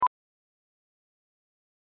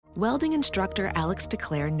Welding instructor Alex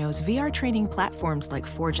DeClaire knows VR training platforms like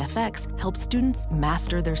Forge FX help students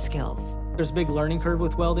master their skills. There's a big learning curve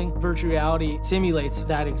with welding. Virtual reality simulates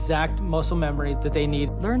that exact muscle memory that they need.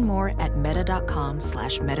 Learn more at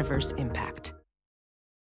meta.com/metaverseimpact.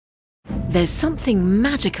 There's something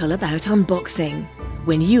magical about unboxing.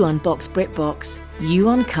 When you unbox BritBox, you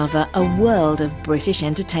uncover a world of British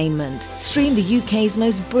entertainment. Stream the UK's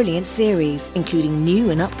most brilliant series, including new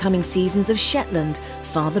and upcoming seasons of Shetland,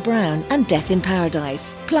 Father Brown and Death in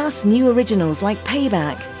Paradise. Plus new originals like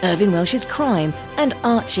Payback, Irving Welsh's Crime and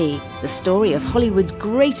Archie, the story of Hollywood's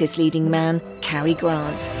greatest leading man, Cary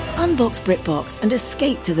Grant. Unbox BritBox and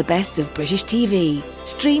escape to the best of British TV.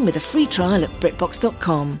 Stream with a free trial at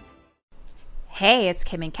BritBox.com. Hey, it's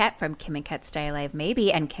Kim and Kat from Kim and Kat Stay Alive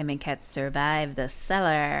Maybe and Kim and Kat Survive the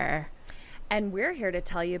Cellar. And we're here to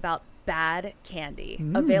tell you about Bad Candy,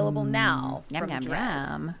 available now Yum, from yum, Dread.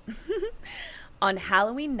 yum. On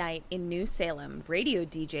Halloween night in New Salem, radio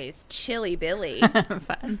DJs Chili Billy,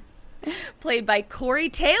 Fun. played by Corey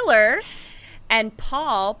Taylor, and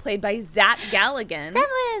Paul, played by Zach Galligan,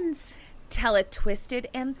 Gremlins! tell a twisted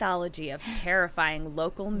anthology of terrifying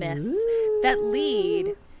local myths that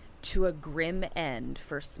lead to a grim end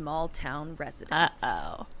for small-town residents.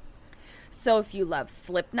 Uh-oh. So if you love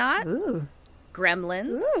Slipknot, Ooh.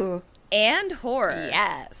 Gremlins, Ooh. and horror,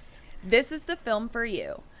 Yes. this is the film for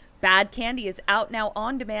you. Bad Candy is out now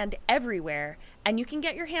on demand everywhere, and you can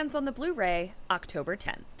get your hands on the Blu-ray October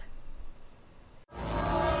 10th.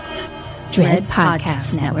 Dread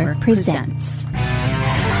Podcast Network presents.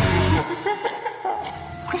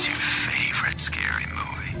 What's your favorite scary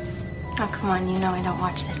movie? Oh, come on, you know I don't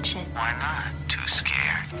watch that shit. Why not? Too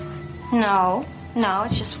scared? No,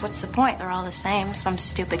 it's just what's the point? They're all the same. Some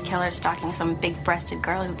stupid killer stalking some big-breasted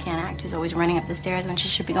girl who can't act, who's always running up the stairs when she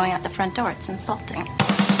should be going out the front door. It's insulting.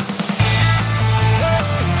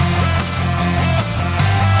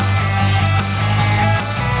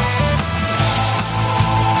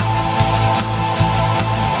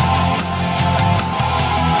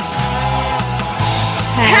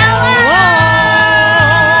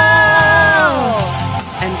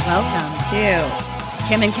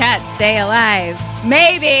 Kim and Kat Stay Alive.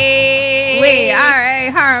 Maybe. We are a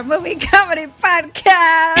horror movie comedy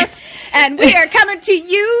podcast. And we are coming to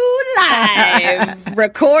you live.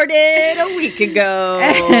 Recorded a week ago.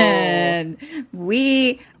 And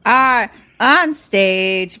we are on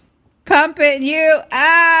stage pumping you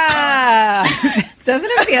up.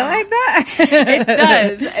 Doesn't it feel like that? It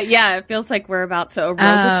does. Yeah, it feels like we're about to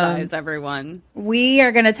aerobicize everyone. We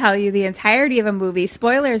are going to tell you the entirety of a movie,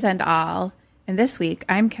 spoilers and all. And this week,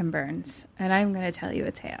 I'm Kim Burns, and I'm going to tell you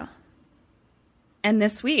a tale. And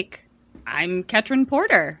this week, I'm Ketrin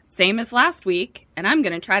Porter, same as last week, and I'm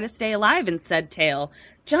going to try to stay alive in said tale.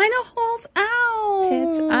 Gina holes out.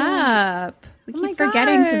 Tits up. We keep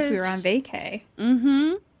forgetting since we were on vacay.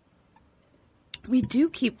 Mm-hmm. We do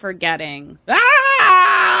keep forgetting. Did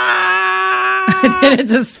it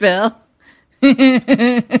just spill?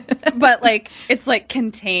 But like it's like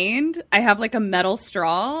contained. I have like a metal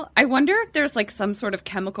straw. I wonder if there's like some sort of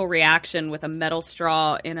chemical reaction with a metal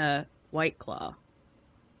straw in a White Claw.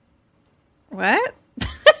 What?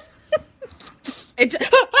 It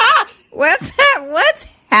What's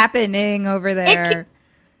happening over there?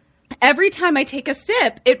 Every time I take a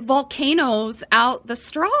sip, it volcanoes out the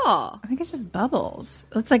straw. I think it's just bubbles.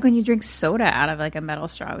 It's like when you drink soda out of like a metal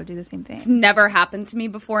straw, it would do the same thing. It's never happened to me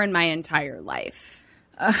before in my entire life.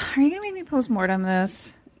 Are you going to make me postmortem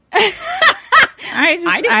this?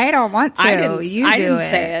 I don't want to. I didn't do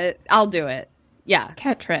it. say it. I'll do it. Yeah.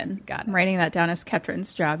 Ketrin. Got it. I'm writing that down as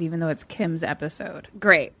Ketrin's job, even though it's Kim's episode.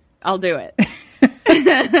 Great. I'll do it.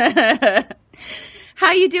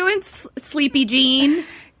 How you doing, Sleepy Jean?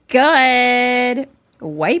 Good.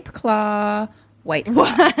 Wipe claw. White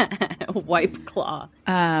claw. Wipe claw.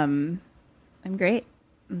 I'm great.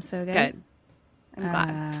 I'm so good. Good. I'm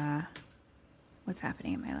glad. What's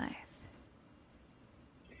happening in my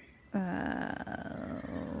life?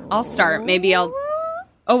 I'll start. Maybe I'll.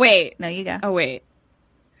 Oh wait. No, you go. Oh wait.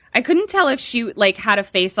 I couldn't tell if she like had a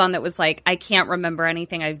face on that was like, I can't remember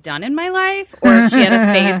anything I've done in my life, or if she had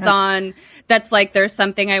a face on that's like, there's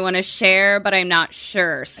something I want to share, but I'm not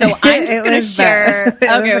sure. So I'm just going to share. It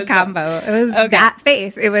was a combo. It was that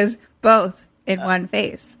face. It was both in one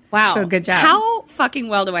face. Wow. So good job. How fucking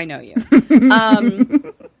well do I know you?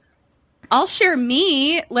 I'll share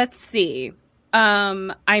me. Let's see.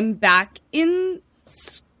 I'm back in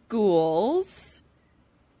schools.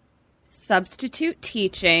 Substitute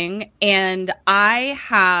teaching, and I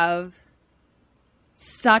have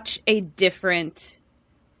such a different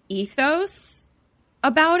ethos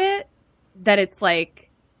about it that it's like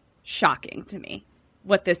shocking to me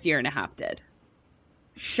what this year and a half did.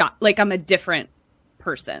 Like, I'm a different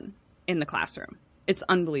person in the classroom. It's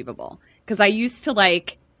unbelievable. Because I used to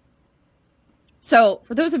like... So,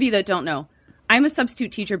 for those of you that don't know, I'm a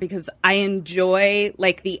substitute teacher because I enjoy,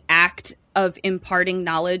 like, the act of imparting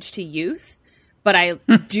knowledge to youth, but I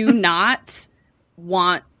do not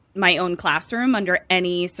want my own classroom under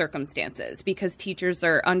any circumstances because teachers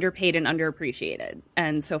are underpaid and underappreciated.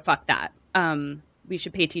 And so fuck that. We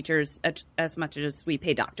should pay teachers as much as we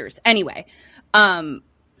pay doctors. Anyway,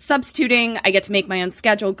 substituting, I get to make my own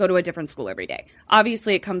schedule, go to a different school every day.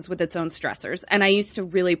 Obviously, it comes with its own stressors. And I used to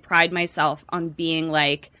really pride myself on being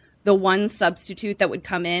like the one substitute that would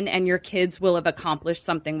come in and your kids will have accomplished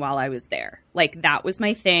something while I was there. Like, that was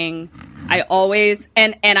my thing. I always,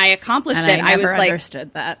 and I accomplished it. I never was like,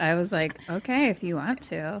 understood that. I was like, okay, if you want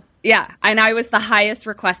to. Yeah. And I was the highest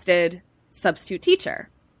requested substitute teacher.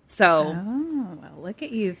 So. Oh, well, look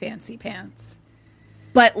at you, fancy pants.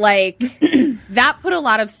 But, like, that put a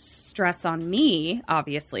lot of stress on me,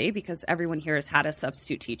 obviously, because everyone here has had a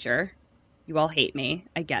substitute teacher. You all hate me.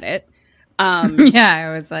 I get it. Yeah,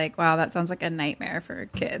 I was like, wow, that sounds like a nightmare for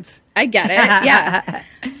kids. I get it. Yeah.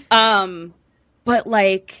 But,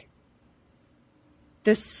 like,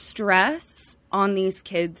 the stress on these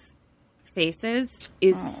kids' faces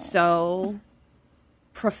is so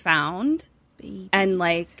profound. Babies. And,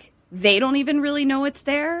 like, they don't even really know it's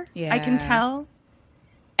there. Yeah. I can tell.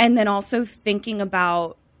 And then also thinking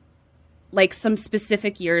about, like, some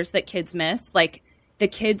specific years that kids miss. Like, the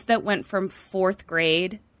kids that went from 4th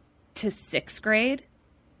grade to 6th grade,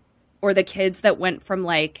 or the kids that went from,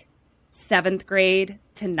 like, 7th grade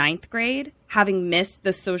to 9th grade, having missed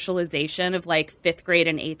the socialization of, like, 5th grade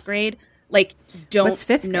and 8th grade. Like, don't What's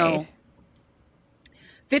 5th know. grade?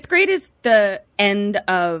 5th grade is the end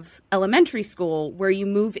of elementary school where you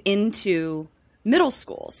move into middle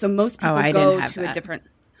school. So most people go to a different...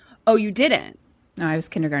 Oh, you didn't? No, I was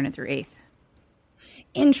kindergarten through 8th.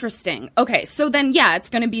 Interesting. Okay, so then, yeah,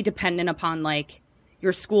 it's going to be dependent upon, like,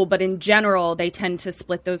 your school. But in general, they tend to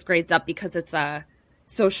split those grades up because it's a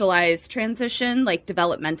socialized transition, like,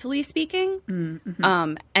 developmentally speaking.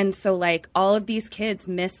 Mm-hmm. And so, like, all of these kids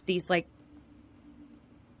miss these, like,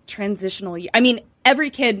 transitional year. I mean,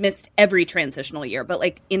 every kid missed every transitional year, but,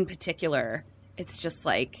 like, in particular, it's just,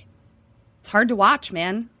 like, it's hard to watch,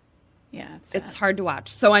 man. Yeah, it's hard to watch.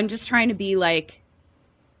 So I'm just trying to be like,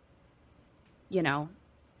 you know,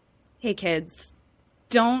 hey, kids,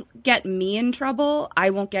 don't get me in trouble. I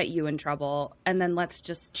won't get you in trouble. And then let's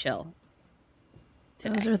just chill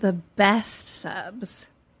today. Those are the best subs.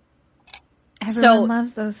 Everyone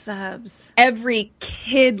loves those subs. Every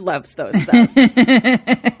kid loves those subs.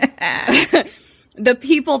 The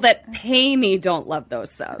people that pay me don't love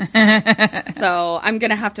those subs. So I'm going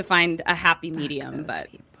to have to find a happy medium.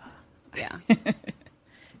 But people. Yeah.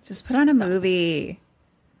 Just put on a movie.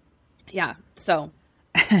 Yeah. So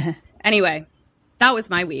anyway, that was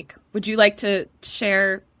my week. Would you like to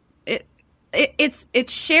share it? It's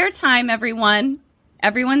share time, everyone.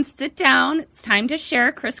 Everyone sit down. It's time to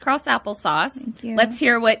share crisscross applesauce. Thank you. Let's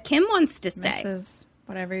hear what Kim wants to say. Mrs.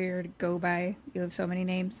 Whatever you're to go by. You have so many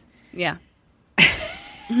names. Yeah.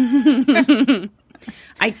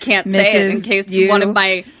 I can't say it in case one of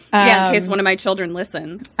my in case one of my children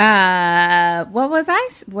listens. What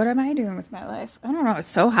am I doing with my life? I don't know. It's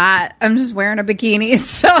so hot. I'm just wearing a bikini. It's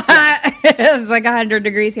so hot. It's like 100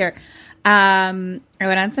 degrees here. I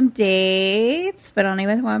went on some dates, but only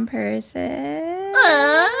with one person.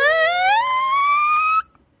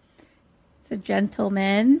 It's a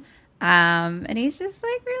gentleman. And he's just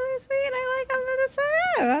like really sweet. I like him.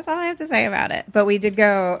 That's all I have to say about it. But we did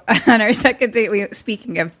go on our second date.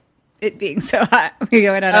 Speaking of it being so hot, we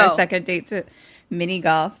went on our second date to mini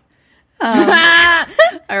golf. And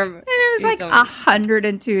it was like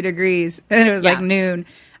 102 degrees. And it was like noon.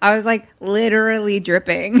 I was like literally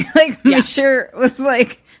dripping. Like my shirt was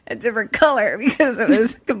like a different color because it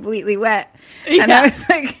was completely wet. And I was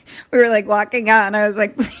like, we were like walking out and I was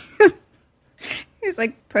like, please. He was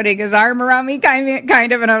like putting his arm around me, kind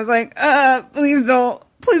of, and I was like, please don't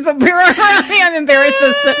put your arm around me. I'm embarrassed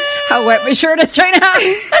as to how wet my shirt is right now.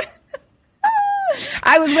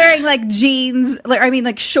 I was wearing like jeans,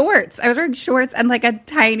 like shorts. I was wearing shorts and like a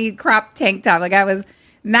tiny crop tank top. Like I was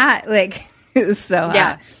not like, it was so hot.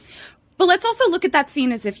 Yeah. But let's also look at that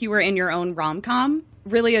scene as if you were in your own rom-com.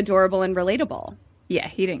 Really adorable and relatable. Yeah,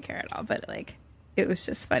 he didn't care at all, but like, it was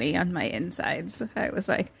just funny on my insides. I was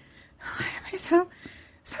like, why am I so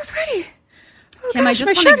sweaty? Oh, Kim, gosh, I just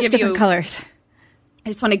my want shirt to is give different you colors. I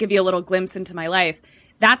just want to give you a little glimpse into my life.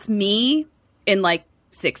 That's me in like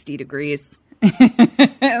 60 degrees.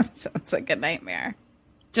 Sounds like a nightmare.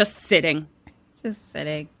 Just sitting. Just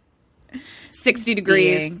sitting. 60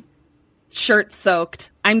 degrees. Shirt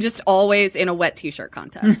soaked. I'm just always in a wet t-shirt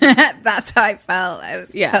contest. That's how I felt.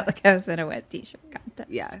 Felt like I was in a wet t-shirt contest.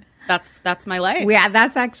 Yeah. That's my life. Yeah,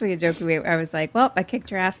 that's actually a joke. I was like, well, I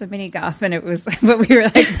kicked your ass in mini golf, and it was, but we were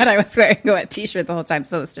like, but I was wearing a wet t-shirt the whole time,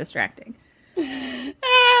 so it was distracting.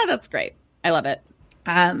 That's great. I love it.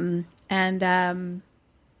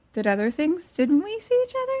 Did other things? Didn't we see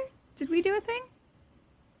each other? Did we do a thing?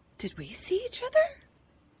 Did we see each other?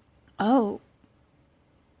 Oh.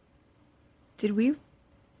 Did we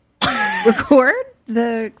record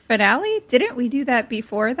the finale? Didn't we do that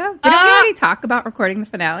before, though? Didn't we already talk about recording the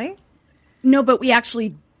finale? No, but we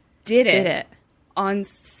actually did it. Did it. On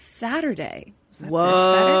Saturday. Was that Whoa.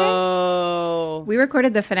 this Saturday? We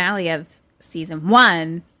recorded the finale of season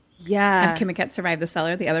 1 Yeah. of Kim and Kat Survive the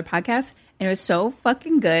Cellar, the other podcast, and it was so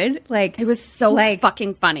fucking good. Like, It was so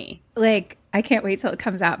fucking funny. Like, I can't wait till it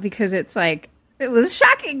comes out because it's like, it was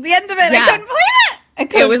shocking. The end of it, Yeah. I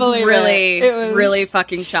couldn't believe it. It was really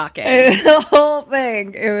fucking shocking. The whole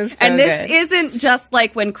thing. It was so and this good. isn't just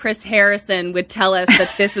like when Chris Harrison would tell us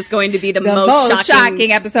that this is going to be the, The most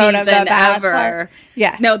shocking episode of The season Bachelor. ever.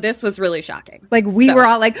 Yeah. No, this was really shocking. Like, we were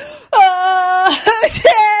all like, oh,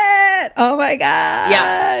 shit. Oh, my God.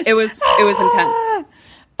 Yeah. It was intense.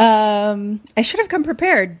 I should have come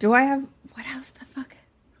prepared. Do I have... What else the fuck?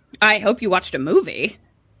 I hope you watched a movie.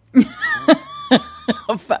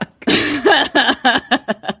 Oh, fuck.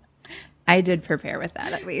 I did prepare with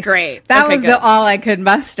that, at least. Great. That Okay, was good. all I could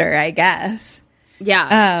muster, I guess.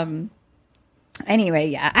 Yeah. Anyway,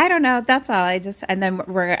 yeah, I don't know. That's all. And then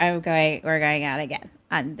we're going out again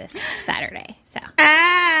on this Saturday. So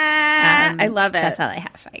I love it. That's all I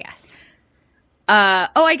have, I guess.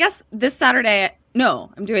 I guess this Saturday.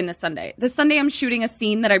 No, I'm doing this Sunday. This Sunday, I'm shooting a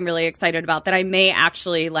scene that I'm really excited about that I may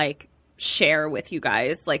actually like share with you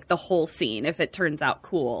guys, like the whole scene if it turns out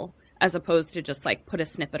cool, as opposed to just like put a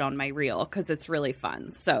snippet on my reel because it's really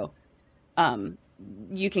fun. So,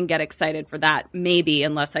 you can get excited for that, maybe,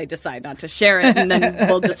 unless I decide not to share it, and then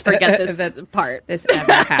we'll just forget this part. This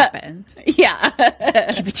ever happened. Yeah.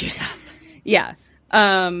 Keep it to yourself. Yeah.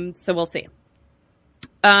 So we'll see.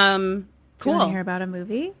 Do you want Cool. to hear about a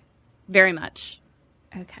movie? Very much.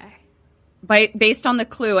 Okay. Based on the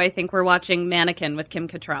clue, I think we're watching Mannequin with Kim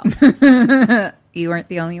Cattrall. You weren't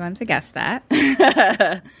the only one to guess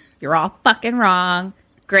that. You're all fucking wrong.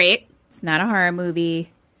 Great. It's not a horror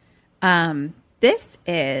movie. This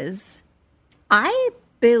is, I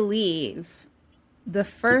believe, the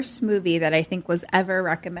first movie that I think was ever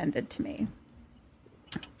recommended to me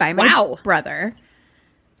by my brother,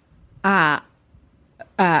 Bobby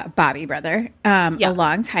brother, a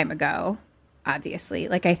long time ago, obviously.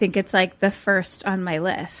 Like, I think it's like the first on my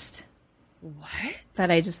list. What? That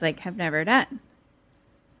I just like have never done.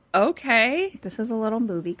 Okay. This is a little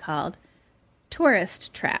movie called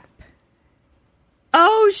Tourist Trap.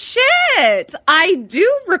 Oh, shit. I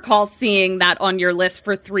do recall seeing that on your list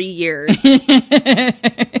for 3 years.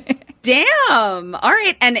 Damn. All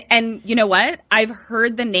right. And you know what? I've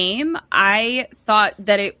heard the name. I thought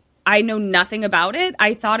that I know nothing about it.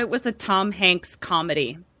 I thought it was a Tom Hanks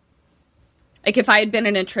comedy. Like if I had been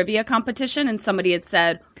in a trivia competition and somebody had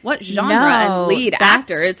said, what genre and lead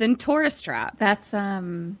actor is in Tourist Trap? That's, I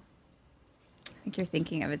think you're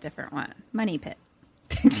thinking of a different one. Money Pit.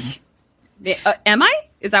 Am I?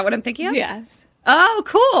 Is that what I'm thinking of? Yes. Oh,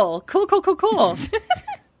 cool. Cool.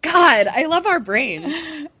 God, I love our brains.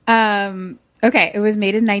 Okay, it was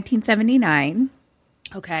made in 1979.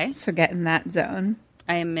 Okay. So get in that zone.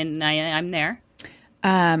 I'm there.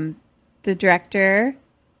 The director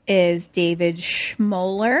is David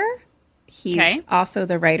Schmoller. He's also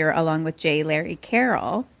the writer along with J. Larry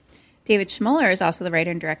Carroll. David Schmoller is also the writer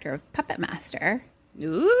and director of Puppet Master.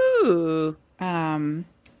 Ooh. And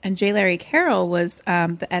J. Larry Carroll was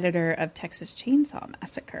the editor of Texas Chainsaw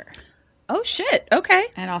Massacre. Oh, shit. Okay.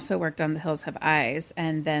 And also worked on The Hills Have Eyes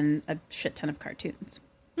and then a shit ton of cartoons.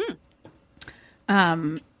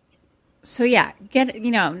 So yeah,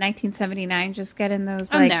 1979, just get in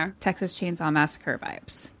those I'm there. Texas Chainsaw Massacre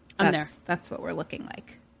vibes. I'm there. That's what we're looking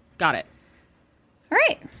like. Got it. All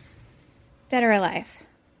right. Dead or alive?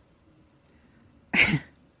 I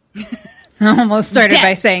almost started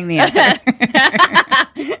by saying the answer.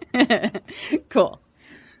 Cool.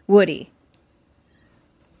 Woody.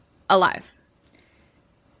 Alive.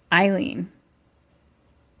 Eileen.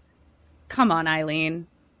 Come on, Eileen.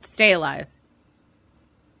 Stay alive.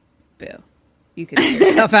 Boo. You can see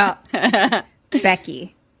yourself out.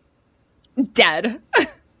 Becky. Dead.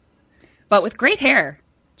 But with great hair.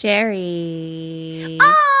 Jerry.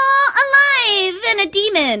 Oh, alive and a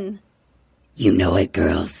demon. You know it,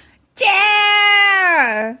 girls.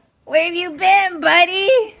 Jer! Where have you been,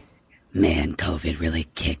 buddy? Man, COVID really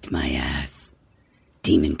kicked my ass.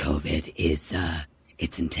 Demon COVID is,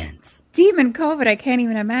 it's intense. Demon COVID, I can't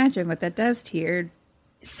even imagine what that does to your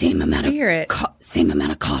Same amount spirit. Same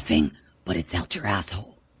amount of coughing, but it's out your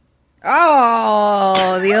asshole.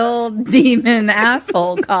 Oh, the old demon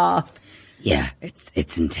asshole cough. Yeah,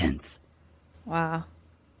 it's intense. Wow.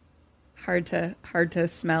 Hard to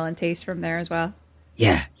smell and taste from there as well.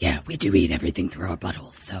 Yeah, we do eat everything through our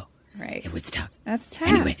buttholes, so right. It was tough. That's tough.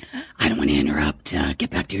 Anyway, I don't want to interrupt.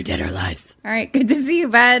 Get back to your dead or lives. All right, good to see you,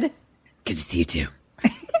 bud. Good to see you too.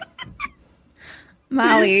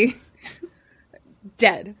 Molly.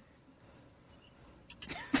 Dead.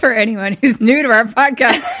 For anyone who's new to our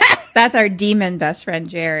podcast, that's our demon best friend,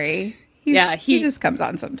 Jerry. He just comes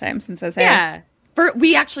on sometimes and says, hey. Yeah.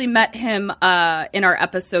 We actually met him in our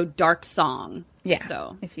episode Dark Song. Yeah.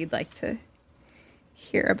 So if you'd like to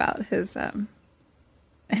hear about his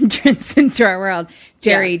entrance into our world,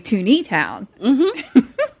 Jerry Tooneytown. Mm-hmm.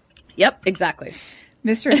 Yep, exactly.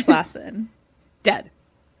 Mistress Lawson. Dead.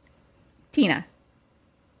 Tina.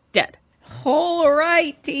 Dead. All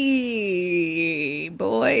righty,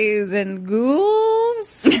 boys and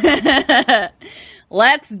ghouls.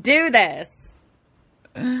 Let's do this.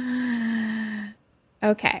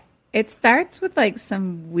 Okay. It starts with like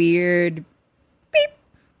some weird beep,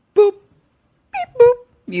 boop, beep, boop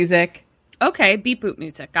music. Okay, beep boop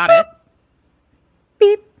music. Got it.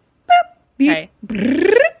 Beep, boop, beep. Okay.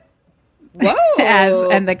 Whoa.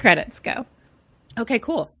 And the credits go. Okay,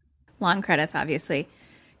 cool. Long credits, obviously.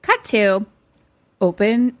 Cut to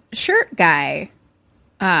open shirt guy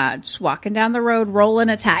just walking down the road rolling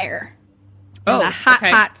a tire in the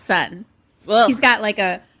hot sun. Ugh. He's got like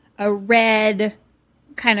a red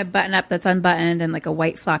kind of button up that's unbuttoned and like a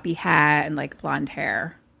white floppy hat and like blonde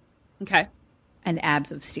hair. Okay. And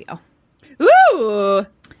abs of steel. Ooh.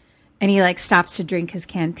 And he like stops to drink his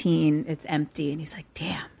canteen. It's empty. And he's like,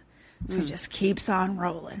 damn. So he just keeps on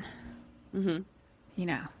rolling. Mm-hmm. You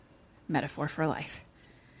know, metaphor for life.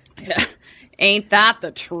 Yeah. Ain't that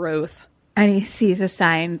the truth? And he sees a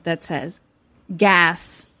sign that says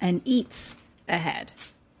gas and eats ahead.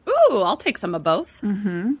 Ooh, I'll take some of both.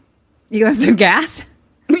 Mm-hmm. You want some gas?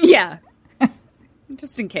 Yeah.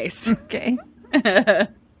 Just in case. Okay.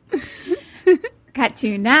 Cut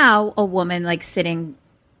to now a woman like sitting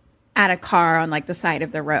at a car on like the side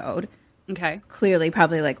of the road. Okay. Clearly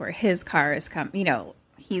probably like where his car is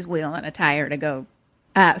he's wheeling a tire to go.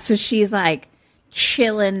 So she's like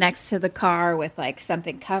chilling next to the car with like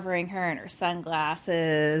something covering her and her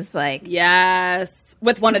sunglasses. Like, yes.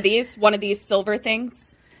 With one of these silver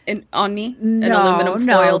things on me? An aluminum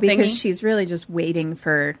foil because thingy? she's really just waiting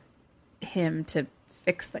for him to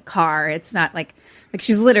fix the car. It's not like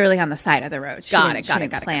she's literally on the side of the road. She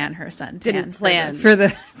didn't plan her son. Didn't plan for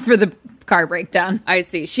the car breakdown. I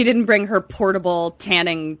see. She didn't bring her portable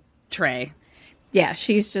tanning tray. Yeah,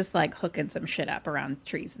 she's just like hooking some shit up around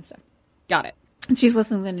trees and stuff. Got it. And she's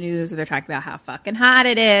listening to the news and they're talking about how fucking hot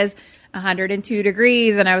it is, 102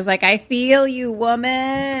 degrees. And I was like, I feel you,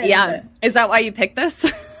 woman. Yeah. Is that why you picked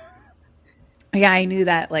this? Yeah, I knew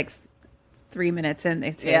that like 3 minutes in, they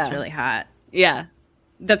say it's really hot. Yeah.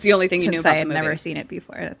 That's the only thing you knew about I had the movie. never seen it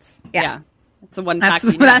before. It's It's a one fact.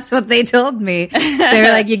 That's what they told me. They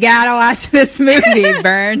were like, you gotta watch this movie,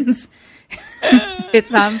 Burns.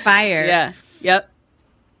 It's on fire. Yeah. Yep.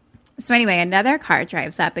 So anyway, another car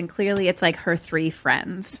drives up and clearly it's like her 3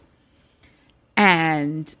 friends.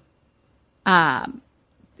 And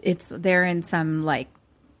they're in some like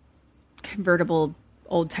convertible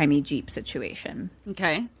old-timey Jeep situation.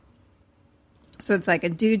 Okay. So it's like a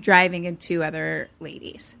dude driving and 2 other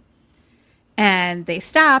ladies. And they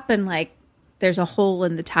stop and like there's a hole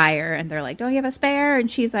in the tire and they're like, don't you have a spare?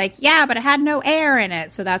 And she's like, yeah, but it had no air in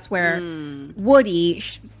it. So that's where Woody,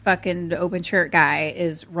 fucking open shirt guy,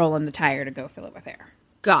 is rolling the tire to go fill it with air.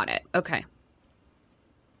 Got it. Okay.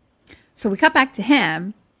 So we cut back to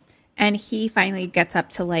him and he finally gets up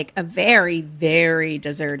to like a very, very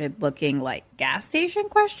deserted looking like gas station ?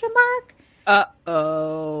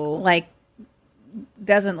 Uh-oh. Like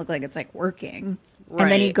doesn't look like it's like working. Right.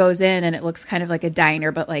 And then he goes in and it looks kind of like a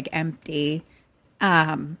diner, but like empty.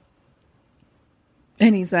 And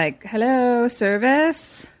he's like, hello,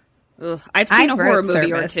 service. Ugh, I've seen a horror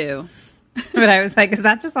movie or two. But I was like, is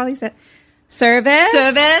that just all he said? Service?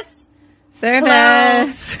 Service?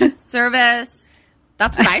 Service. Hello? Service.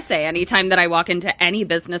 That's what I say anytime that I walk into any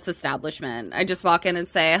business establishment. I just walk in and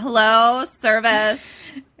say, hello, service.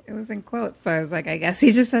 It was in quotes, so I was like, I guess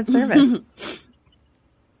he just said service.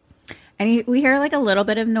 And we hear like a little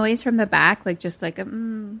bit of noise from the back, like just like a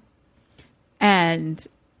And And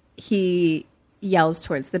he yells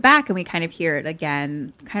towards the back, and we kind of hear it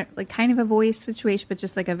again, kind of a voice situation, but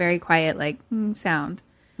just like a very quiet, like sound.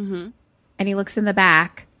 Mm-hmm. And he looks in the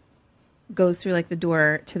back, goes through like the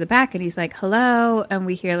door to the back, and he's like, hello. And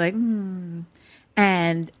we hear like,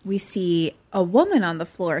 and we see a woman on the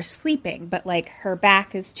floor sleeping, but like her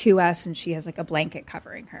back is to us, and she has like a blanket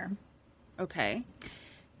covering her. Okay.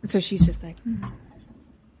 And so she's just like,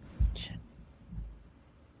 shit.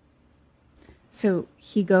 So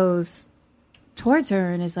he goes towards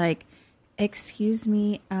her and is like, excuse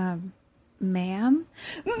me, ma'am? Mannequin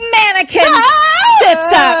sits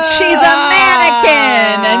up. She's a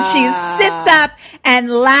mannequin. And she sits up and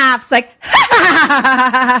laughs like,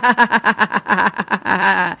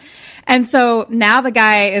 and so now the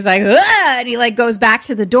guy is like, and he like goes back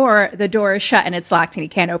to the door. The door is shut and it's locked and he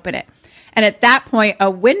can't open it. And at that point, a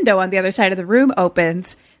window on the other side of the room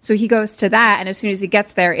opens. So he goes to that. And as soon as he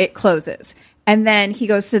gets there, it closes. And then he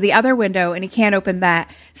goes to the other window and he can't open that.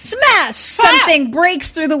 Smash! Something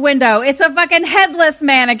breaks through the window. It's a fucking headless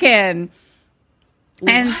mannequin.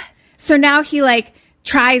 And so now he like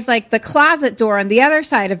tries like the closet door on the other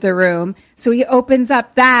side of the room. So he opens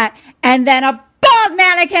up that, and then a bald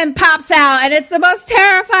mannequin pops out, and it's the most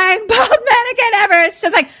terrifying bald mannequin ever. It's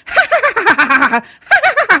just like,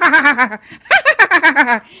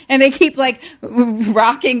 and they keep like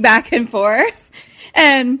rocking back and forth.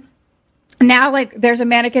 And now like there's a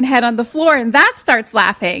mannequin head on the floor, and that starts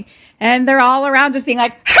laughing, and they're all around just being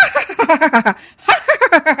like,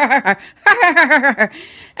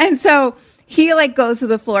 and so he like goes to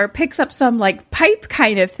the floor, picks up some like pipe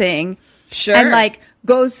kind of thing. Sure. And like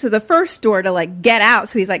goes to the first door to like get out.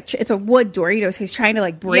 So he's like, it's a wood door, you know, so he's trying to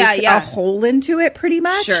like break a hole into it pretty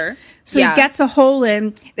much. Sure. So he gets a hole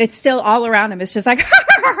in. It's still all around him. It's just like,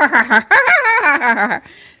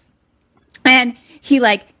 and he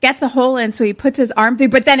like gets a hole in. So he puts his arm through,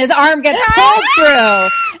 but then his arm gets pulled through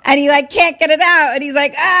and he like can't get it out. And he's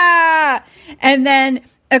like, ah. And then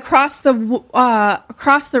across the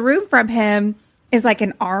room from him is like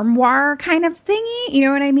an armoire kind of thingy. You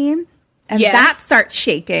know what I mean? And that starts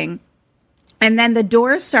shaking. And then the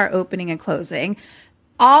doors start opening and closing.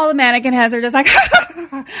 All the mannequin heads are just like,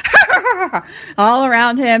 all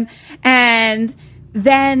around him. And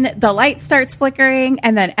then the light starts flickering.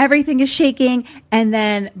 And then everything is shaking. And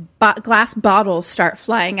then glass bottles start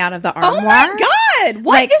flying out of the armoire. Oh my God!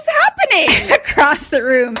 What is happening? Across the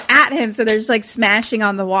room at him. So they're just like smashing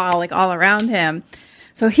on the wall, like all around him.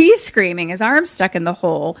 So he's screaming, his arm's stuck in the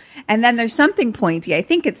hole. And then there's something pointy. I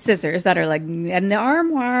think it's scissors that are like in the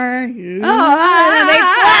armoire. They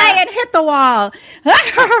fly and hit the wall.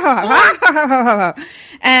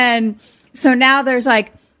 And so now there's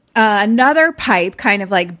like another pipe kind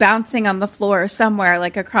of like bouncing on the floor somewhere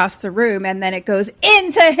like across the room. And then it goes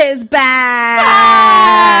into his bag.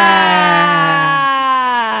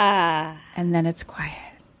 And then it's quiet.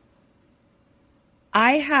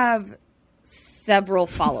 I have several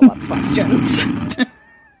follow-up questions.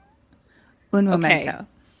 Un momento. Okay.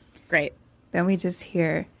 Great. Then we just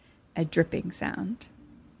hear a dripping sound.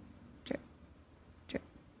 Drip, drip,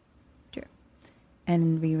 drip.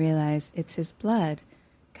 And we realize it's his blood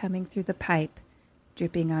coming through the pipe,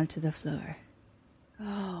 dripping onto the floor.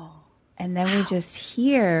 Oh. And then we just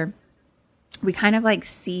hear, we kind of like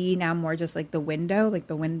see now more just like the window, like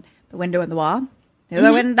the window on the wall. Mm-hmm.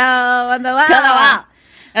 The window on the wall. To the wall.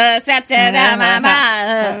 Yep.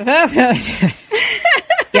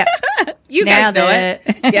 You guys know it.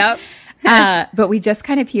 Yep. But we just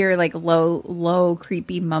kind of hear like low,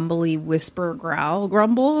 creepy, mumbly whisper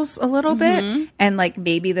grumbles a little bit. And like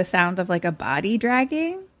maybe the sound of like a body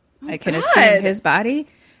dragging. I can assume his body.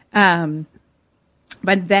 But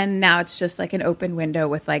then now it's just like an open window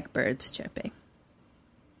with like birds chirping.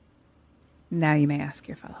 Now you may ask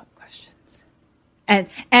your follow-up questions.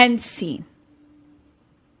 And scene.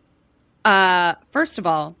 First of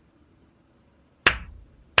all.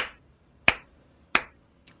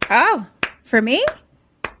 Oh, for me?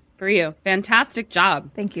 For you. Fantastic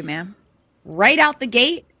job. Thank you, ma'am. Right out the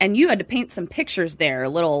gate, and you had to paint some pictures there,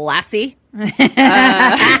 little lassie. Why,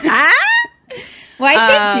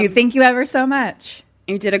 thank you. Thank you ever so much.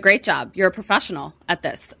 You did a great job. You're a professional at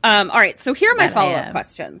this. All right, so here are my follow-up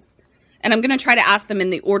questions. And I'm going to try to ask them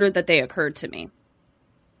in the order that they occurred to me.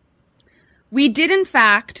 We did, in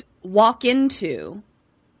fact, walk into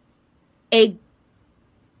a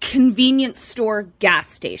convenience store gas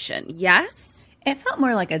station. Yes? It felt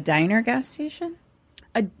more like a diner gas station.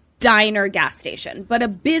 A diner gas station, but a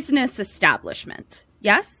business establishment.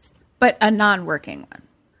 Yes? But a non-working one.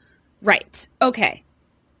 Right. Okay.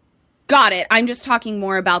 Got it. I'm just talking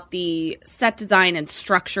more about the set design and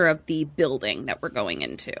structure of the building that we're going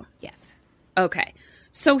into. Yes. Okay.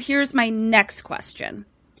 So here's my next question.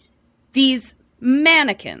 These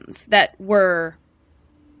mannequins that were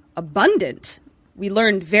abundant, we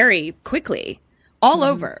learned very quickly, all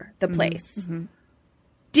over the place.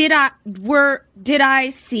 Did I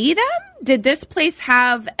see them? Did this place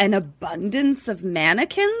have an abundance of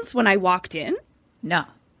mannequins when I walked in? No.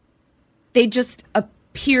 They just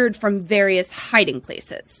appeared from various hiding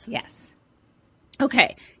places. Yes.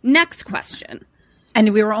 Okay, next question.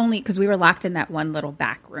 And we were because we were locked in that one little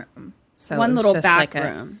back room. So One it was little just back like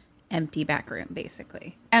room. a empty back room,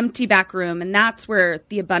 basically. Empty back room, and that's where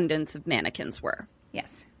the abundance of mannequins were.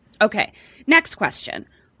 Yes. Okay, next question.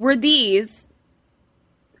 Were these...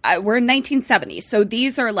 we're in 1970, so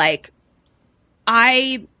these are like...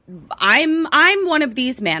 I'm one of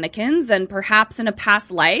these mannequins, and perhaps in a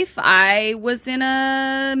past life, I was in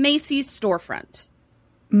a Macy's storefront.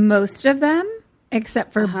 Most of them,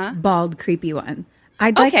 except for bald, creepy one.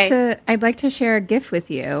 I'd like to share a GIF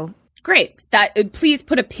with you. Great. Please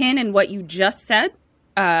put a pin in what you just said,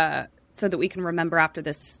 so that we can remember after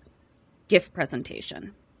this GIF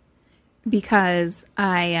presentation. Because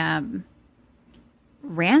I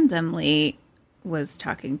randomly was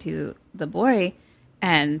talking to the boy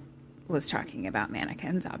and was talking about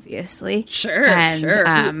mannequins, obviously. Sure.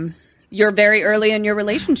 You're very early in your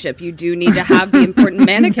relationship. You do need to have the important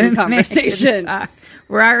mannequin conversation.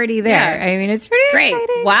 We're already there. Yeah. I mean, it's pretty great.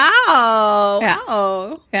 Exciting. Wow. Yeah.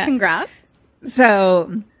 Wow. Yeah. Congrats.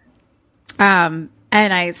 So, and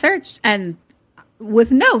I searched, and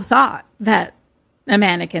with no thought that a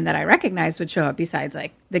mannequin that I recognized would show up besides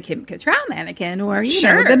like the Kim Cattrall mannequin or, you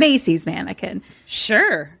know, the Macy's mannequin.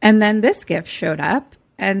 Sure. And then this gift showed up,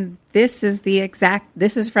 and this is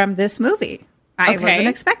from this movie. I wasn't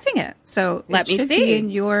expecting it. So let me should see. Be in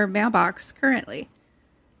your mailbox currently.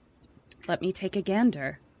 Let me take a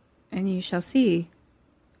gander. And you shall see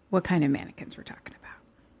what kind of mannequins we're talking about.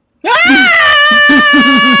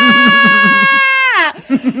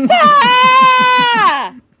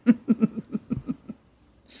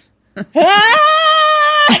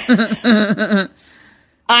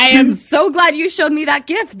 I am so glad you showed me that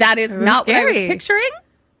GIF. That is not what I was picturing.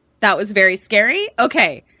 That was very scary.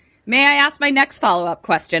 Okay. May I ask my next follow-up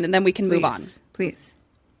question, and then we can move on? Please.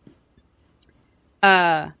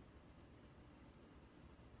 Bog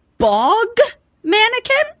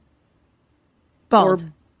mannequin? Bald.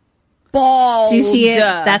 Or bald. Do you see it?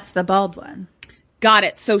 That's the bald one. Got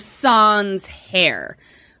it. So sans hair.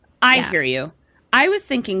 I hear you. I was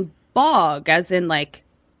thinking bog as in like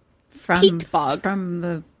peat bog. From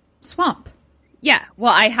the swamp. Yeah.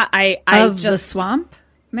 Well, I just... the swamp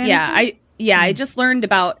mannequin? I just learned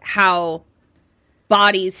about how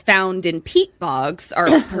bodies found in peat bogs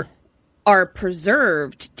are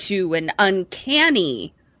preserved to an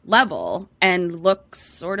uncanny level and look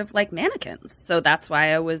sort of like mannequins. So that's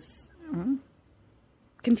why I was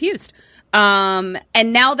confused. And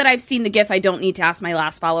now that I've seen the GIF, I don't need to ask my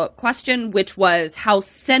last follow-up question, which was how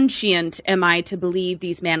sentient am I to believe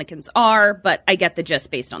these mannequins are? But I get the gist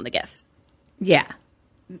based on the GIF. Yeah.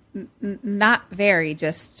 Not very,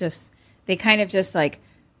 just they kind of just like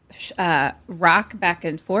rock back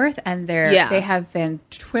and forth, and they have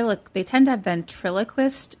they tend to have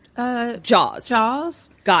ventriloquist jaws.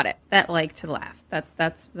 Got it. That like to laugh.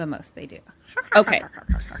 That's the most they do. Okay.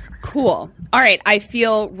 Cool. All right. I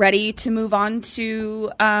feel ready to move on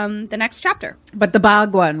to the next chapter. But the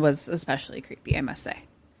bog one was especially creepy, I must say.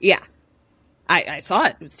 Yeah. I saw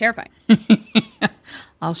it. It was terrifying.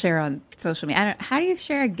 I'll share on social media. How do you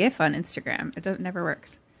share a GIF on Instagram? It never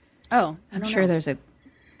works. Oh, I'm sure there's a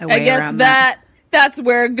way I guess around that. That's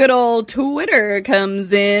where good old Twitter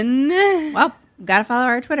comes in. Well, gotta follow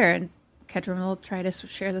our Twitter, and Kedron will try to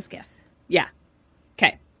share this GIF. Yeah.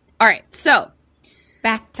 Okay. All right. So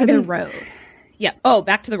back to the road. Yeah. Oh,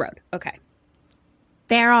 back to the road. Okay.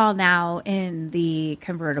 They're all now in the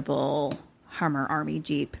convertible Hummer Army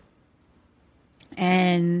Jeep,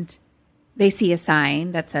 and they see a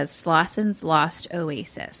sign that says Slosson's Lost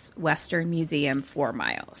Oasis, Western Museum, 4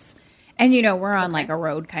 miles. And, you know, we're on like a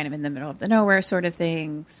road kind of in the middle of the nowhere sort of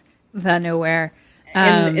things. The nowhere.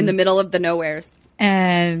 In the middle of the nowheres.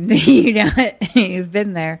 And, you know, you've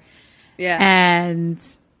been there. Yeah. And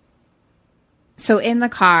so in the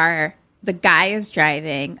car, the guy is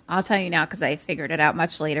driving. I'll tell you now because I figured it out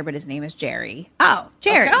much later, but his name is Jerry. Oh,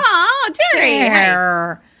 Jerry. Okay. Oh,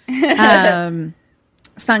 Jerry.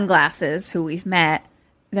 Sunglasses, who we've met.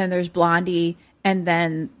 Then there's Blondie, and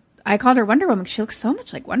then I called her Wonder Woman because she looks so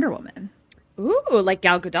much like Wonder Woman. Ooh, like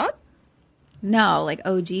Gal Gadot? No, like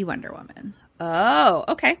OG Wonder Woman. Oh,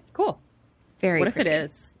 okay, cool. Very What if pretty. it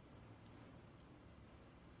is?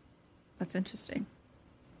 That's interesting.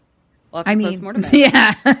 We'll have to postmortem it.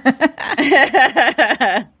 Yeah.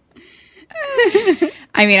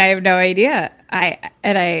 I mean, I have no idea.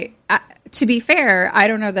 I to be fair, I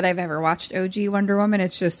don't know that I've ever watched OG Wonder Woman.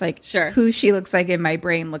 It's just like who she looks like in my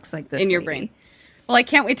brain looks like this in your brain. Well, I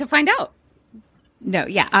can't wait to find out. No,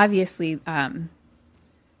 yeah, obviously, it's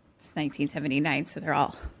 1979, so they're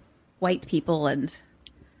all white people and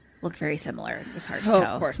look very similar. It was hard to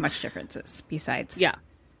tell much differences besides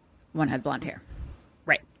one had blonde hair.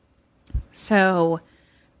 Right. So,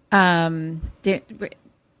 didn't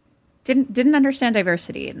understand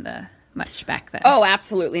diversity in the much back then. Oh,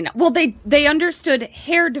 absolutely not. Well, they understood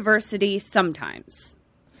hair diversity sometimes.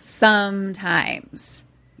 Sometimes.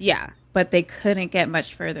 Yeah. But they couldn't get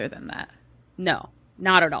much further than that. No,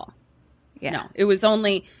 not at all. Yeah. No, it was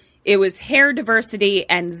hair diversity,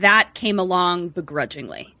 and that came along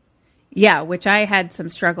begrudgingly. Yeah, which I had some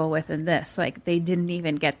struggle with in this. Like, they didn't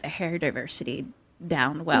even get the hair diversity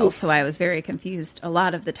down well. Oof. So I was very confused a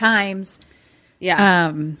lot of the times.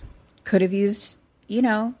 Yeah. Could have used,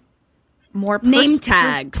 more name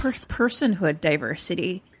tags. Personhood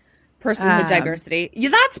diversity. Personhood diversity. Yeah,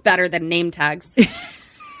 that's better than name tags.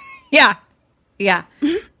 Yeah. Yeah.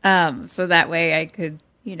 So that way I could,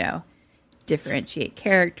 differentiate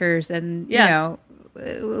characters and, it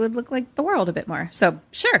would look like the world a bit more. So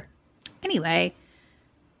sure. Anyway,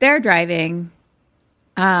 they're driving.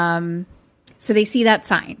 So they see that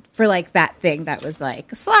sign for like that thing that was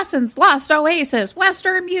like Slosson's Lost Oasis,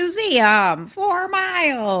 Western Museum, 4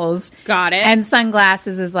 miles. Got it. And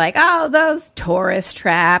Sunglasses is like, oh, those tourist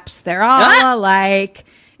traps, they're all alike.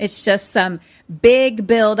 It's just some big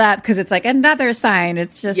build up because it's like another sign.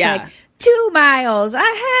 It's just like 2 miles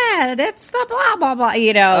ahead. It's the blah, blah, blah.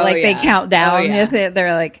 They count down.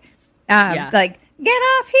 They're like, like, get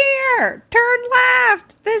off here, turn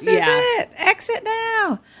left. This is it. Exit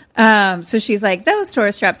now. So she's like, those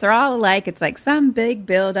tourist traps, they're all alike. It's like some big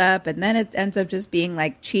build up, and then it ends up just being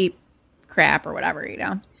like cheap crap or whatever,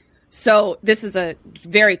 So this is a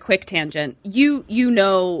very quick tangent. You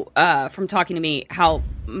know from talking to me how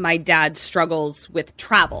my dad struggles with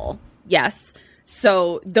travel. Yes.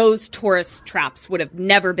 So those tourist traps would have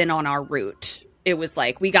never been on our route. It was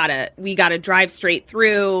like, we gotta drive straight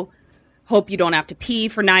through. Hope you don't have to pee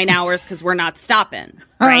for 9 hours because we're not stopping.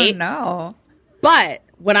 Right? Oh, no. But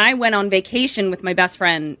when I went on vacation with my best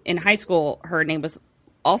friend in high school, her name was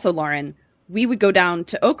also Lauren, we would go down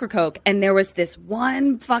to Ocracoke, and there was this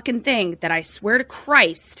one fucking thing that I swear to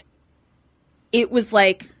Christ, it was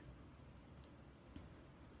like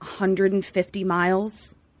 150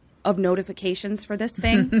 miles of notifications for this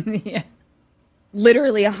thing. Yeah.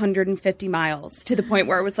 Literally 150 miles to the point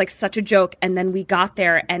where it was like such a joke. And then we got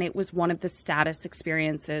there, and it was one of the saddest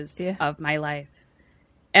experiences of my life.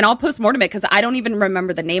 And I'll postmortem it because I don't even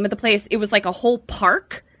remember the name of the place. It was like a whole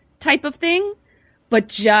park type of thing, but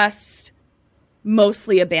just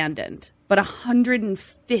mostly abandoned. But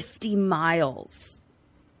 150 miles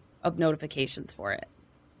of notifications for it.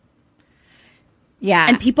 Yeah.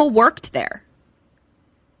 And people worked there.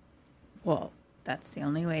 Well, that's the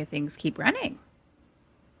only way things keep running.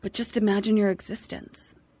 But just imagine your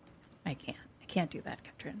existence. I can't do that,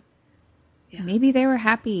 Katrin. Yeah. Maybe they were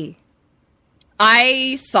happy.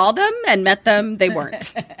 I saw them and met them. They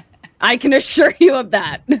weren't. I can assure you of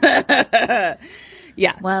that.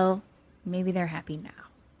 Yeah. Well, maybe they're happy now.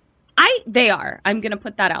 They are. I'm going to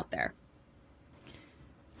put that out there.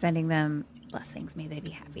 Sending them blessings. May they be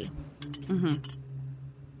happy. Mm-hmm.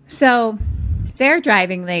 So they're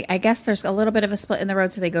driving. I guess there's a little bit of a split in the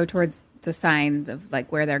road. So they go towards the signs of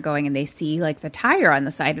like where they're going, and they see like the tire on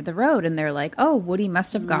the side of the road. And they're like, oh, Woody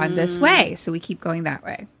must have gone this way. So we keep going that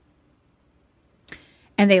way.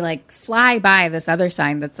 And they like fly by this other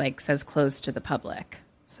sign that's like says closed to the public.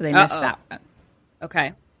 So they miss that one.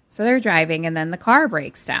 Okay. So they're driving, and then the car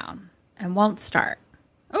breaks down and won't start.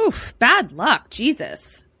 Oof, bad luck.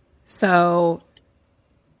 Jesus. So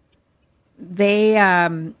they,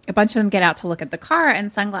 a bunch of them get out to look at the car,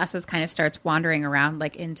 and Sunglasses kind of starts wandering around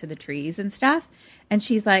like into the trees and stuff. And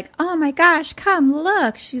she's like, oh my gosh, come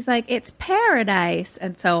look. She's like, it's paradise.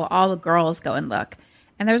 And so all the girls go and look,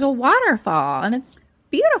 and there's a waterfall, and it's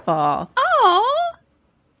beautiful. Oh,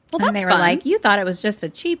 well, that's and they were fun. like, you thought it was just a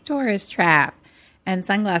cheap tourist trap. And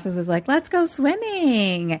Sunglasses is like, let's go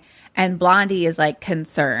swimming. And Blondie is like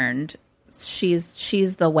concerned.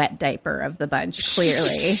 She's the wet diaper of the bunch,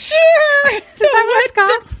 clearly. Sure. Is that what it's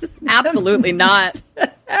called? Absolutely not.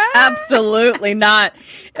 Absolutely not.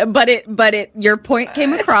 But your point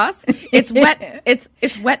came across. It's wet.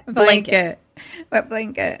 It's wet blanket. Wet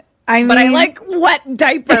blanket. But I like wet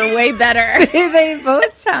diaper way better. They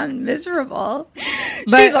both sound miserable.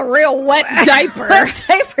 She's a real wet diaper. Wet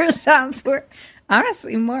diaper sounds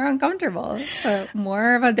honestly more uncomfortable. So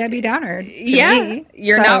more of a Debbie Downer to me.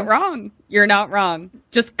 You're not wrong. You're not wrong.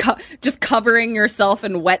 Just covering yourself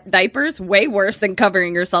in wet diapers, way worse than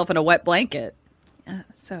covering yourself in a wet blanket.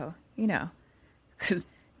 So,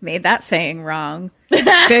 made that saying wrong.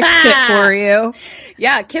 Fixed it for you.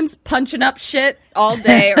 Yeah, Kim's punching up shit all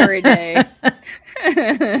day, every day.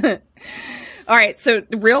 All right, so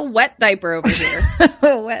the real wet diaper over here.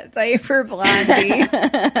 Wet diaper Blondie.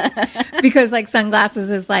 Because like Sunglasses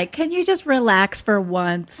is like, can you just relax for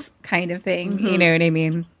once kind of thing? Mm-hmm. You know what I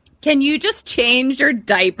mean? Can you just change your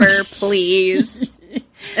diaper, please?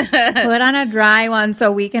 Put on a dry one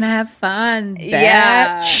so we can have fun,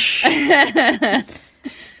 bitch. Yeah.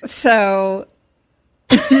 So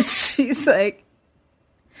she's like,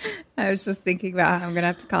 I was just thinking about how I'm going to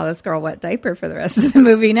have to call this girl Wet Diaper for the rest of the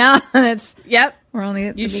movie now. And it's, we're only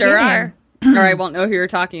at the beginning. Sure are. Or I won't know who you're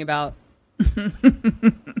talking about.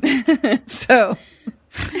 So,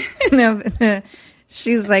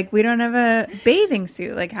 she's like, we don't have a bathing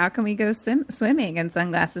suit. Like, how can we go swimming? And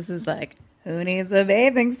Sunglasses is like, who needs a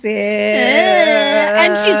bathing suit?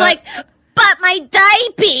 And she's like, but my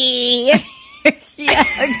diaper. Yeah,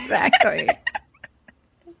 exactly.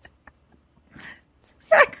 That's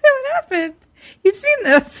exactly what happened. You've seen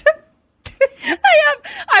this. I have.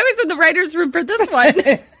 I was in the writer's room for this one.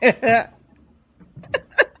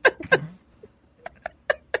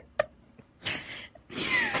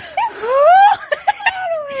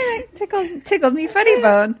 Tickled me funny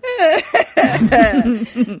bone.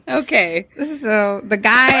 Okay. So the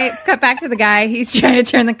guy, cut back to the guy. He's trying to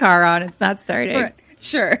turn the car on. It's not starting. Right.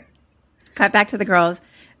 Sure. Cut back to the girls.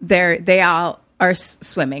 They all are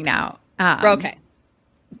swimming now. Okay.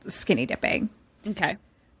 Skinny dipping. Okay.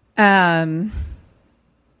 And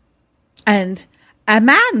a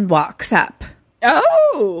man walks up.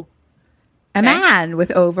 Oh. A man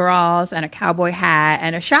with overalls and a cowboy hat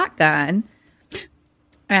and a shotgun.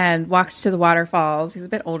 And walks to the waterfalls. He's a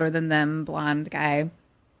bit older than them, blonde guy.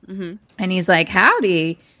 Mm-hmm. And he's like,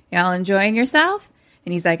 howdy, y'all enjoying yourself?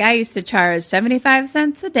 And he's like, I used to charge 75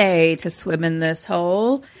 cents a day to swim in this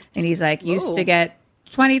hole. And he's like, used to get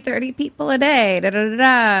 20, 30 people a day,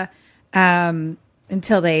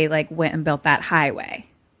 until they like went and built that highway.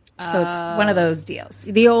 So it's one of those deals.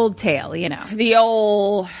 The old tale, you know. The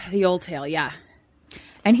old tale, yeah.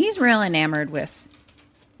 And he's real enamored with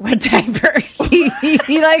wet diaper.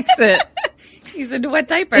 He likes it. He's into wet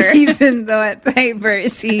diaper. He's into wet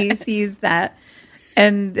diapers. He sees that.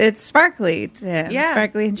 And it's sparkly to him. Yeah.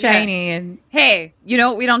 Sparkly and shiny. Yeah. And hey, you know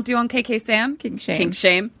what we don't do on KK Sam? King shame. King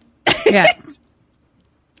shame. Yeah.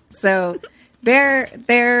 So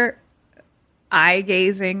they're eye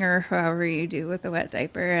gazing or however you do with the wet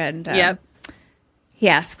diaper. And he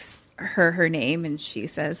asks her name and she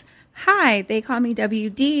says, hi, they call me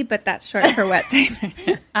WD, but that's short for wet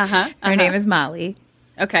diaper. Her name is Molly.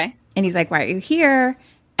 Okay. And he's like, why are you here?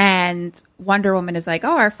 And Wonder Woman is like,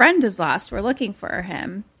 oh, our friend is lost. We're looking for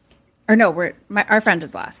him. Or no, our friend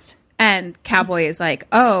is lost. And Cowboy is like,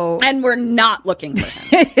 oh. And we're not looking for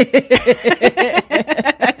him.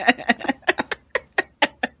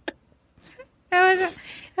 It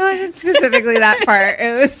wasn't specifically that part.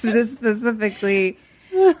 It was specifically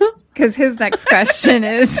because his next question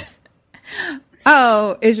is,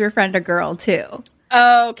 oh, is your friend a girl too?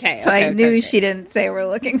 Okay. So I knew she didn't say we're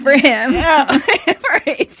looking for him. Oh,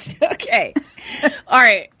 right. Okay. All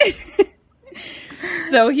right.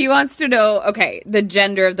 So he wants to know, okay, the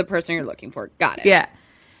gender of the person you're looking for. Got it. Yeah.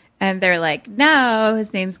 And they're like, no,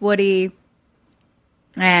 his name's Woody.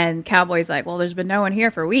 And Cowboy's like, well, there's been no one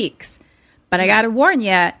here for weeks. But I got to warn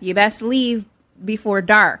you, you best leave before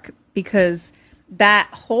dark because that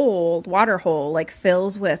hole, water hole, like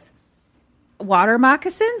fills with water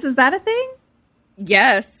moccasins. Is that a thing?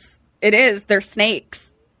 Yes, it is. They're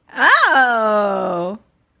snakes. Oh.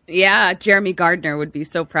 Yeah, Jeremy Gardner would be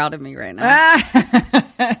so proud of me right now.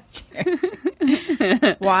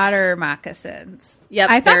 Water moccasins. Yep.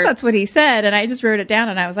 I thought that's what he said, and I just wrote it down,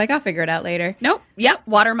 and I was like, I'll figure it out later. Nope. Yep,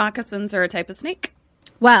 water moccasins are a type of snake.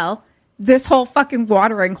 Well, this whole fucking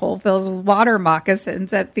watering hole fills with water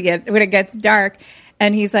moccasins at the end when it gets dark.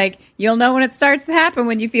 And he's like, you'll know when it starts to happen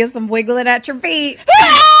when you feel some wiggling at your feet.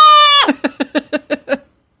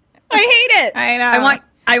 I hate it. I know.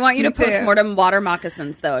 I want you to too. postmortem water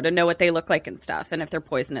moccasins, though, to know what they look like and stuff, and if they're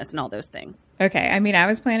poisonous and all those things. Okay. I mean, I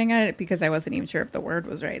was planning on it because I wasn't even sure if the word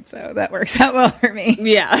was right, so that works out well for me.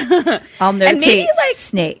 Yeah. I'll notate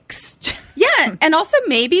snakes. Yeah, and also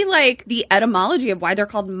maybe like the etymology of why they're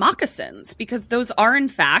called moccasins, because those are in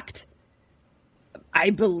fact, I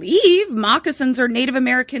believe, moccasins are Native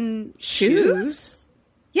American shoes.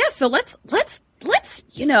 Yeah, so let's let's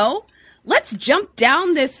jump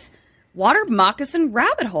down this water moccasin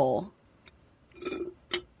rabbit hole.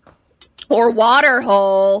 Or water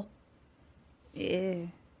hole. Yeah.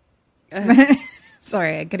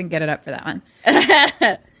 Sorry, I couldn't get it up for that one.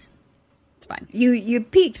 It's fine. You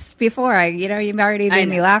peaked before. You already made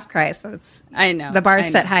me laugh cry. So it's. I know. The bar's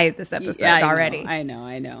set high this episode already. I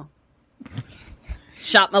know.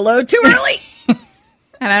 Shot my load too early.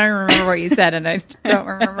 And I don't remember what you said, and I don't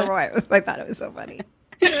remember why it was. I thought it was so funny.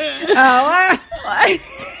 Oh,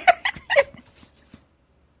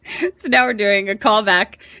 So now we're doing a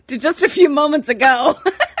callback to just a few moments ago.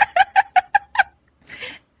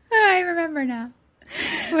 I remember now.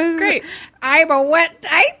 Great. I'm a wet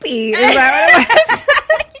diaper. Is that what it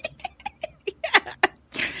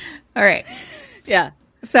was? All right. Yeah.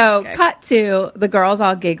 So cut to the girls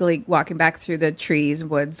all giggly walking back through the trees,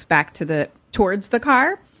 woods, back to towards the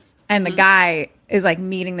car. And the guy is like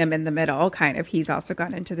meeting them in the middle, kind of. He's also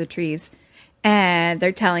gone into the trees. And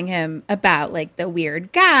they're telling him about like the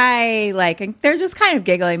weird guy, like, and they're just kind of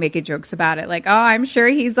giggling, making jokes about it. Like, oh, I'm sure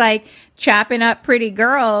he's like chopping up pretty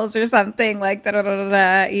girls or something like that,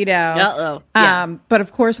 Uh-oh. Yeah. But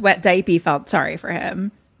of course, Wet Diaper felt sorry for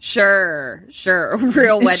him. Sure.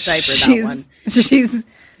 Real wet diaper, that one. She's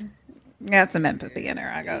got some empathy in her.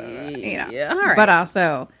 I go, Yeah, all right. But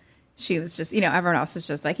also, she was just, everyone else is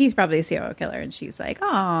just like, he's probably a serial killer. And she's like,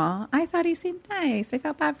 oh, I thought he seemed nice. I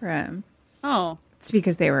felt bad for him. Oh. It's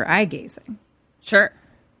because they were eye gazing. Sure.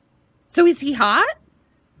 So is he hot?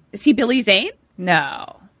 Is he Billy Zane?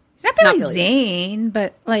 No. He's not Billy Zane,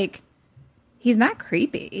 but like, he's not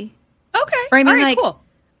creepy. Okay. Or I mean, all right, like, cool.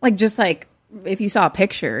 Like, just like, if you saw a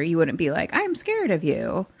picture, you wouldn't be like, I'm scared of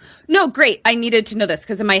you. No, great. I needed to know this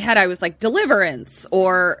because in my head I was like, Deliverance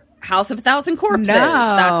or House of a Thousand Corpses.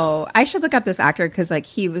 No. I should look up this actor because like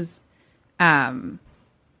he was,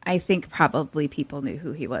 I think probably people knew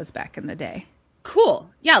who he was back in the day. Cool.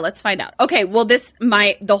 Yeah, let's find out. Okay, well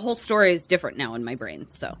the whole story is different now in my brain,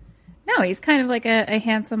 so. No, he's kind of like a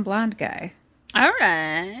handsome blonde guy. All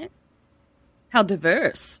right. How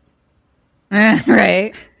diverse.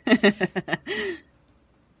 Right.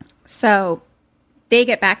 So they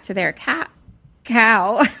get back to their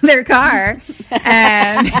their car,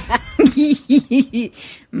 and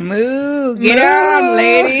moo, get on,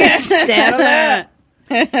 ladies, settle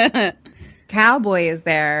up. Cowboy is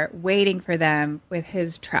there waiting for them with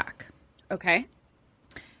his truck. Okay.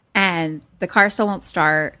 And the car still won't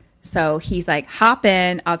start. So he's like, hop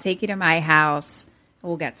in. I'll take you to my house.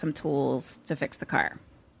 We'll get some tools to fix the car.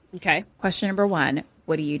 Okay. Question number 1.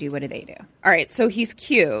 What do you do? What do they do? All right. So he's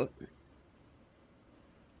cute.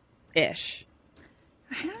 Ish.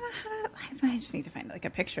 I don't know I just need to find like a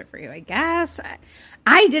picture for you, I guess.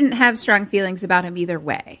 I didn't have strong feelings about him either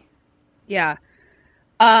way. Yeah.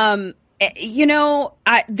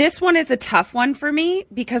 This one is a tough one for me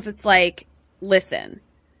because it's like, listen,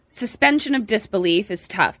 suspension of disbelief is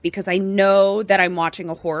tough because I know that I'm watching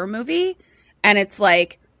a horror movie and it's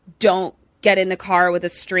like, don't get in the car with a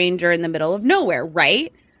stranger in the middle of nowhere,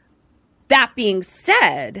 right? That being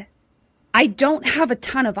said, I don't have a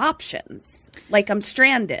ton of options. Like, I'm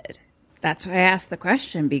stranded. That's why I asked the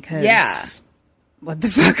question because what the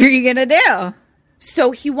fuck are you going to do?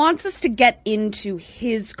 So he wants us to get into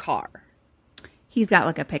his car. He's got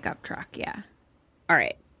like a pickup truck, yeah. All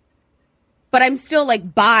right. But I'm still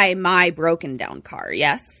like by my broken down car,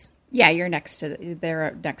 yes? Yeah, they're next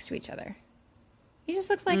to each other. He just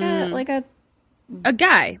looks like a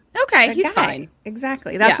guy. Okay, he's fine.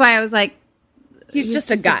 Exactly. That's why I was like, he's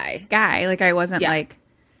just a guy. Like I wasn't like,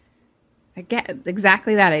 I get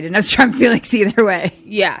exactly that. I didn't have strong feelings either way.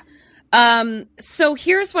 Yeah. So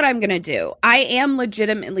here's what I'm going to do. I am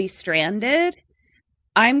legitimately stranded.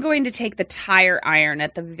 I'm going to take the tire iron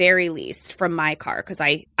at the very least from my car because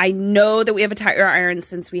I know that we have a tire iron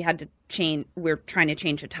since we're trying to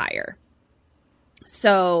change a tire.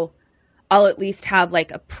 So I'll at least have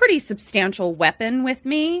like a pretty substantial weapon with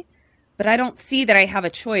me, but I don't see that I have a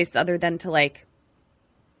choice other than to like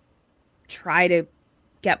try to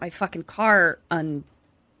get my fucking car unfucked.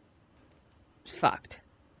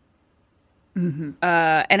 Mm-hmm.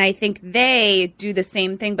 And I think they do the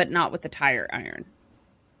same thing, but not with the tire iron.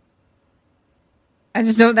 I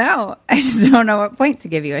just don't know. I just don't know what point to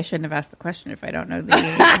give you. I shouldn't have asked the question if I don't know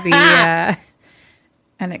the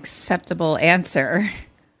an acceptable answer.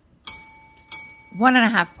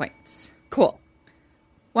 1.5 points. Cool.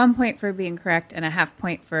 1 point for being correct and a half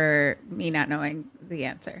point for me not knowing the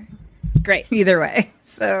answer. Great. Either way.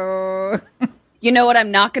 So You know what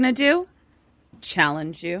I'm not going to do?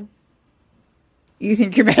 Challenge you. you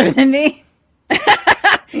think you're better than me? You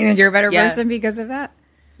think you're a better Yes. person because of that?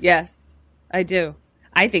 Yes, I do.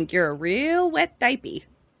 I think you're a real wet diaper.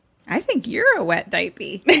 I think you're a wet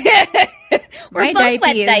diaper. We're both wet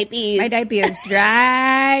diapers. My diaper is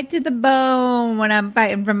dry to the bone when I'm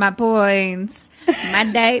fighting for my points. My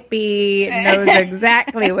diaper knows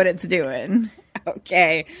exactly what it's doing.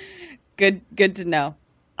 Okay. Good to know.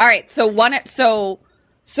 All right, so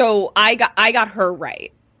I got her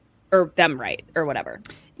right, or them right, or whatever.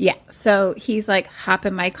 Yeah. So he's like, hop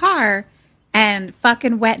in my car, and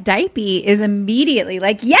fucking wet diaper is immediately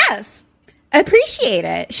like, yes, appreciate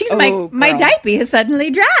it. She's my diaper has suddenly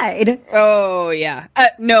dried. Oh yeah.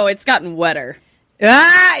 No, it's gotten wetter.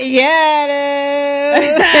 Ah, yeah,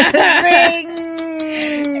 it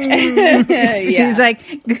is. She's like,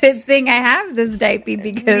 good thing I have this diaper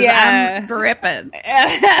because I'm dripping.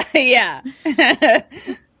 Yeah.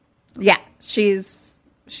 Yeah, she's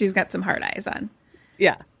got some hard eyes on.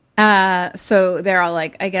 Yeah. So they're all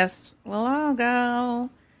like, I guess, well, I'll go.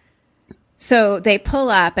 So they pull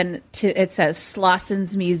up, and it says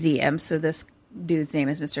Slosson's Museum. So this dude's name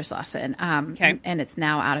is Mr. Slosson. Okay. And it's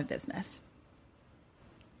now out of business.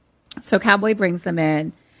 So Cowboy brings them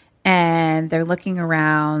in, and they're looking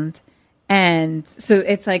around. And so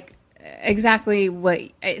it's like exactly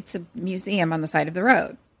it's a museum on the side of the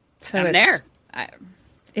road. So I'm there.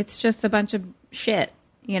 It's just a bunch of shit,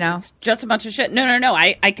 you know? It's just a bunch of shit. No.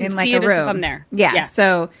 I can In see like it a as room. if I'm there. Yeah.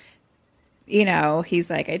 So, you know, he's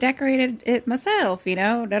like, I decorated it myself, you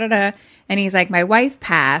know, da-da-da. And he's like, my wife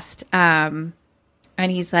passed. And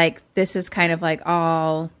he's like, this is kind of like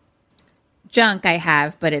all junk I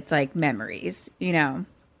have, but it's like memories, you know?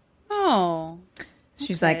 Oh.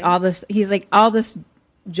 She's like, he's like, all this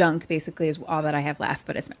junk basically is all that I have left,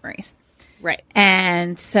 but it's memories. Right.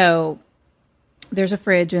 And so there's a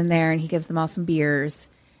fridge in there, and he gives them all some beers,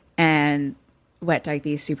 and Wet Diaper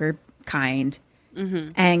is super kind.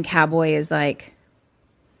 Mm-hmm. And Cowboy is like,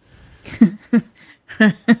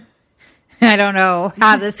 I don't know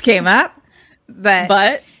how this came up,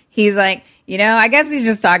 but he's like, you know, I guess he's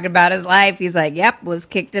just talking about his life. He's like, yep, was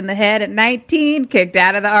kicked in the head at 19, kicked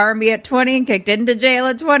out of the army at 20, and kicked into jail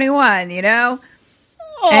at 21, you know?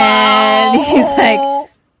 Oh. And he's like,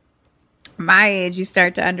 my age, you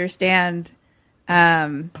start to understand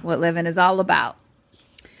what living is all about.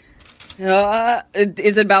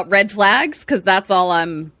 Is it about red flags? Because that's all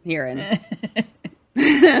I'm hearing.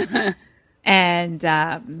 And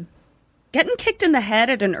getting kicked in the head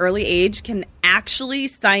at an early age can actually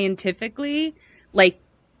scientifically like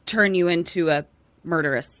turn you into a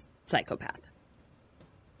murderous psychopath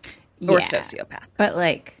or sociopath. But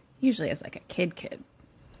like usually as like a kid,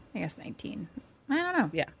 I guess 19. I don't know.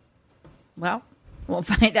 Yeah. Well, we'll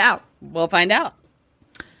find out. We'll find out.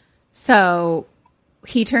 So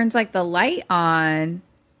he turns like the light on,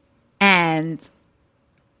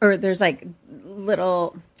 or there's like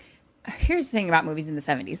little. Here's the thing about movies in the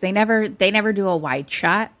 70s. They never do a wide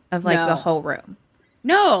shot of like the whole room.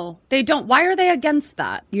 No, they don't. Why are they against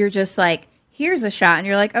that? You're just like, here's a shot, and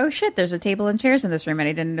you're like, oh shit, there's a table and chairs in this room, and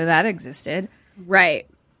I didn't know that existed. Right.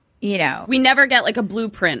 You know, we never get like a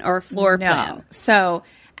blueprint or a floor plan. So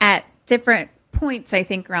at different points, I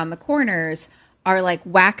think around the corners are like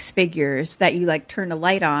wax figures that you like turn the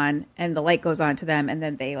light on, and the light goes on to them, and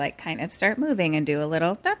then they like kind of start moving and do a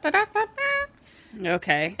little da, da, da, da, da.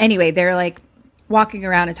 Okay. Anyway, they're like walking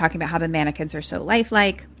around and talking about how the mannequins are so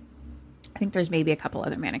lifelike. I think there's maybe a couple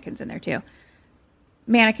other mannequins in there too.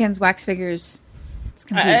 Mannequins, wax figures. It's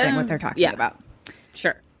confusing what they're talking about.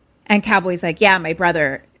 Sure. And Cowboy's like, yeah, my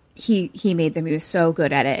brother, he made them. He was so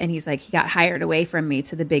good at it. And he's like, he got hired away from me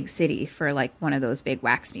to the big city for like one of those big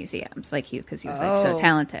wax museums, like because he was like so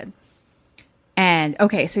talented. And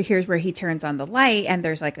okay, so here's where he turns on the light, and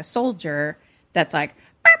there's like a soldier that's like,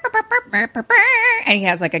 and he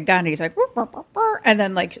has like a gun, and he's like, and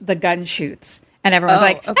then like the gun shoots, and everyone's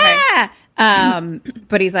like, okay. Ah!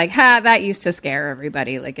 But he's like, that used to scare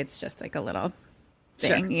everybody. Like it's just like a little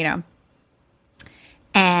thing, you know.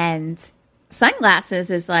 And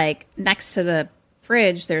Sunglasses is like next to the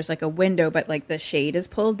fridge. There's like a window, but like the shade is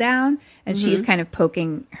pulled down, and she's kind of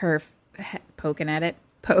poking at it,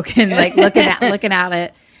 like looking at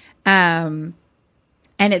it. And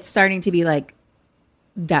it's starting to be like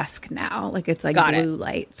dusk now, like it's like blue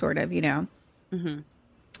light, sort of, you know.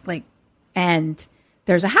 Like, and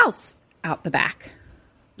there's a house out the back.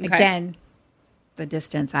 Okay. Again, the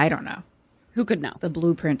distance, I don't know. Who could know? The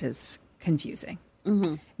blueprint is confusing.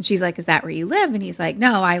 And she's like, is that where you live? And he's like,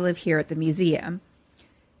 no, I live here at the museum.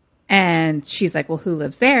 And she's like, well, who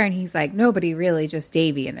lives there? And he's like, nobody really, just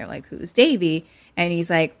Davy. And they're like, who's Davy? And he's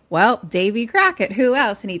like, well, Davy Crockett. Who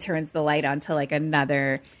else? And he turns the light on to like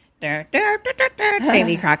another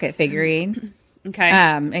Davy Crockett figurine. Okay.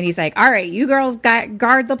 And he's like, all right, you girls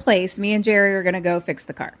guard the place. Me and Jerry are going to go fix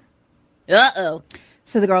the car. Uh-oh.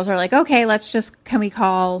 So the girls are like, okay, can we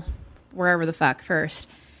call wherever the fuck first?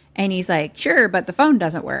 And he's like, sure, but the phone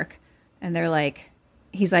doesn't work. And they're like,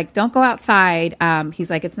 he's like, don't go outside. He's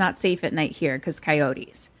like, it's not safe at night here because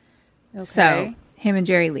coyotes. Okay. So him and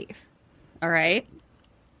Jerry leave. All right.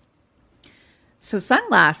 So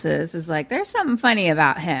Sunglasses is like, there's something funny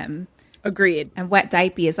about him. Agreed. And Wet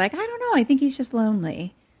Diaper is like, I don't know. I think he's just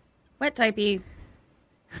lonely. Wet Diaper.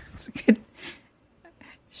 It's good.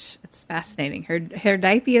 It's fascinating. Her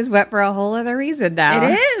diaper is wet for a whole other reason now.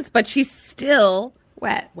 It is, but she's still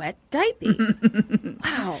wet. Wet diaper.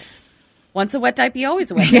 Wow. Once a wet diaper, always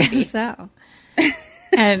a wet diaper. Yes, so.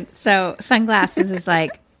 And so Sunglasses is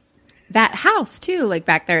like, that house too, like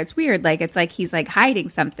back there, it's weird. Like, it's like he's like hiding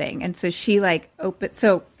something. And so she like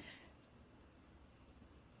so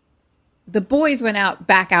the boys went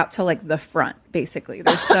back out to like the front, basically.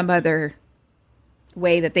 There's some other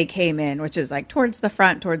way that they came in, which is like towards the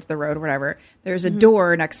front, towards the road, or whatever. There's a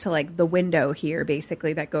door next to like the window here,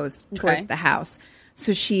 basically, that goes towards the house.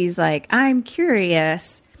 So she's like, I'm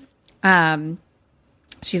curious.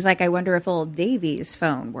 She's like, I wonder if old Davy's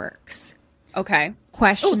phone works. Okay.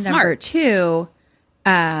 Question number 2.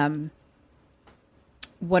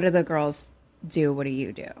 What do the girls do? What do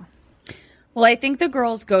you do? Well, I think the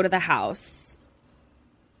girls go to the house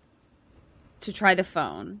to try the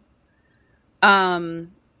phone.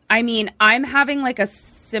 I mean, I'm having like a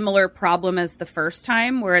similar problem as the first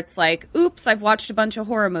time where it's like, oops, I've watched a bunch of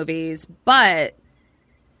horror movies, but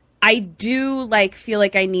I do like feel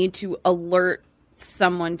like I need to alert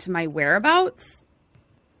someone to my whereabouts.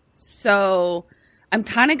 So I'm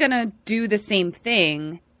kind of going to do the same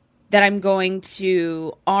thing, that I'm going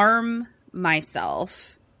to arm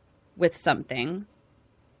myself with something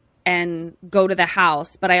and go to the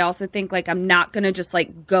house. But I also think like I'm not going to just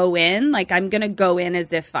like go in. Like I'm going to go in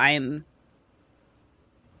as if I'm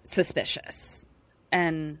suspicious.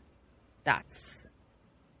 And that's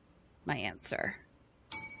my answer.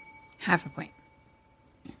 Half a point.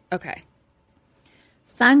 Okay.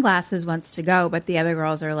 Sunglasses wants to go, but the other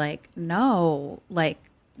girls are like, no, like,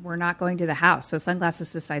 we're not going to the house. So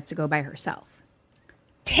Sunglasses decides to go by herself.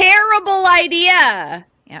 Terrible idea.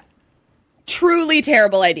 Yep. Truly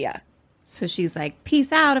terrible idea. So she's like,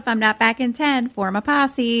 peace out. If I'm not back in 10, form a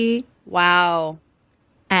posse. Wow.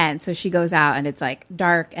 And so she goes out and it's like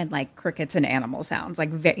dark and like crickets and animal sounds. Like,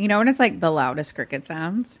 you know, when it's like the loudest cricket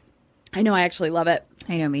sounds. I know. I actually love it.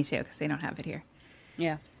 I know, me too, because they don't have it here.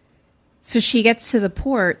 Yeah. So she gets to the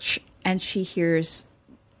porch and she hears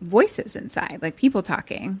voices inside, like people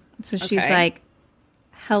talking. So she's like,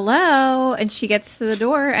 hello. And she gets to the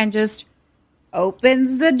door and just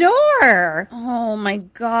opens the door. Oh my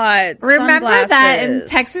God. Remember that in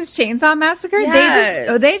Texas Chainsaw Massacre?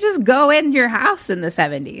 Yes. They just go in your house in the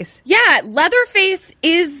 70s. Yeah. Leatherface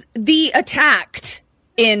is the attacked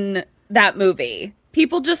in that movie.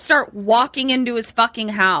 People just start walking into his fucking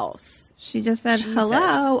house. She just said,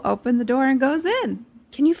 hello, open the door and goes in.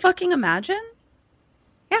 Can you fucking imagine?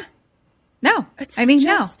 Yeah. No.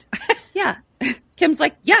 No. Yeah. Kim's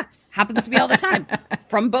like, yeah, happens to me all the time.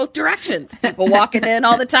 From both directions. People walking in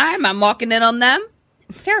all the time. I'm walking in on them.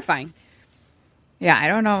 It's terrifying. Yeah, I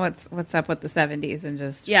don't know what's up with the 70s and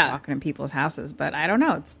just walking in people's houses, but I don't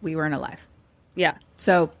know. We weren't alive. Yeah.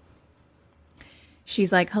 So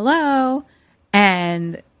she's like, hello.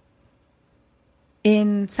 And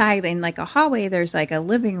inside in like a hallway, there's like a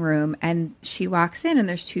living room, and she walks in and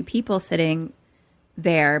there's 2 people sitting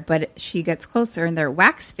there, but she gets closer and they're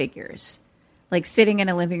wax figures, like sitting in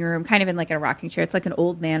a living room, kind of in like a rocking chair. It's like an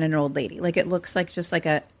old man and an old lady. Like it looks like just like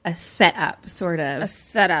a setup, sort of. A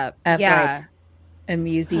setup. Of yeah. like a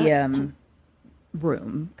museum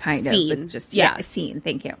room, kind scene. of. With just, a scene.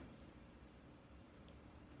 Thank you.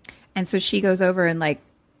 And so she goes over and like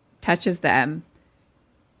touches them,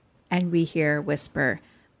 and we hear whisper,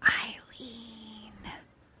 Eileen,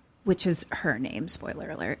 which is her name,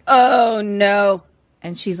 spoiler alert. Oh, no.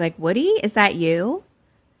 And she's like, Woody, is that you?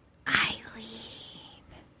 Eileen.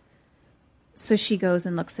 So she goes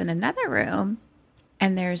and looks in another room,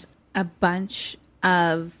 and there's a bunch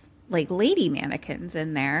of like lady mannequins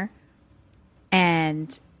in there.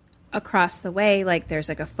 And across the way, like there's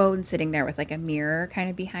like a phone sitting there with like a mirror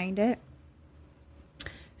kind of behind it.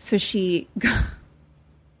 So she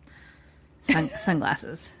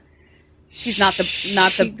sunglasses. She's not the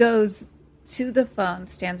She goes to the phone,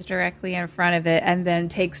 stands directly in front of it, and then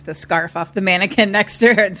takes the scarf off the mannequin next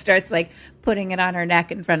to her and starts like putting it on her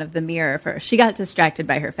neck in front of the mirror first. She got distracted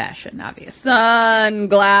by her fashion, obviously.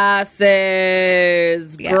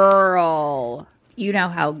 Sunglasses, girl. You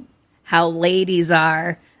know how ladies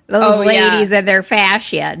are. Those ladies and their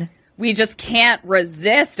fashion. We just can't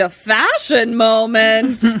resist a fashion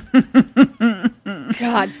moment.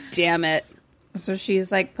 God damn it. So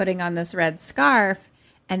she's like putting on this red scarf.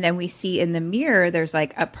 And then we see in the mirror, there's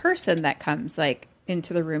like a person that comes like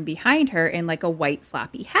into the room behind her in like a white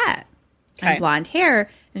floppy hat and blonde hair.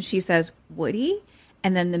 And she says, Woody.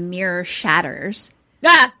 And then the mirror shatters.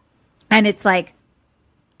 Ah! And it's like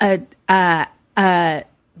a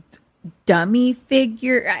dummy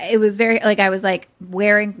figure. It was very like, I was like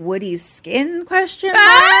wearing Woody's skin ?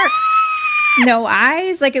 No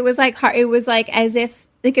eyes. Like it was like hard. It was like as if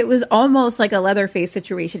like it was almost like a Leatherface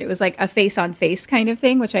situation. It was like a face on face kind of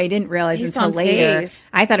thing, which I didn't realize until later.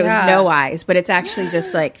 I thought it was no eyes, but it's actually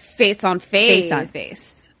just like face on face. Face on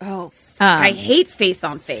face. Oh, I hate face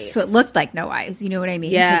on face. So it looked like no eyes. You know what I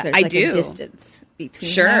mean? Yeah, there's I like do. A distance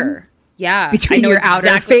between them. Yeah. Between your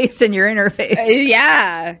outer face and your inner face.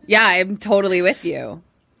 Yeah. Yeah, I'm totally with you.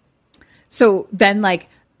 So then like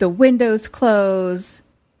the windows close,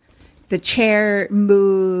 the chair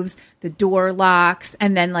moves, the door locks,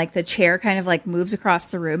 and then like the chair kind of like moves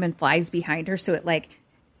across the room and flies behind her. So it like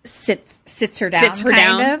sits her down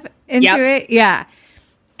into it. Yeah.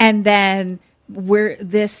 And then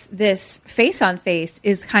this face on face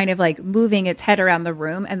is kind of like moving its head around the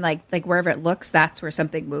room, and like wherever it looks, that's where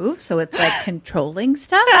something moves. So it's like controlling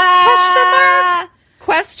stuff.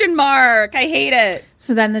 Question mark. I hate it.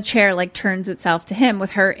 So then the chair like turns itself to him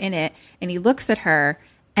with her in it, and he looks at her.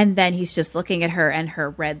 And then he's just looking at her, and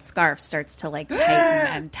her red scarf starts to like tighten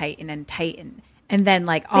and tighten and tighten. And then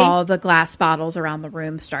like all the glass bottles around the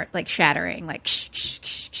room start like shattering, like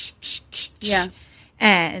yeah.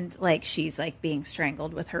 And like she's like being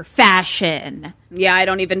strangled with her fashion. Yeah, I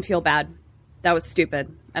don't even feel bad. That was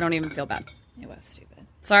stupid. I don't even feel bad. It was stupid.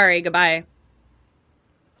 Sorry, goodbye.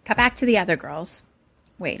 Cut back to the other girls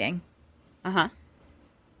waiting. Uh-huh.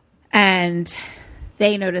 And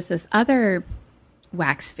they notice this other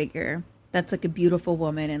wax figure that's like a beautiful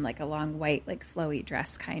woman in like a long white like flowy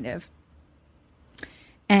dress kind of,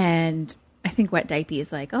 and I think Wet Diaper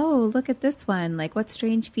is like, oh, look at this one, like what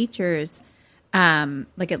strange features,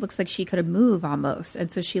 like it looks like she could move almost. And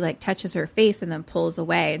so she like touches her face and then pulls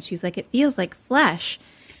away, and she's like, it feels like flesh.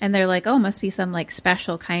 And they're like, oh, must be some like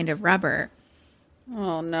special kind of rubber.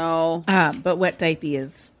 Oh no. But Wet Diaper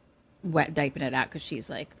is wet diaping it out because she's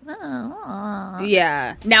like, oh.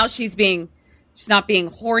 Yeah, now she's not being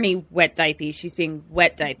horny Wet Diaper. She's being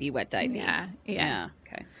Wet Diaper. Yeah.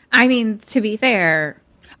 Okay. I mean, to be fair,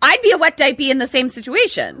 I'd be a Wet Diaper in the same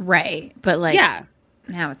situation. Right. But like, yeah.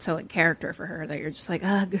 Now it's so in character for her that you're just like,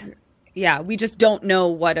 ugh. Yeah. We just don't know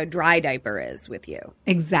what a dry diaper is with you.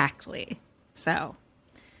 Exactly. So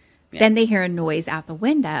then they hear a noise out the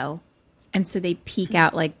window. And so they peek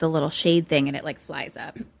out like the little shade thing, and it like flies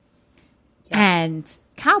up. Yeah. And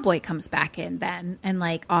Cowboy comes back in then and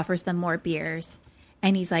like offers them more beers,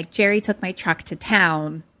 and he's like, Jerry took my truck to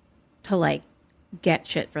town to like get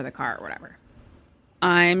shit for the car or whatever.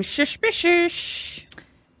 I'm suspicious.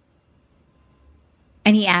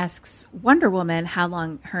 And he asks Wonder Woman how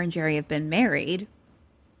long her and Jerry have been married,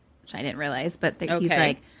 which I didn't realize, but he's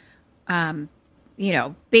like, you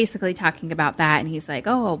know, basically talking about that. And he's like,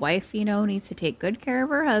 oh, a wife, you know, needs to take good care of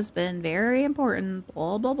her husband, very important,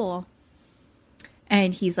 blah blah blah.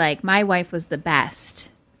 And he's like, my wife was the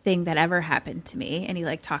best thing that ever happened to me. And he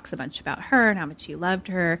like talks a bunch about her and how much he loved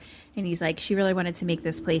her. And he's like, she really wanted to make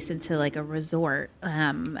this place into like a resort,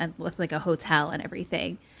 and with like a hotel and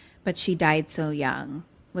everything. But she died so young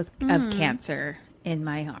of cancer in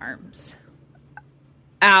my arms.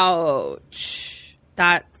 Ouch.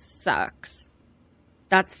 That sucks.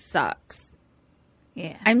 That sucks.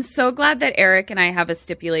 Yeah. I'm so glad that Eric and I have a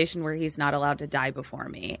stipulation where he's not allowed to die before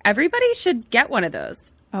me. Everybody should get one of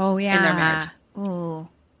those. Oh yeah. In their marriage. Ooh.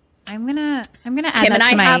 I'm gonna add Kim that and to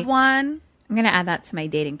I my, have one. I'm gonna add that to my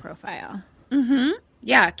dating profile. Mm-hmm.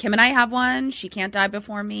 Yeah, Kim and I have one. She can't die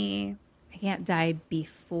before me. I can't die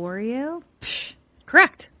before you? Psh,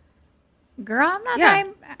 correct. Girl, I'm not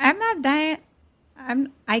dying. I'm not dying.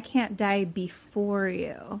 I can't die before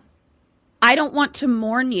you. I don't want to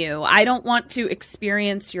mourn you. I don't want to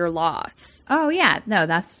experience your loss. Oh, yeah. No,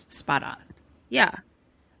 that's spot on. Yeah.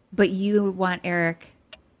 But you want Eric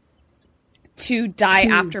to die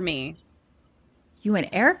after me. You want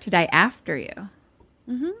Eric to die after you?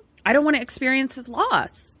 Mm-hmm. I don't want to experience his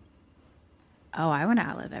loss. Oh, I want to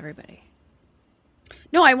outlive everybody.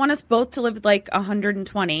 No, I want us both to live like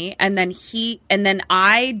 120, and then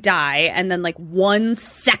I die, and then like 1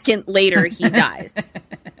 second later he dies.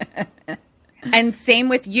 And same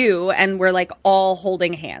with you, and we're like all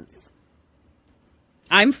holding hands.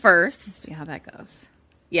 I'm first. Let's see how that goes.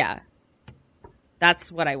 Yeah.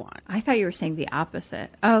 That's what I want. I thought you were saying the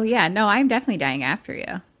opposite. Oh, yeah. No, I'm definitely dying after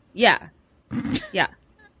you. Yeah. Yeah.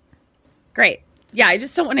 Great. Yeah, I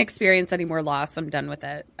just don't want to experience any more loss. I'm done with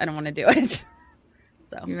it. I don't want to do it.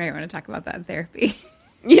 So you might want to talk about that in therapy.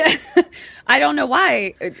 Yeah. I don't know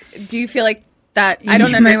why. Do you feel like that? I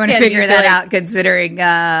don't understand. You might want to figure that out, considering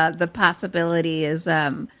the possibility is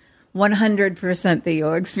 100% that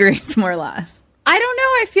you'll experience more loss. I don't know.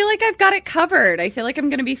 I feel like I've got it covered. I feel like I'm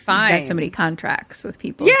going to be fine. I've got so many contracts with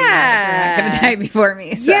people. Yeah. They're not going to die before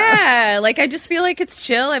me. So. Yeah. Like, I just feel like it's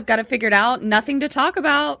chill. I've got it figured out. Nothing to talk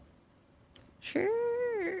about. Sure.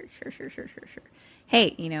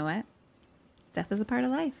 Hey, you know what? Death is a part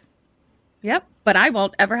of life. Yep. But I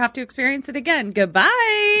won't ever have to experience it again. Goodbye.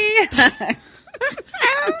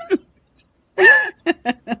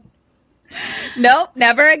 Nope.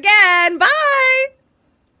 Never again. Bye.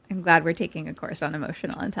 I'm glad we're taking a course on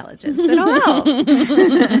emotional intelligence. It'll help.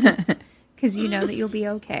 Because you know that you'll be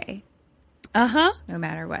okay. Uh-huh. No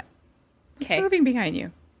matter what. Okay. What's moving behind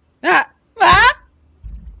you?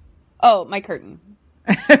 Oh, my curtain.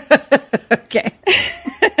 Okay.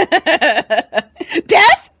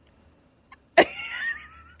 Death?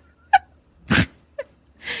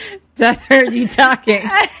 Death heard you talking.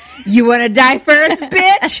 You want to die first,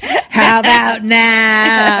 bitch? How about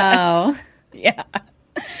now? Yeah.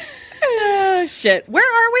 Oh, shit. Where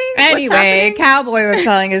are we? Anyway, Cowboy was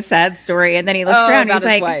telling his sad story, and then he looks around and he's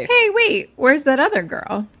like, wife. hey, wait, where's that other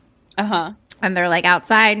girl? Uh-huh. And they're like,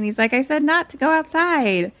 outside. And he's like, I said not to go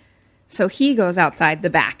outside. So he goes outside the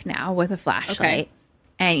back now with a flashlight. Okay.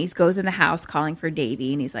 And he goes in the house calling for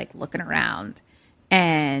Davy, and he's like looking around.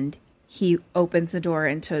 And he opens the door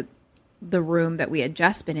into the room that we had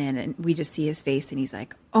just been in, and we just see his face, and he's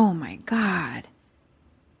like, oh my God.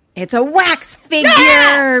 It's a wax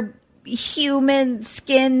figure, human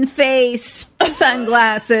skin face,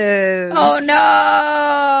 sunglasses. Oh,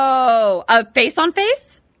 no. A face on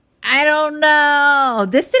face? I don't know.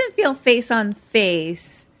 This didn't feel face on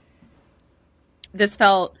face. This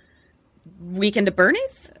felt Weekend at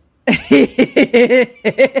Bernie's?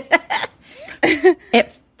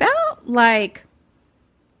 It felt like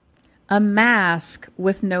a mask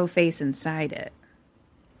with no face inside it.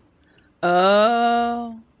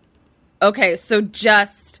 Oh. Okay, so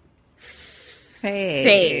just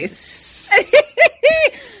Face.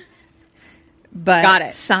 But got it.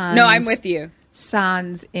 Sans, No, I'm with you.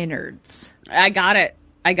 Sans innards. I got it.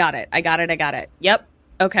 Yep.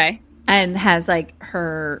 Okay. And has like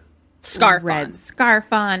her Scarf red on.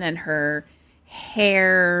 scarf on and her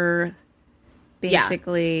hair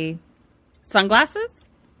basically.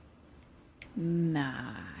 Sunglasses? Nah,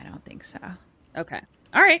 I don't think so. Okay.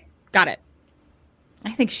 All right. Got it.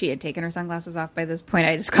 I think she had taken her sunglasses off by this point.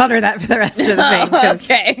 I just called her that for the rest of the thing. 'Cause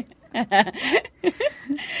Okay.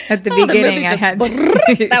 at the beginning, I had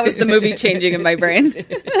that was the movie changing in my brain.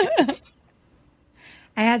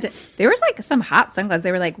 I had to. There was like some hot sunglasses.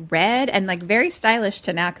 They were like red and like very stylish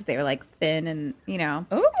to now because they were like thin and Oh,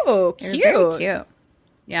 they were cute. very cute.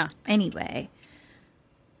 Yeah. Anyway,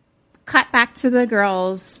 cut back to the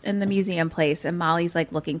girls in the museum place, and Molly's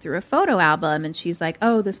like looking through a photo album, and she's like,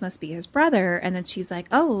 "Oh, this must be his brother." And then she's like,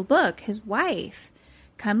 "Oh, look, his wife.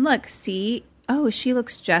 Come look, see. Oh, she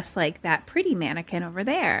looks just like that pretty mannequin over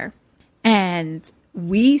there." And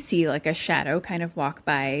we see like a shadow kind of walk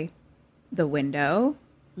by the window,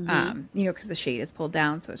 because the shade is pulled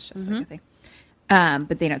down, so it's just like a thing.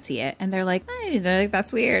 But they don't see it, and they're like,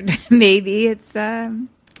 "That's weird. Maybe it's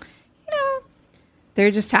they're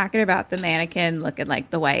just talking about the mannequin looking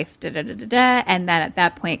like the wife, da da da da da." And then at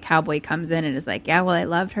that point, Cowboy comes in and is like, "Yeah, well, I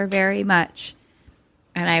loved her very much,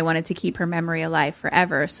 and I wanted to keep her memory alive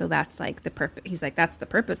forever. So that's like the purpose." He's like, "That's the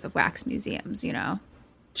purpose of wax museums,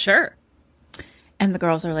 Sure. And the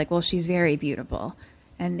girls are like, "Well, she's very beautiful."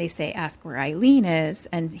 And they say, "Ask where Eileen is."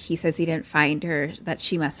 And he says he didn't find her, that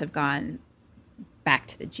she must have gone back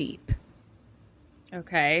to the Jeep.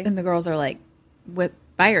 Okay. And the girls are like,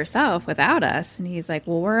 by herself without us. And he's like,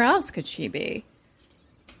 "Well, where else could she be?"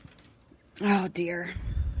 Oh, dear.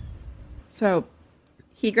 So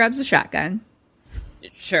he grabs a shotgun.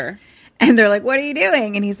 Sure. And they're like, "What are you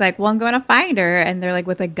doing?" And he's like, "Well, I'm going to find her." And they're like,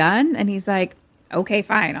 "With a gun?" And he's like, "Okay,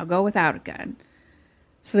 fine. I'll go without a gun."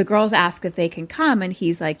 So the girls ask if they can come, and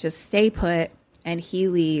he's like, "Just stay put." And he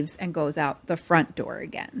leaves and goes out the front door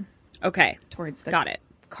again. Okay. Towards the Got it.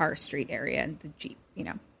 Carr Street area and the Jeep,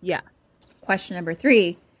 Yeah. Question number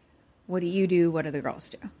 3. What do you do? What do the girls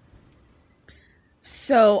do?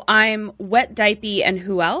 So I'm Wet Diaper and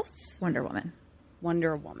who else? Wonder Woman.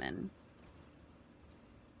 Wonder Woman.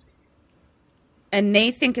 And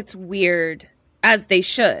they think it's weird, as they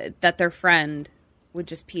should, that their friend would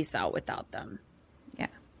just peace out without them. Yeah.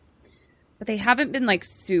 But they haven't been, like,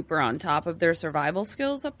 super on top of their survival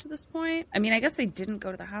skills up to this point. I mean, I guess they didn't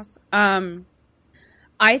go to the house.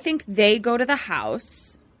 I think they go to the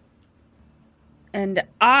house. And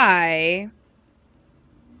I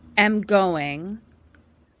am going...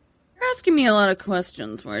 You're asking me a lot of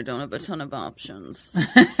questions where I don't have a ton of options.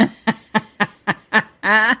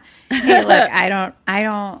 Hey, look, I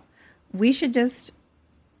don't, we should just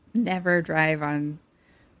never drive on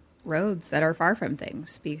roads that are far from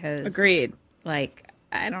things because. Agreed. Like,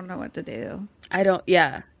 I don't know what to do.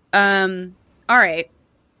 Yeah. All right.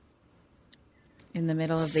 In the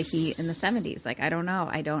middle of the heat in the 70s. Like, I don't know.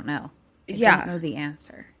 I don't know the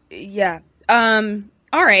answer. Yeah.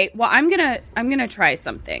 All right. Well, I'm gonna try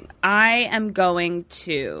something. I am going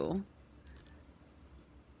to,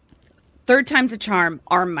 third time's a charm,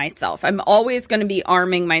 arm myself. I'm always going to be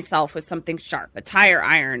arming myself with something sharp, a tire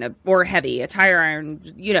iron or heavy, a tire iron,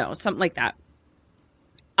 something like that.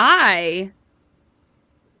 I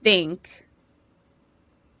think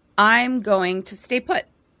I'm going to stay put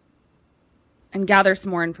and gather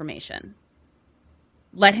some more information.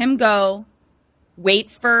 Let him go.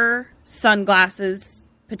 Wait for sunglasses,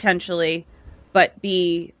 potentially, but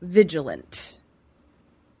be vigilant.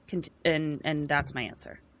 And that's my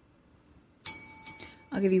answer.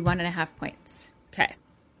 I'll give you 1.5 points. Okay.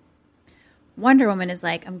 Wonder Woman is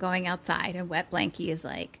like, I'm going outside. And Wet Blankie is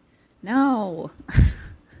like, no.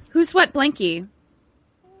 Who's Wet Blankie?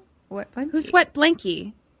 Wet Blankie? Who's Wet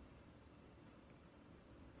Blankie?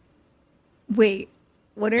 Wait.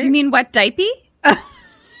 What Do you mean Wet Diaper?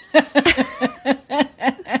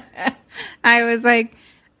 I was like,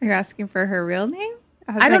 are you asking for her real name?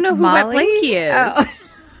 I don't know who Molly? Wet Blankie is.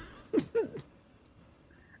 Oh.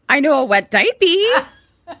 I know a Wet Diaper.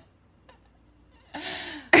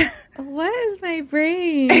 What is my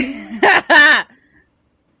brain?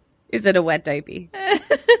 Is it a Wet Diaper?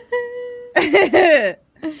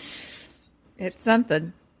 It's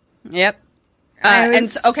something. Yep. I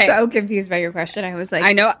was so confused by your question. I was like,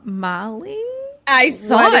 I know. Molly? I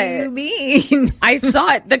saw what it. What do you mean? I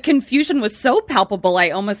saw it. The confusion was so palpable, I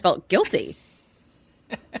almost felt guilty.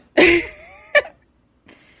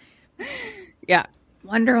 Yeah.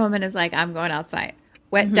 Wonder Woman is like, I'm going outside.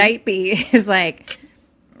 Wet Diaper is like,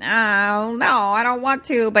 oh, no, I don't want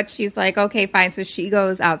to. But she's like, okay, fine. So she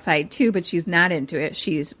goes outside too, but she's not into it.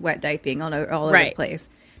 She's wet diapering all over the place.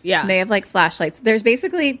 Yeah. And they have like flashlights. There's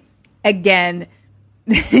basically, again,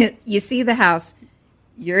 you see the house,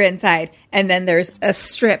 you're inside, and then there's a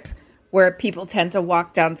strip where people tend to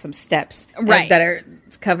walk down some steps that are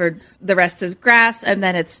covered. The rest is grass, and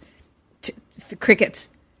then it's crickets,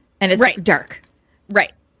 and it's dark.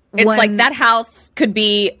 Right. It's like that house could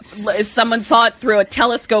be, someone saw it through a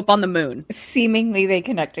telescope on the moon. Seemingly they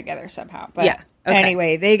connect together somehow. But yeah. Okay.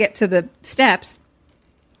 Anyway, they get to the steps,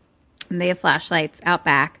 and they have flashlights out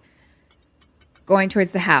back going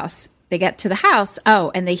towards the house. They get to the house,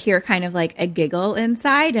 and they hear kind of like a giggle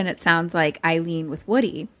inside, and it sounds like Eileen with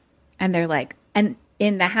Woody. And they're like, and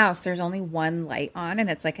in the house, there's only one light on, and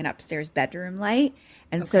it's like an upstairs bedroom light.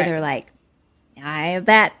 And so they're like, I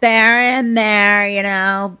bet they're in there,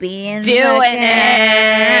 doing it.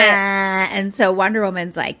 And so Wonder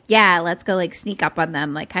Woman's like, yeah, let's go like sneak up on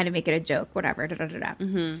them, like kind of make it a joke, whatever.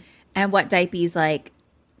 And Wet Diaper's like,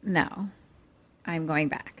 no, I'm going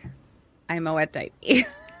back. I'm a Wet Diaper.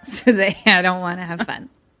 So I don't want to have fun.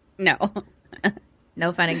 No.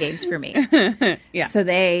 No fun and games for me. Yeah. So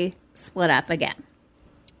they split up again.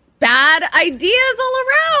 Bad ideas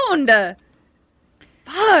all around.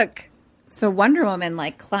 Fuck. So Wonder Woman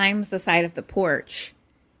like climbs the side of the porch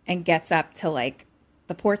and gets up to like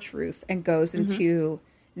the porch roof and goes into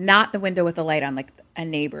not the window with the light on, like a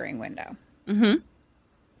neighboring window.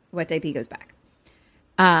 Wet Diaper goes back.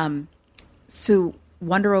 So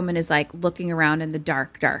Wonder Woman is like looking around in the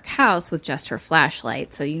dark, dark house with just her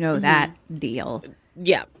flashlight. So you know that deal.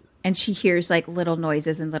 Yeah. And she hears like little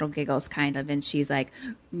noises and little giggles kind of. And she's like,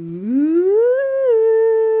 ooh.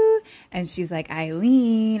 And she's like,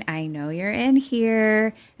 Eileen, I know you're in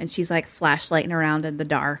here. And she's like flashlighting around in the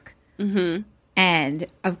dark. And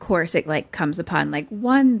of course it like comes upon like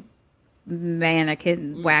one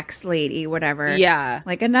mannequin, wax lady, whatever. Yeah.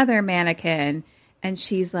 Like another mannequin. And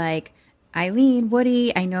she's like, Eileen,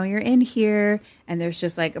 Woody, I know you're in here. And there's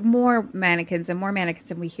just like more mannequins. And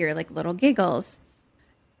we hear like little giggles.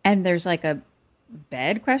 And there's like a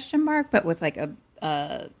bed ? But with like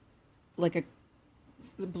a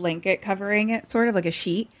blanket covering it, sort of like a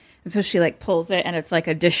sheet. And so she like pulls it, and it's like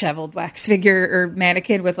a disheveled wax figure or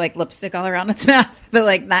mannequin with like lipstick all around its mouth. But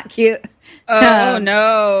like not cute. Oh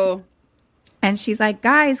no. And she's like,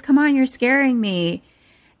 guys, come on, you're scaring me.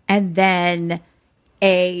 And then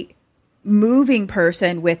a moving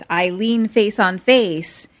person with Eileen face on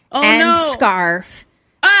face scarf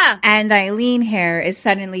and Eileen hair is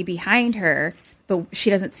suddenly behind her, but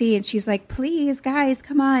she doesn't see. And she's like, please, guys,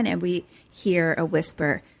 come on. And we hear a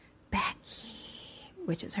whisper, Becky,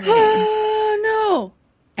 which is her name. Oh, no.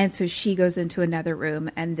 And so she goes into another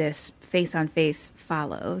room, and this face on face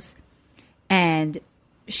follows. And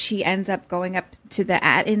she ends up going up to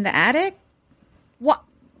in the attic. What?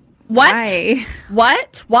 Why?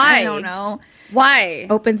 What? Why? I don't know. Why?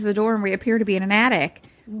 Opens the door, and we appear to be in an attic.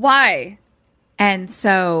 Why? And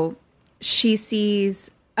so she sees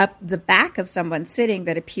up the back of someone sitting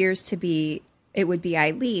that appears to be, it would be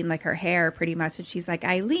Eileen, like her hair pretty much. And she's like,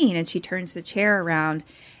 Eileen. And she turns the chair around,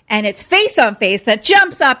 and it's face on face that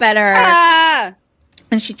jumps up at her. Ah!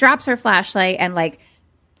 And she drops her flashlight and like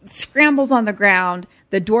scrambles on the ground.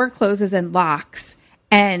 The door closes and locks.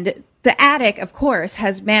 And the attic, of course,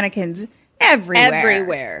 has mannequins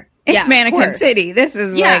everywhere. It's Mannequin City. This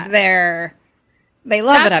is like they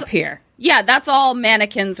love it up here. Yeah, that's all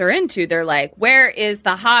mannequins are into. They're like, where is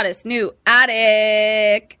the hottest new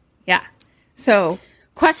attic? Yeah. So,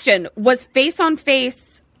 question, was face on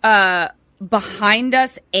face behind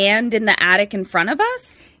us and in the attic in front of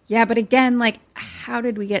us? Yeah, but again, like, how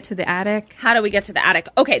did we get to the attic? How do we get to the attic?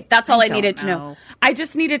 Okay, that's all I needed to know. I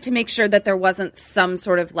just needed to make sure that there wasn't some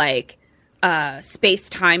sort of like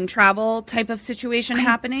space-time travel type of situation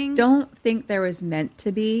happening. Don't think there was meant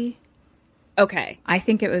to be. Okay. I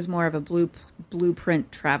think it was more of a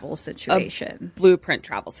blueprint travel situation. Blueprint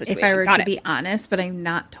travel situation. If I were to be honest, but I'm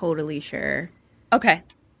not totally sure. Okay.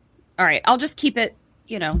 All right. I'll just keep it,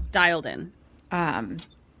 dialed in.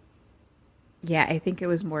 Yeah, I think it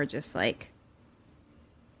was more just like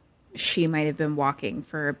she might have been walking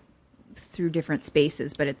through different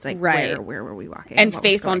spaces, but it's like, where were we walking? And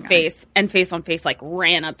face on face, like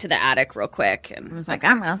ran up to the attic real quick. And I was like,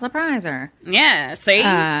 I'm going to surprise her. Yeah, see?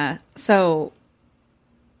 So,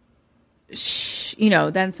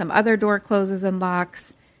 then some other door closes and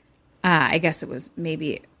locks. I guess it was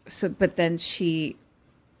maybe, but then she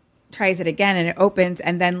tries it again and it opens,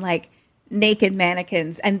 and then like naked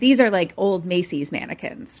mannequins, and these are like old Macy's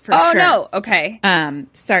mannequins for sure. Oh no, okay.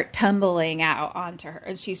 Start tumbling out onto her,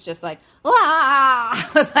 and she's just like, with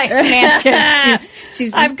like mannequins.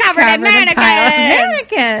 She's just I'm covered in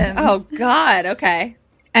mannequins. Oh god, okay.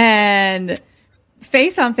 And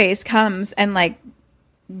face on face comes and like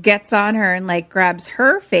gets on her and like grabs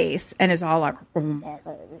her face and is all like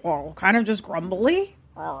kind of just grumbly.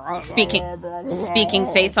 Speaking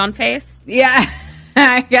face on face. Yeah,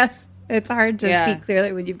 I guess. It's hard to speak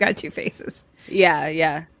clearly when you've got two faces.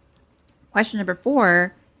 Yeah. Question number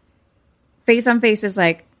 4. Face on face is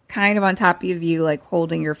like kind of on top of you, like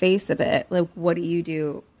holding your face a bit. Like, what do you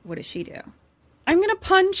do? What does she do? I'm going to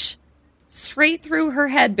punch straight through her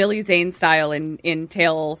head, Billy Zane style in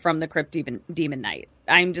Tale from the Crypt Demon Knight.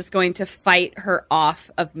 I'm just going to fight her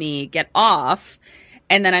off of me, get off,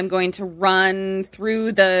 and then I'm going to run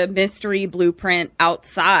through the mystery blueprint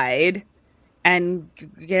outside and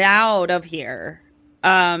get out of here.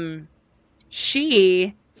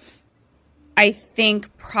 She, I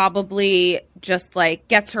think, probably just like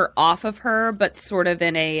gets her off of her, but sort of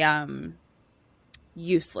in a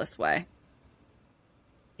useless way.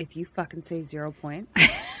 If you fucking say 0 points.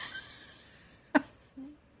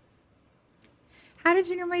 How did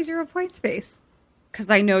you know my 0 points face? Because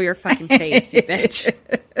I know your fucking face, you bitch.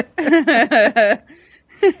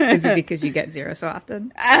 Is it because you get 0 so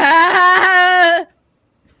often? I'm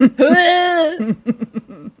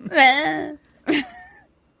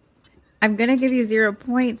going to give you 0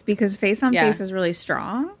 points because face on face is really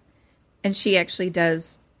strong. And she actually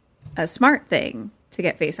does a smart thing to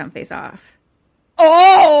get face on face off.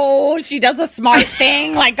 Oh, she does a smart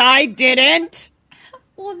thing like I didn't?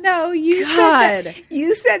 Well, no, you said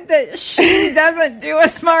that she doesn't do a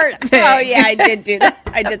smart thing. Oh, yeah, I did do that.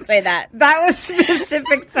 I did say that. That was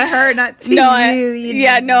specific to her, not to you. I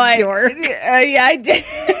did.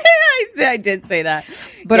 I did say that.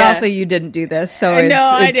 But also, you didn't do this, so it's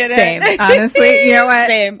I didn't. Same. Honestly, you know what?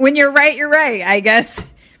 Same. When you're right, I guess.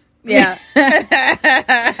 Yeah.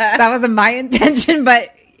 That wasn't my intention,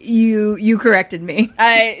 but you corrected me.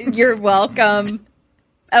 You're welcome.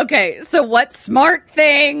 Okay, so what smart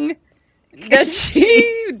thing does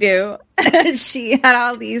she do? She had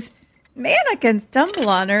all these mannequins tumble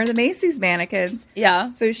on her, the Macy's mannequins. Yeah.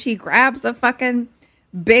 So she grabs a fucking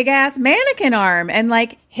big ass mannequin arm and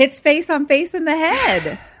like hits face on face in the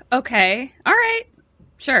head. Okay. All right.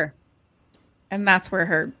 Sure. And that's where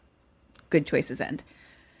her good choices end.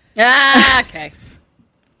 Okay.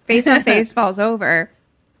 Face on face falls over.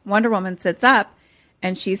 Wonder Woman sits up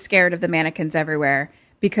and she's scared of the mannequins everywhere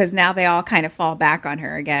because now they all kind of fall back on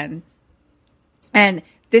her again. And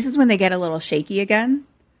this is when they get a little shaky again.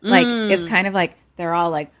 Like, it's kind of like they're all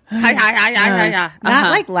like, not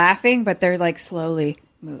like laughing, but they're like slowly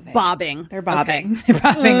moving. Bobbing. They're bobbing. Okay. They're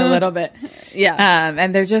bobbing a little bit. Yeah.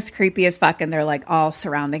 And they're just creepy as fuck. And they're like all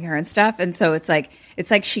surrounding her and stuff. And so it's like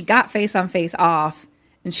she got face on face off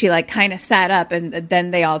and she like kind of sat up and then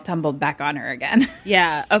they all tumbled back on her again.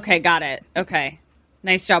 Yeah. Okay. Got it. Okay.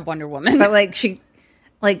 Nice job, Wonder Woman. But like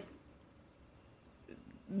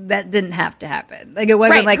that didn't have to happen. Like it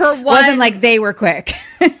wasn't wasn't like they were quick.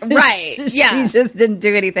 Right. Yeah. She just didn't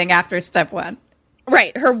do anything after step one.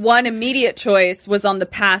 Right. Her one immediate choice was on the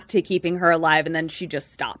path to keeping her alive, and then she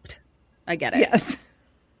just stopped. I get it. Yes.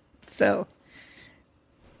 So,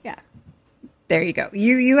 yeah. There you go.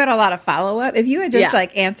 You had a lot of follow-up. If you had just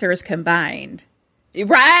like answers combined.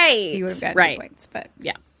 Right. You would have gotten 2 points. But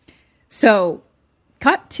yeah. So,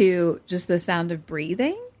 cut to just the sound of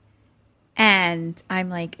breathing. And I'm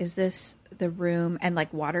like, is this the room? And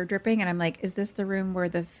like water dripping. And I'm like, is this the room where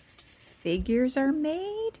the figures are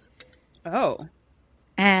made? Oh.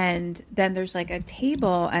 And then there's like a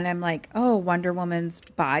table. And I'm like, oh, Wonder Woman's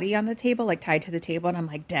body on the table, like tied to the table. And I'm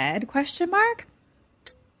like, dead? ?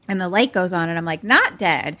 And the light goes on. And I'm like, not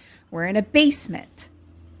dead. We're in a basement.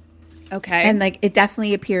 Okay. And like, it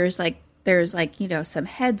definitely appears like there's like, you know, some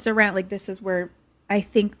heads around. Like this is where I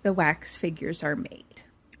think the wax figures are made.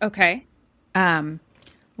 Okay.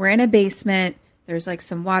 We're in a basement. There's like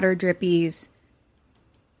some water drippies.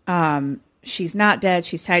 She's not dead.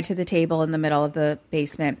 She's tied to the table in the middle of the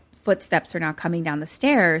basement. Footsteps are now coming down the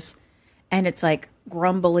stairs. And it's like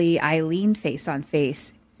grumbly Eileen face on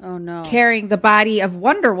face. Oh no. Carrying the body of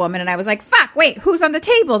Wonder Woman. And I was like, fuck, wait, who's on the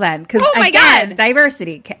table then? Because God.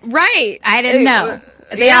 Diversity. Right. I didn't know.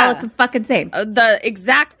 They all look the fucking same. The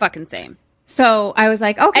exact fucking same. So I was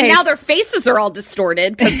like, okay. And now their faces are all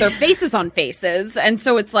distorted because they're faces on faces. And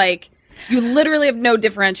so it's like, you literally have no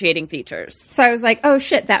differentiating features. So I was like, oh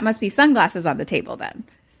shit, that must be sunglasses on the table then.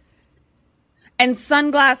 And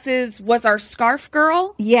Sunglasses was our scarf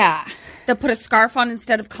girl? Yeah. That put a scarf on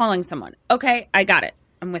instead of calling someone. Okay, I got it.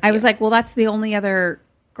 I'm with you. I was like, well, that's the only other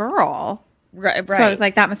girl. Right. So I was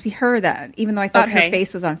like, that must be her then. Even though I thought her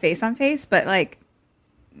face was on face, but like,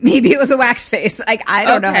 maybe it was a wax face. Like, I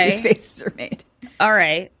don't know how these faces are made. All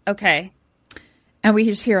right. Okay. And we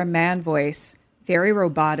just hear a man voice, very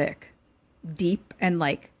robotic, deep, and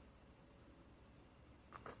like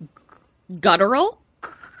guttural,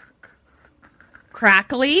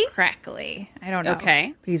 crackly. I don't know.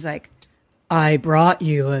 Okay. But he's like, I brought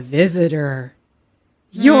you a visitor.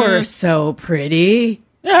 You're so pretty.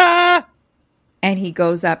 Ah! And he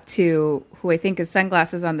goes up to who I think is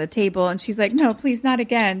Sunglasses on the table. And she's like, no, please, not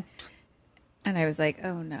again. And I was like,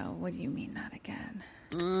 oh, no. What do you mean not again?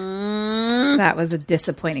 That was a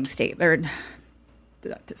disappointing statement.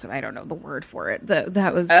 I don't know the word for it.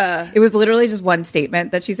 That was, it was literally just one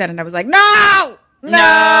statement that she said. And I was like, no.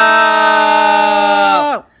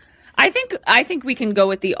 I think we can go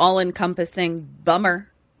with the all-encompassing bummer.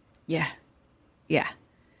 Yeah.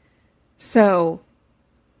 So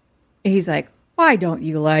he's like, why don't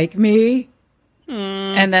you like me?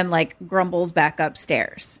 And then like grumbles back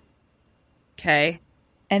upstairs. Okay.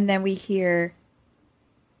 And then we hear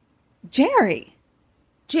Jerry.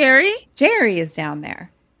 Jerry is down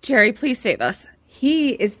there. Jerry, please save us. He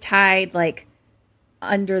is tied like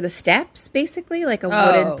under the steps, basically, like a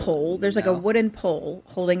wooden pole. There's like a wooden pole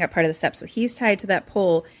holding up part of the steps. So he's tied to that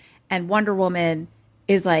pole, and Wonder Woman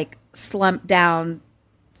is like slumped down,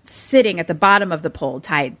 sitting at the bottom of the pole,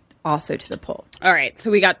 tied also to the pole. All right.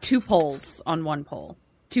 So we got 2 poles on one pole.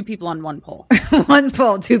 2 people on one pole. One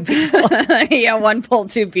pole, 2 people. Yeah, 1 pole,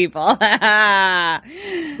 2 people. A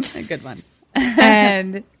good one.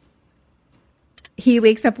 And he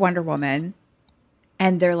wakes up Wonder Woman,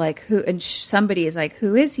 and they're like, who? And somebody is like,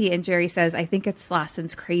 who is he? And Jerry says, I think it's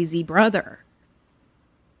Slausen's crazy brother.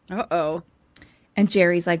 Uh-oh. And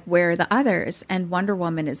Jerry's like, where are the others? And Wonder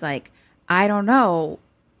Woman is like, I don't know.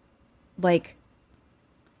 Like,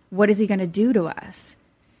 what is he going to do to us?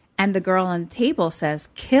 And the girl on the table says,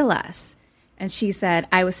 kill us. And she said,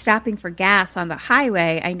 I was stopping for gas on the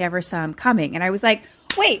highway. I never saw him coming. And I was like,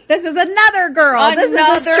 Wait, this is another girl. This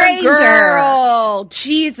is a stranger. Girl.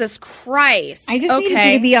 Jesus Christ. I just needed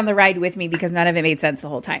you to be on the ride with me because none of it made sense the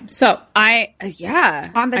whole time. So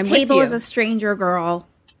on the table is a stranger girl.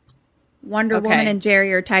 Wonder Woman and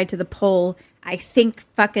Jerry are tied to the pole. I think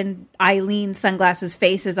fucking Eileen Sunglasses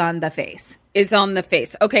face is on the face. Is on the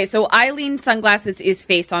face. Okay, so Eileen Sunglasses is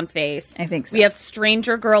face on face. I think so. We have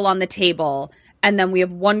stranger girl on the table, and then we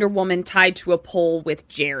have Wonder Woman tied to a pole with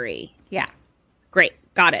Jerry. Yeah. Great.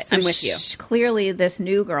 Got it. So I'm with you. Clearly, this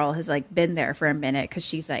new girl has like been there for a minute because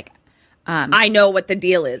she's like, I know what the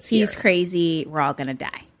deal is. He's crazy. We're all gonna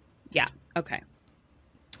die. Yeah. Okay.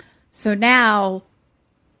 So now,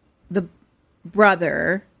 the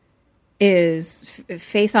brother is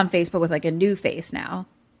face on face, but with like a new face now.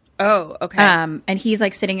 Oh, okay. And he's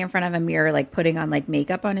like sitting in front of a mirror, like putting on like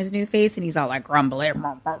makeup on his new face, and he's all like grumbling,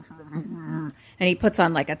 and he puts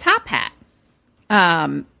on like a top hat.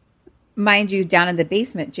 Mind you, down in the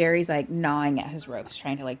basement, Jerry's like gnawing at his ropes,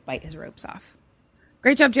 trying to like bite his ropes off.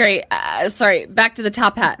 Great job, Jerry. Sorry, back to the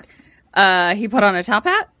top hat. He put on a top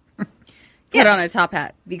hat? Yes. Put on a top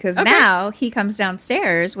hat. Because now he comes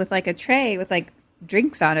downstairs with like a tray with like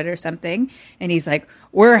drinks on it or something. And he's like,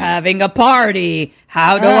 we're having a party.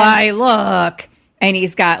 How do I look? And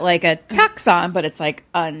he's got like a tux on, but it's like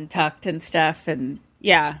untucked and stuff. And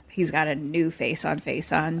yeah, he's got a new face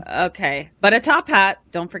on. Okay. But a top hat.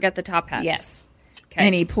 Don't forget the top hat. Yes. Okay.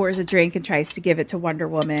 And he pours a drink and tries to give it to Wonder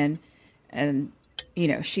Woman. And, you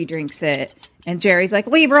know, she drinks it. And Jerry's like,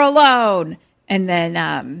 leave her alone. And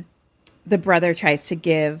then the brother tries to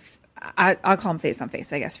give, I'll call him face on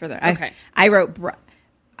face, I guess, for the. Okay.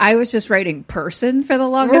 I was just writing person for the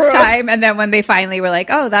longest time. And then when they finally were like,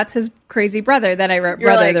 oh, that's his crazy brother, then I wrote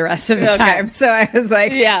brother the rest of the time. So I was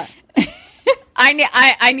like, yeah.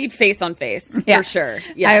 I need face on face for sure.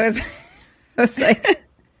 Yeah. I was like,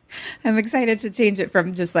 I'm excited to change it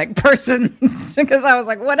from just like person because I was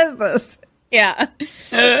like, what is this? Yeah.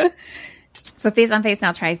 So face on face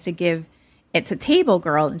now tries to give it to Table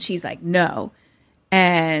Girl, and she's like, no.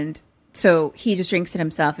 And so he just drinks it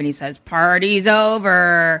himself, and he says, party's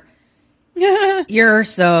over. You're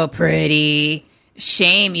so pretty.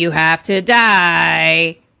 Shame you have to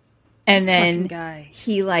die. And then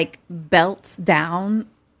he like belts down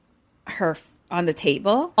her on the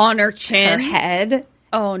table. On her chin? Her head.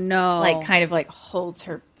 Oh, no. Like kind of like holds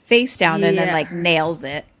her face down and then like nails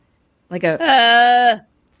it. Like a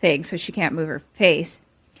thing, so she can't move her face.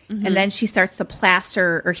 Mm-hmm. And then she starts to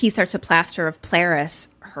plaster, or he starts to plaster of Polaris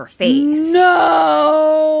her face.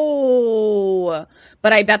 No!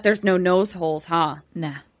 But I bet there's no nose holes, huh?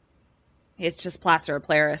 Nah. It's just plaster of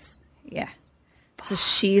Polaris. Yeah. So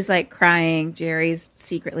she's like crying. Jerry's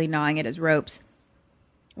secretly gnawing at his ropes.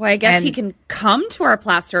 Well, I guess he can come to our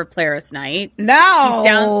plaster of Polaris night.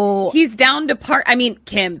 No! He's down to part. I mean,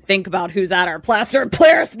 Kim, think about who's at our plaster of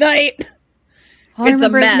Polaris night. All it's a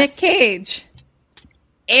mess. Nick Cage.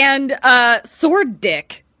 And Sword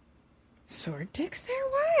Dick. Sword Dick's there?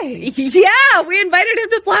 Why? Yeah, we invited him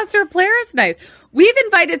to Plaster of Polaris night. We've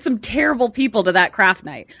invited some terrible people to that craft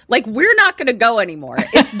night. Like, we're not going to go anymore.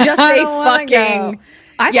 It's just a fucking...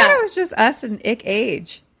 I thought it was just us and Ick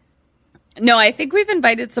Age. No, I think we've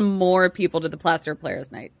invited some more people to the Plaster of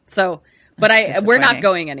Polaris night. So, but we're not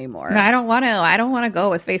going anymore. No, I don't want to. I don't want to go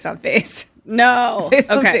with face on face. No. Face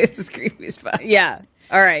on face is creepy as fuck. Yeah.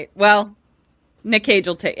 All right. Well, Nick Cage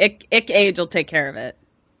will take Ick Age will take care of it.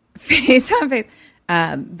 Face on face.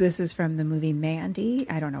 This is from the movie Mandy.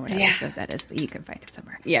 I don't know what episode that is, but you can find it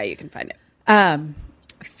somewhere. Yeah, you can find it.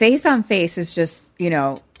 Face on face is just, you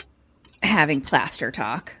know, having plaster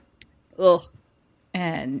talk. Ugh.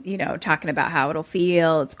 And, you know, talking about how it'll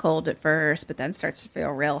feel. It's cold at first, but then starts to feel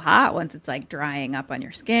real hot once it's like drying up on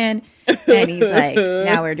your skin. And he's like,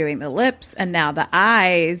 now we're doing the lips and now the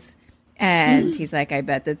eyes. And he's like, I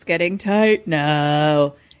bet that's getting tight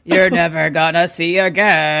now. You're never gonna see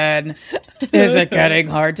again. Is it getting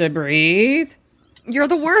hard to breathe? You're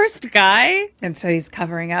the worst, guy. And so he's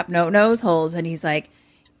covering up no nose holes. And he's like,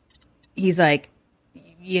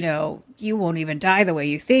 you know, you won't even die the way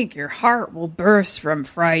you think. Your heart will burst from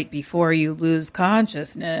fright before you lose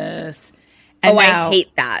consciousness. And I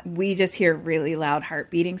hate that. We just hear really loud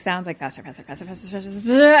heart beating sounds, like faster, faster, faster, faster,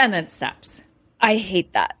 faster, and then it stops. I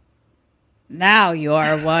hate that. Now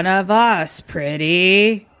you're one of us,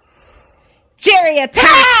 pretty. Jerry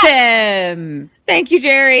attacks him. Thank you,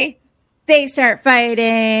 Jerry. They start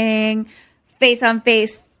fighting. Face on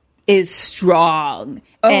face is strong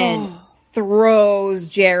and throws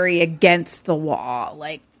Jerry against the wall.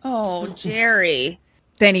 Like, oh, Jerry.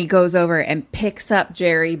 Then he goes over and picks up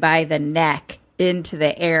Jerry by the neck into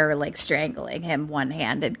the air, like strangling him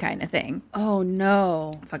one-handed kind of thing. Oh,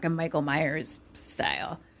 no. Fucking Michael Myers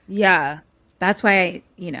style. Yeah. That's why,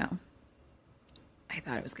 I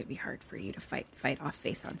thought it was going to be hard for you to fight off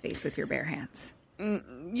face on face with your bare hands.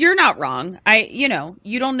 You're not wrong. You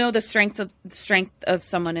don't know the strength of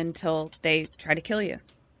someone until they try to kill you.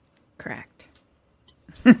 Correct.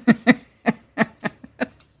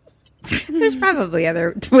 There's probably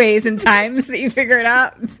other ways and times that you figure it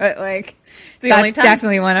out, but like that's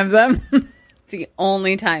definitely one of them. It's the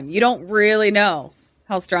only time. You don't really know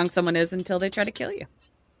how strong someone is until they try to kill you.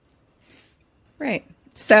 Right.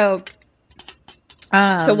 So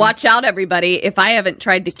watch out, everybody. If I haven't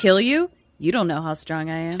tried to kill you, you don't know how strong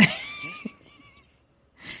I am.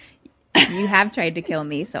 You have tried to kill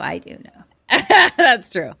me, so I do know. That's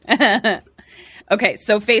true. Okay,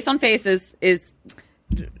 so face on face is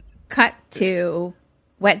cut to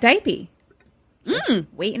Wet Diaper.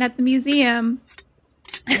 Waiting at the museum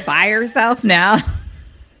by herself now.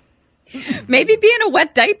 Maybe being a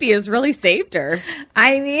wet diaper has really saved her.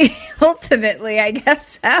 I mean, ultimately, I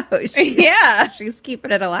guess so. She's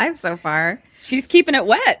keeping it alive so far. She's keeping it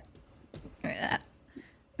wet.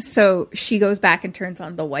 So she goes back and turns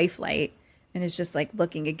on the wife light and is just like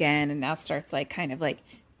looking again, and now starts like kind of like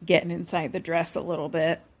getting inside the dress a little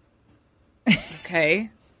bit. Okay.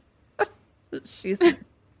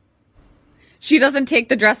 She doesn't take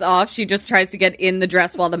the dress off. She just tries to get in the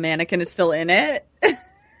dress while the mannequin is still in it.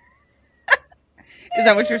 Is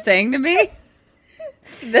that what you're saying to me?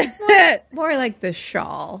 More like the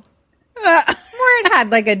shawl. More it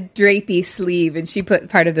had like a drapey sleeve, and she put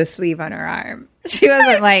part of the sleeve on her arm. She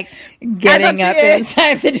wasn't like getting up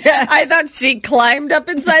inside the dress. I thought she climbed up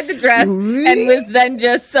inside the dress and was then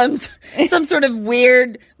just some sort of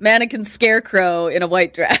weird mannequin scarecrow in a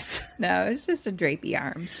white dress. No, it's just a drapey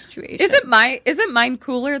arm situation. Isn't mine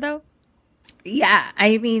cooler though? Yeah,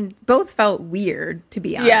 I mean, both felt weird, to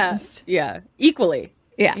be honest. Yeah. Equally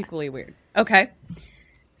weird. Okay.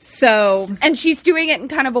 So, and she's doing it in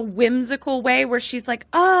kind of a whimsical way where she's like,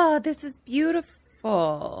 "Oh, this is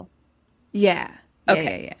beautiful." Yeah.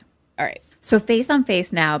 Okay. Yeah. All right. So face on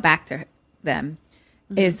face now, back to them,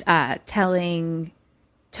 is talking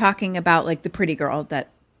about like the pretty girl that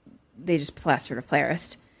they just plastered a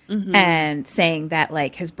florist. And saying that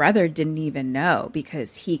like his brother didn't even know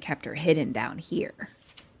because he kept her hidden down here.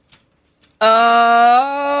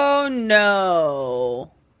 Oh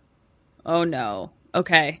no.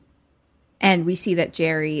 Okay. And we see that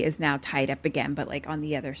Jerry is now tied up again, but like on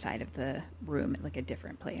the other side of the room, like a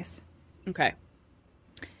different place. Okay.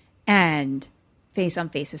 And face on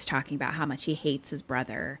face is talking about how much he hates his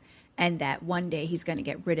brother and that one day he's going to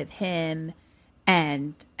get rid of him.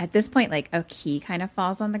 And at this point, like a key kind of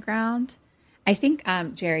falls on the ground. I think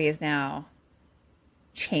Jerry is now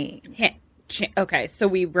chained. Okay, so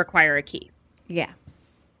we require a key. Yeah.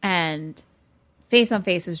 And face on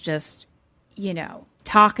face is just,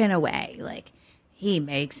 talking away. Like, he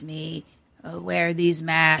makes me wear these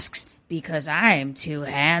masks because I'm too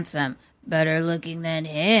handsome, better looking than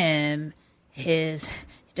him. He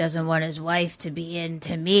doesn't want his wife to be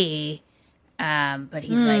into me. But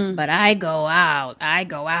he's like, but I go out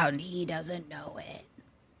and he doesn't know it.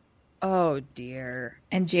 Oh dear.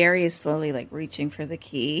 And Jerry is slowly like reaching for the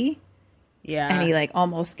key. Yeah. And he like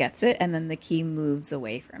almost gets it. And then the key moves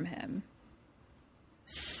away from him.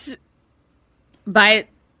 By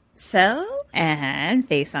itself? And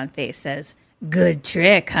face on face says, good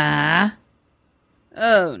trick, huh?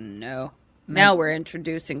 Oh no. Now we're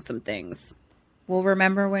introducing some things. Well,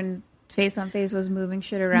 remember when face on face was moving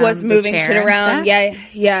shit around?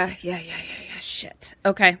 Yeah. Shit.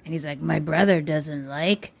 Okay. And he's like, my brother doesn't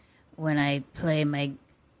like when I play my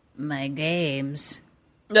games.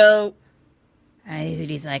 No.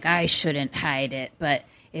 He's like, I shouldn't hide it, but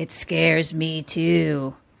it scares me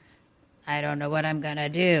too. I don't know what I'm gonna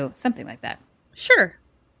do. Something like that. Sure.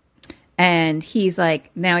 And he's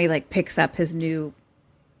like, now he like picks up his new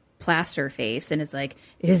plaster face and is like,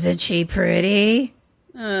 isn't she pretty?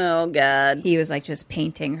 Oh, God. He was like just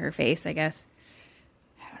painting her face, I guess.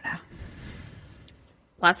 I don't know.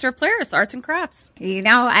 Plaster of Paris, arts and crafts.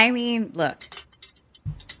 I mean, look.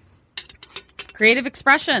 Creative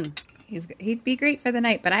expression. He'd be great for the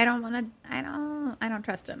night, but I don't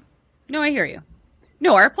trust him. No, I hear you.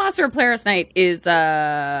 No, our Plaster of Paris night is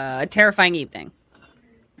a terrifying evening.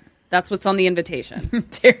 That's what's on the invitation.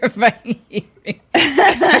 Terrifying evening.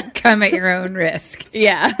 Come at your own risk.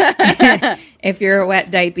 Yeah. If you're a wet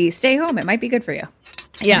diaper, stay home. It might be good for you.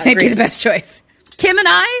 Yeah, it might be the best choice. Kim and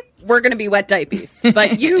I, we're going to be wet diapers,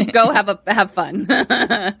 but you go have fun.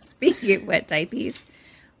 Speaking of wet diapers,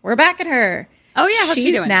 we're back at her. Oh, yeah. How's she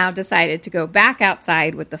She's doing? now decided to go back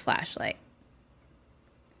outside with the flashlight.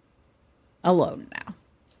 Alone now.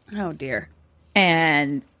 Oh, dear.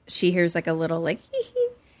 And she hears like a little like, hee hee.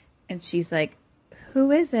 And she's like,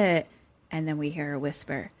 who is it? And then we hear her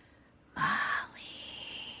whisper, Molly.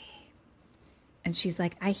 And she's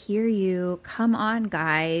like, I hear you. Come on,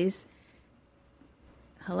 guys.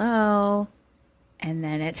 Hello. And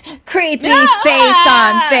then it's creepy face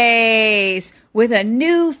on face with a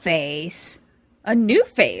new face. A new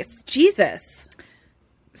face. Jesus.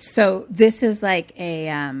 So this is like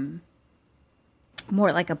a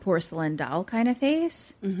more like a porcelain doll kind of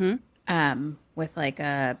face. Mm-hmm. With like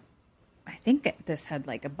a, I think this had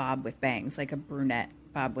like a bob with bangs, like a brunette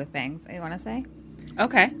bob with bangs, I want to say.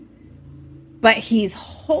 Okay. But he's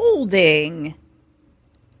holding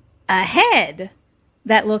a head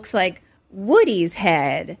that looks like Woody's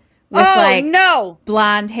head with no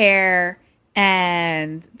blonde hair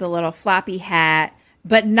and the little floppy hat,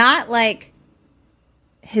 but not like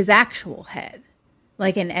his actual head,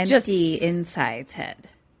 like an empty insides head.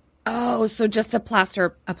 Oh, so just a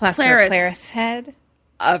plaster of Claris head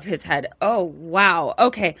of his head. Oh, wow.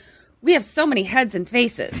 Okay. We have so many heads and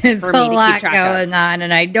faces It's for me a to lot keep track going of. on,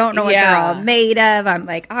 and I don't know what they're all made of. I'm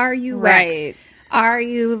like, are you Right. Rex? Are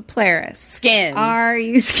you Claris? Skin. Are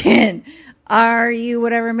you skin? Are you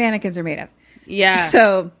whatever mannequins are made of? Yeah.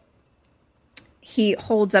 So he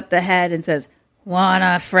holds up the head and says, want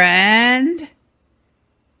a friend?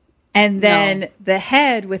 And then the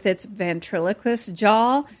head with its ventriloquist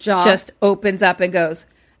jaw just opens up and goes,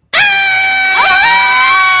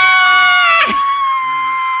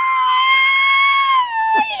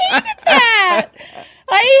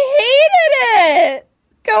 I hated it.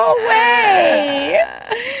 Go away.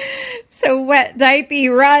 So Wet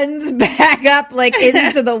Diaper runs back up like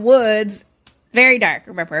into the woods. Very dark,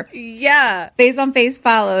 remember? Yeah. Face on Face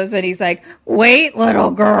follows, and he's like, wait,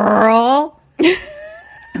 little girl.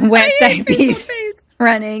 Wet Diaper's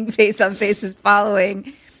running. Face on Face is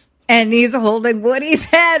following. And he's holding Woody's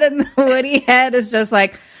head, and the Woody head is just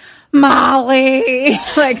like, Molly.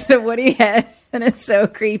 Like the Woody head. And it's so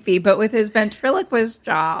creepy, but with his ventriloquist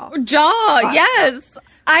jaw. Yes.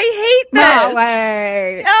 I hate this.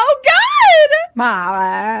 Molly. Oh, God.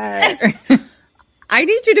 Molly. I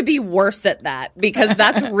need you to be worse at that because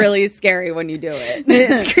that's really scary when you do it.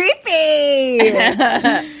 It's creepy.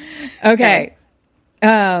 Okay.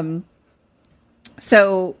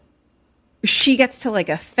 So she gets to like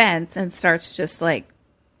a fence and starts just like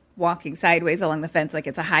walking sideways along the fence like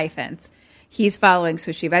it's a high fence. He's following,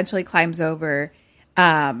 so she eventually climbs over.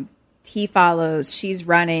 He follows. She's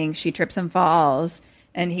running. She trips and falls.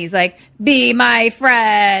 And he's like, be my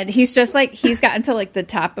friend. He's just like, he's gotten to like the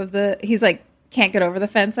top of he's like, can't get over the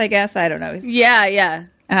fence, I guess. I don't know. Yeah.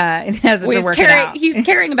 It hasn't been working out. He's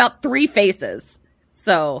carrying about 3 faces.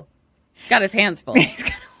 So he's got his hands full. He's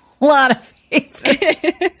got a lot of faces.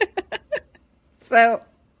 So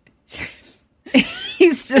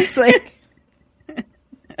he's just like,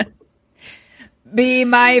 be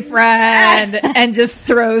my friend, and just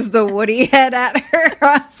throws the Woody head at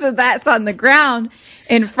her. So that's on the ground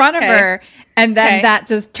in front of her. And then that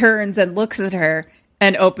just turns and looks at her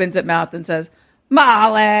and opens its mouth and says,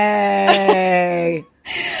 Molly. I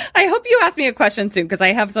hope you ask me a question soon because I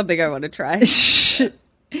have something I want to try.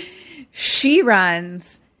 She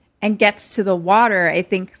runs and gets to the water, I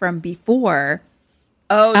think, from before.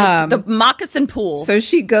 Oh, the moccasin pool. So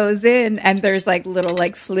she goes in, and there's like little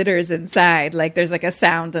like flitters inside. Like there's like a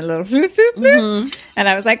sound and a little floop, floop, floop. Mm-hmm. And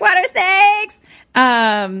I was like, water snakes.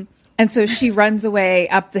 And so she runs away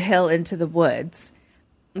up the hill into the woods.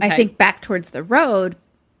 Okay. I think back towards the road.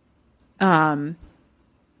 I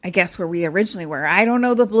guess where we originally were. I don't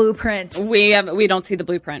know the blueprint. We don't see the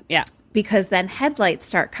blueprint. Yeah. Because then headlights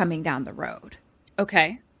start coming down the road.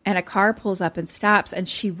 Okay. And a car pulls up and stops, and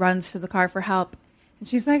she runs to the car for help. And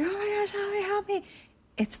she's like, oh my gosh, help me.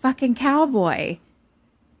 It's fucking Cowboy.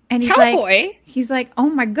 And he's like, oh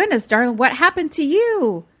my goodness, darling, what happened to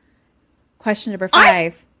you? Question number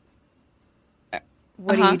 5.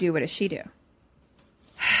 What do you do? What does she do?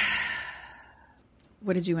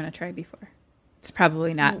 What did you want to try before? It's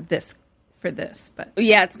probably not this for this, but.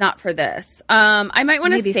 Yeah, it's not for this. I might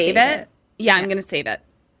want to save it. Yeah, I'm going to save it.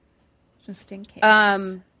 Just in case.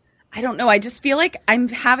 I don't know. I just feel like I'm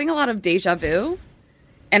having a lot of deja vu.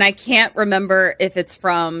 And I can't remember if it's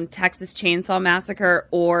from Texas Chainsaw Massacre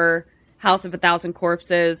or House of a Thousand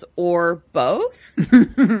Corpses or both.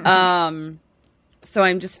 So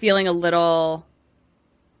I'm just feeling a little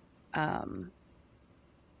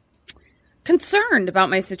concerned about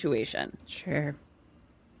my situation. Sure.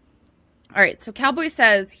 All right. So Cowboy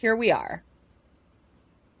says, here we are.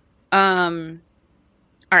 All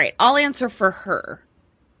right, I'll answer for her.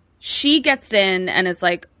 She gets in and is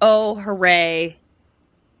like, oh, hooray,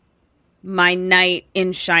 my knight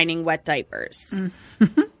in shining wet diapers.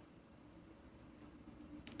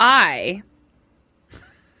 I...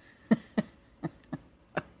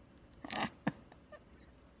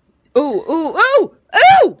 Ooh!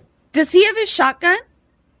 Does he have his shotgun?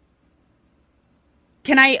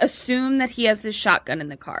 Can I assume that he has his shotgun in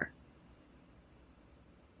the car?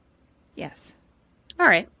 Yes. All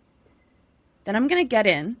right. Then I'm going to get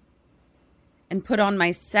in and put on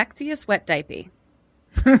my sexiest wet diaper.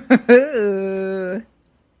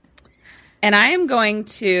 And I am going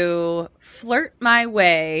to flirt my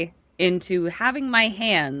way into having my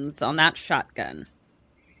hands on that shotgun.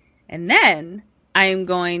 And then I am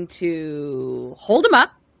going to hold him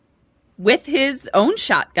up with his own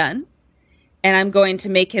shotgun. And I'm going to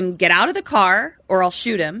make him get out of the car or I'll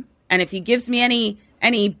shoot him. And if he gives me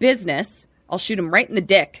any business, I'll shoot him right in the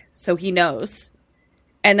dick so he knows.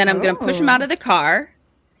 And then I'm going to push him out of the car.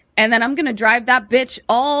 And then I'm going to drive that bitch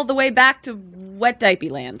all the way back to wet diaper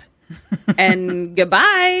land. And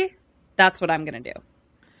goodbye. That's what I'm going to do.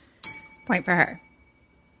 Point for her.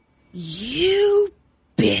 You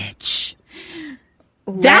bitch.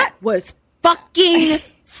 That was fucking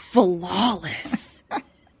flawless.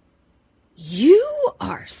 You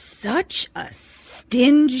are such a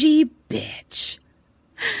stingy bitch.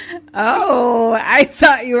 Oh, I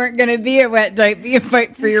thought you weren't going to be a wet diaper and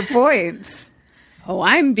fight for your points. Oh,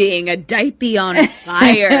 I'm being a diaper on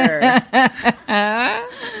fire.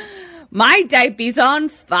 My diaper's on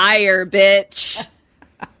fire, bitch.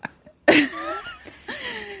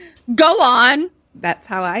 Go on. That's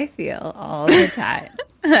how I feel all the time.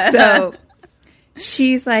 So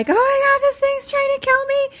she's like, oh my God, this thing's trying to kill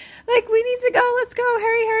me. Like, we need to go. Let's go.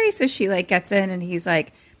 Hurry, hurry. So she like gets in and he's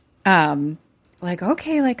like,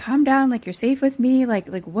 okay, like calm down. Like you're safe with me. Like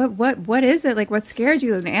what is it? Like what scared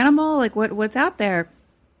you? An animal? Like what's out there?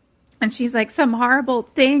 And she's like, some horrible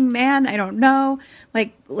thing, man. I don't know.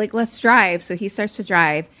 Like let's drive. So he starts to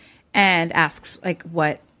drive and asks like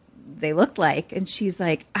what they looked like. And she's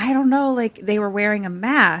like, I don't know. Like they were wearing a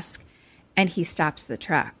mask. And he stops the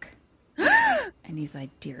truck. And he's like,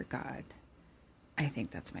 dear God, I think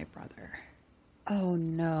that's my brother. Oh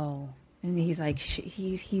no. And he's like,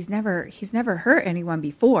 he's never hurt anyone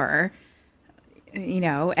before, you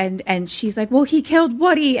know. And she's like, well, he killed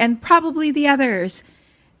Woody and probably the others.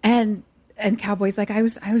 And Cowboy's like, I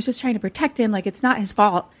was just trying to protect him. Like, it's not his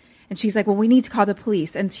fault. And she's like, well, we need to call the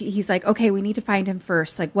police. And he's like, okay, we need to find him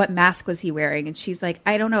first. Like, what mask was he wearing? And she's like,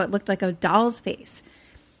 I don't know. It looked like a doll's face.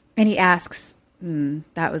 And he asks,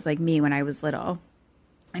 that was like me when I was little.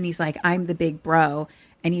 And he's like, I'm the big bro.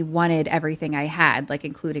 And he wanted everything I had, like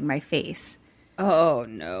including my face. Oh,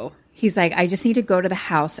 no. He's like, I just need to go to the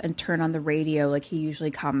house and turn on the radio. Like he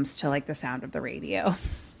usually comes to like the sound of the radio.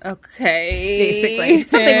 Okay. Basically.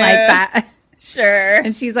 Something like that. Sure.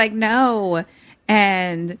 And she's like, no.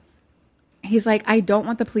 And he's like, I don't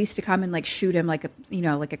want the police to come and like shoot him like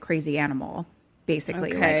a crazy animal.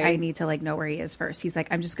 Basically. Okay. Like I need to like know where he is first. He's like,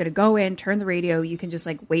 I'm just going to go in, turn the radio. You can just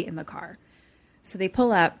like wait in the car. So they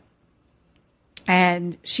pull up.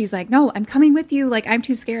 And she's like, no, I'm coming with you. Like, I'm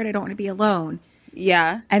too scared. I don't want to be alone.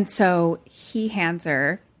 Yeah. And so he hands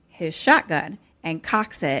her his shotgun and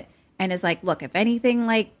cocks it and is like, look, if anything,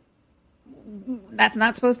 like, that's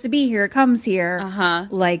not supposed to be here, comes here,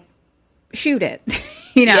 like, shoot it,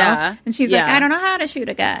 you know? Yeah. And she's like, I don't know how to shoot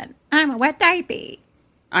a gun. I'm a wet diaper.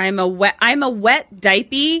 I'm a wet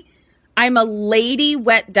diaper. I'm a lady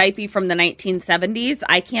wet diaper from the 1970s.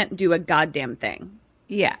 I can't do a goddamn thing.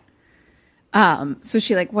 Yeah. So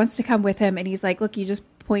she like wants to come with him and he's like, look, you just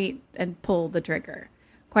point and pull the trigger.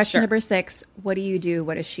 Question number 6. What do you do?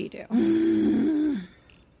 What does she do?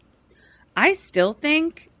 I still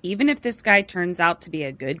think even if this guy turns out to be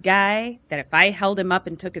a good guy, that if I held him up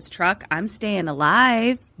and took his truck, I'm staying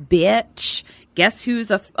alive, bitch. Guess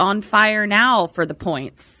who's on fire now for the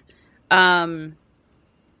points? Okay.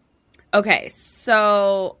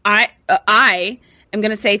 So I am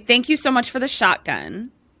going to say, thank you so much for the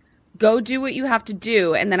shotgun. Go do what you have to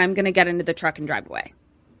do, and then I'm going to get into the truck and drive away.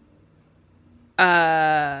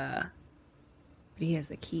 But he has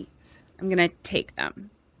the keys. I'm going to take them.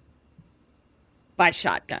 By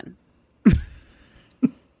shotgun.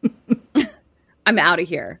 I'm out of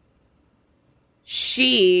here.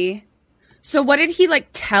 So what did he, like,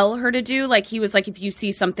 tell her to do? Like, he was like, if you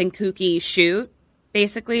see something kooky, shoot,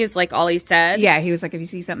 basically, is, like, all he said? Yeah, he was like, if you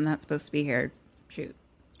see something that's supposed to be here, shoot.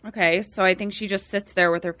 Okay, so I think she just sits there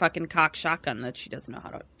with her fucking cock shotgun that she doesn't know how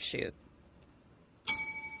to shoot.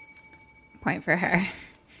 Point for her.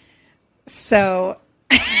 So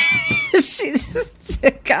She just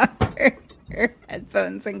took off her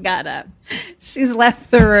headphones and got up. She's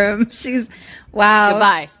left the room. Wow.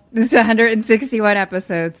 Goodbye. This is 161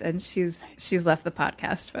 episodes, and she's left the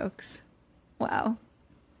podcast, folks. Wow.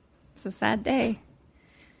 It's a sad day.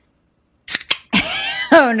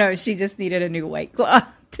 Oh, no, she just needed a new White Claw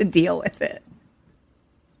to deal with it.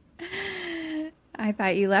 I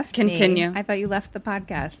thought you left Continue. me. I thought you left the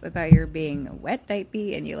podcast. I thought you were being a wet diaper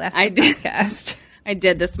and you left the podcast. I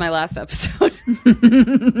did. This is my last episode.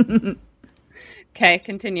 Okay,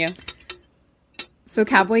 continue. So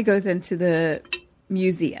Cowboy goes into the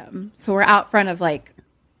museum. So we're out front of like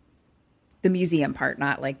the museum part,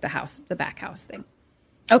 not like the back house thing.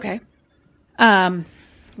 Okay.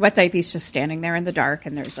 Wet Diaper's just standing there in the dark,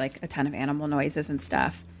 and there's like a ton of animal noises and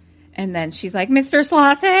stuff. And then she's like, Mr.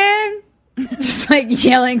 Slauson! Just like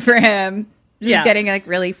yelling for him. Just getting like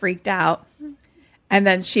really freaked out. And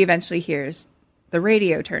then she eventually hears the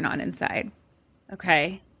radio turn on inside.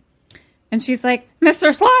 Okay. And she's like,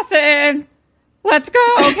 Mr. Slauson! Let's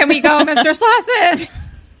go! Can we go, Mr. Slauson?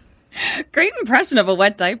 Great impression of a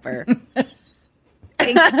wet diaper.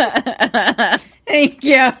 Thank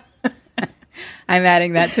you. I'm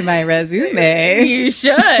adding that to my resume. You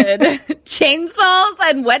should. Chainsaws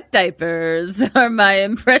and wet diapers are my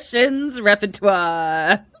impressions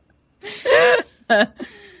repertoire.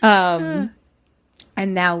 And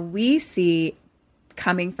now we see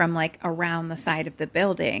coming from like around the side of the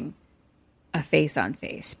building a face on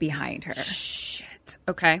face behind her. Shit.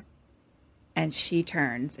 Okay. And she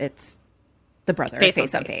turns. It's the brother, Face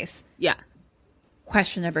face on on face. face. Yeah.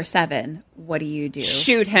 Question number 7. What do you do?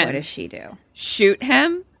 Shoot him. What does she do? Shoot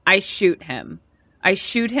him. I shoot him. I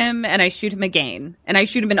shoot him and I shoot him again. And I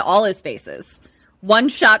shoot him in all his faces. One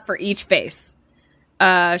shot for each face.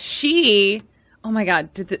 Oh my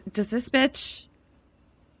God. Does this bitch?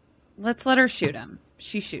 Let's let her shoot him.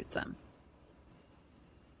 She shoots him.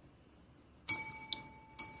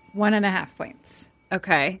 1.5 points.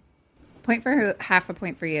 Okay. Point for her, half a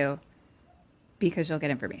point for you, because you'll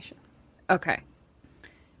get information. Okay.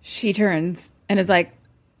 She turns and is like,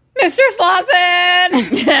 Mr. Slauson!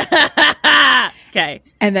 Okay.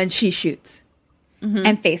 And then she shoots. Mm-hmm.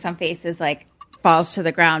 And face on face is like, falls to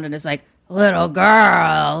the ground and is like, little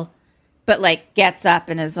girl. But like gets up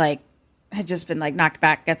and is like, had just been like knocked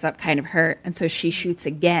back, gets up kind of hurt. And so she shoots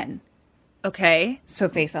again. Okay. So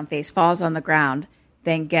face on face, falls on the ground,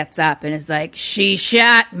 then gets up and is like, she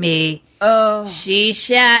shot me. Oh. She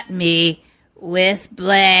shot me with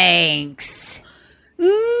blanks. No!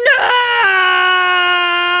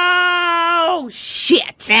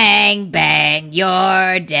 Shit. Bang, bang,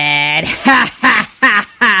 you're dead. Ha, ha, ha,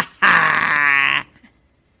 ha, ha.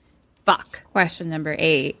 Fuck. Question number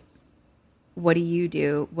 8. What do you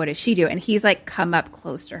do? What does she do? And he's like come up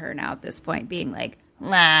close to her now at this point, being like,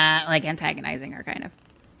 like antagonizing her kind of.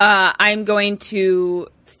 I'm going to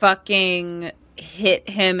fucking hit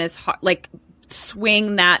him as hard, like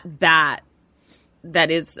swing that bat that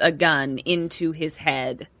is a gun into his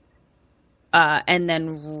head, and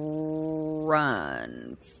then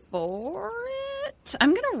run for it. I'm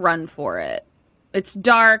going to run for it. It's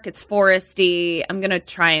dark. It's foresty. I'm going to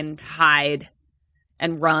try and hide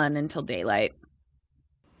and run until daylight.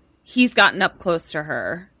 He's gotten up close to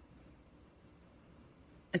her.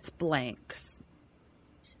 It's blanks.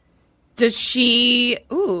 Does she...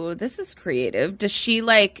 Ooh, this is creative. Does she,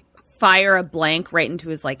 like, fire a blank right into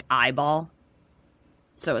his, like, eyeball?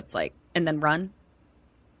 So it's like... And then run?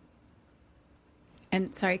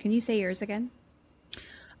 And, sorry, can you say yours again?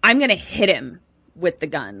 I'm going to hit him with the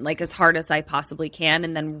gun, like, as hard as I possibly can,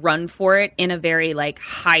 and then run for it in a very, like,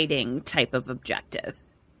 hiding type of objective.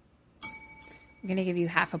 I'm going to give you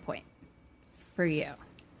half a point for you.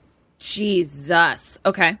 Jesus.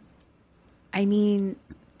 Okay. I mean,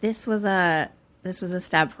 this was a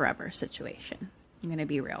stab forever situation. I'm going to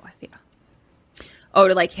be real with you. Oh,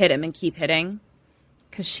 to like hit him and keep hitting?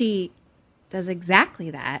 Because she does exactly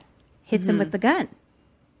that. Hits him with the gun.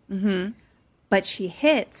 Mm-hmm. But she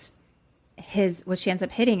hits what she ends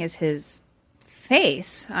up hitting is his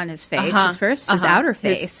face, on his face, his outer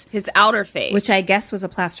face. His outer face. Which I guess was a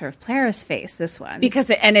plaster of Paris face, this one. Because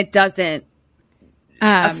it doesn't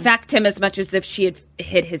affect him as much as if she had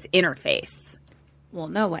hit his inner face. Well,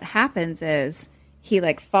 no, what happens is he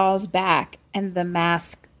like falls back and the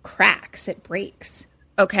mask cracks. It breaks.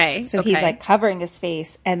 Okay. So he's like covering his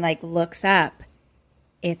face and like looks up.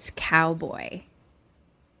 It's Cowboy.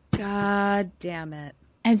 God damn it.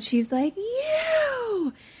 And she's like,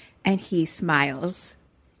 you. And he smiles.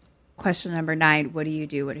 Question number 9. What do you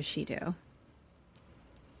do? What does she do?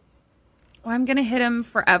 Well, I'm going to hit him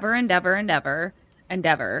forever and ever and ever and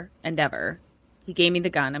ever and ever He gave me the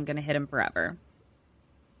gun. I'm going to hit him forever.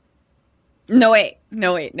 No, wait.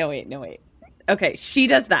 Okay, she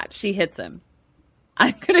does that. She hits him.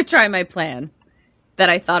 I'm going to try my plan that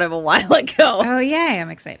I thought of a while ago. Oh, yay. I'm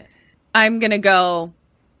excited. I'm going to go,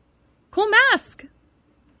 cool mask. Do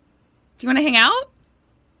you want to hang out?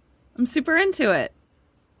 I'm super into it.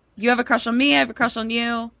 You have a crush on me. I have a crush on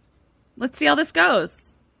you. Let's see how this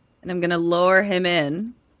goes. And I'm going to lure him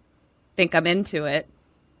in. Think I'm into it.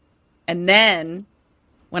 And then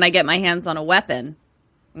when I get my hands on a weapon,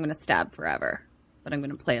 I'm going to stab forever. But I'm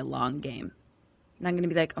going to play a long game. And I'm going to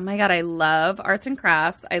be like, oh my God, I love arts and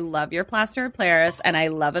crafts. I love your plaster of Paris. And I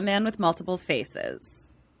love a man with multiple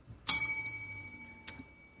faces.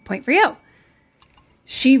 Point for you.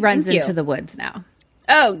 She runs into the woods now.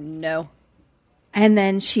 Oh, no. And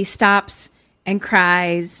then she stops and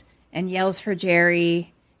cries and yells for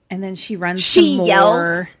Jerry. And then she runs some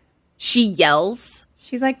more. She yells.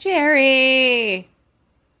 She's like, Jerry.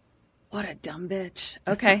 What a dumb bitch.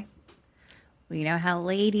 Okay. Well, you know how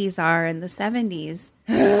ladies are in the 70s.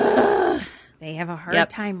 They have a hard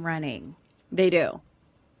time running. They do.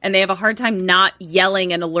 And they have a hard time not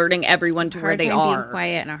yelling and alerting everyone to where they are. A hard time being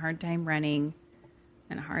quiet and a hard time running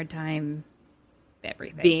and a hard time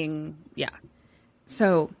everything.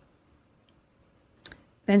 So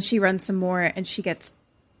then she runs some more and she gets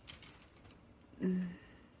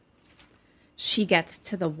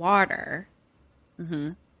to the water.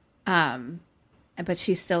 Mm-hmm. But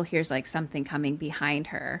she still hears like something coming behind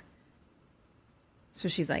her. So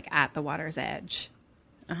she's like at the water's edge.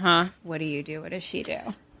 Uh-huh. What do you do? What does she do?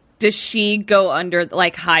 Does she go under,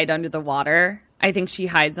 like hide under the water? I think she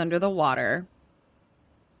hides under the water.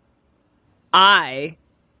 I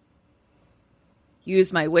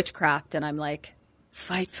use my witchcraft and I'm like,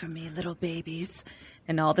 fight for me, little babies.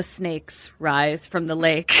 And all the snakes rise from the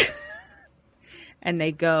lake. And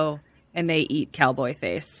they go and they eat Cowboy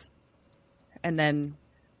Face. And then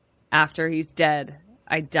after he's dead,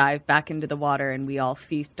 I dive back into the water and we all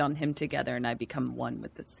feast on him together and I become one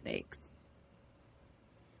with the snakes.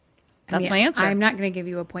 That's my answer. I'm not going to give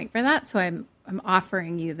you a point for that, so I'm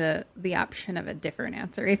offering you the option of a different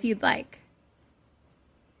answer if you'd like.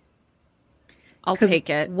 I'll take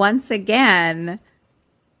it. Once again,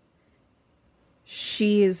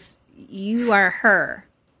 you are her.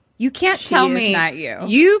 You can't tell me. Not you.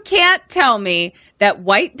 You can't tell me that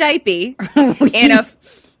White Diaper in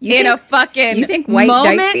a fucking you think White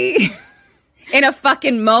moment, in a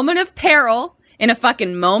fucking moment of peril, in a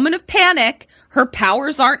fucking moment of panic, her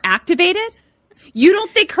powers aren't activated? You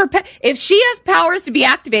don't think if she has powers to be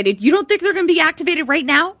activated, you don't think they're going to be activated right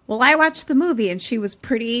now? Well, I watched the movie and she was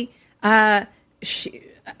pretty on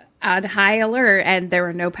high alert and there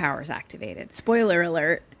were no powers activated. Spoiler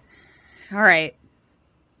alert. All right.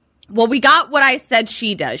 Well, we got what I said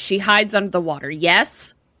she does. She hides under the water.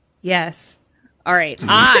 Yes? Yes. All right.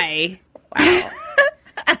 Wow.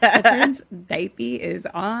 Catherine's diaper is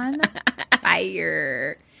on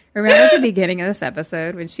fire. Remember at the beginning of this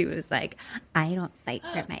episode when she was like, I don't fight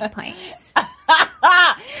for my points.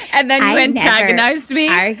 And then you antagonized me?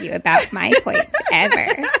 I argue about my points ever.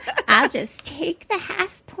 I'll just take the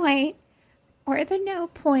half point or the no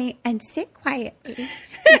point and sit quietly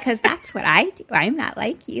because that's what I do. I'm not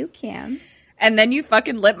like you, Kim. And then you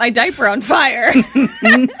fucking lit my diaper on fire.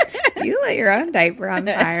 You lit your own diaper on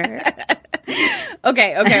fire.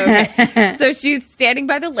 Okay. So she's standing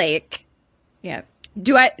by the lake. Yep.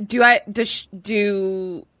 Do I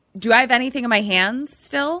have anything in my hands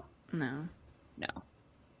still? No.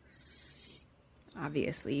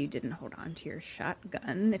 Obviously, you didn't hold on to your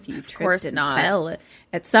shotgun. If you tripped and fell,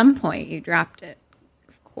 at some point you dropped it.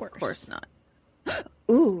 Of course not.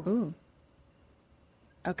 Ooh.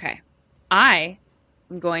 Okay. I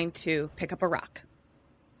am going to pick up a rock.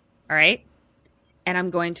 All right? And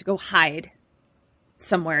I'm going to go hide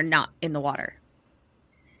somewhere not in the water.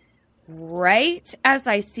 Right as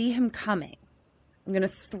I see him coming, I'm going to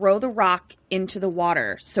throw the rock into the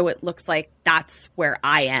water so it looks like that's where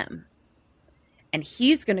I am. And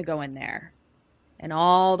he's going to go in there, and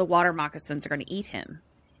all the water moccasins are going to eat him.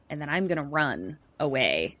 And then I'm going to run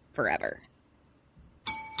away forever.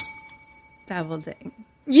 Double ding.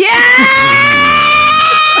 Yes!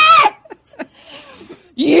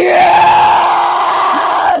 Yes!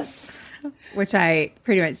 Which I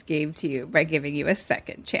pretty much gave to you by giving you a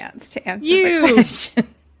second chance to answer the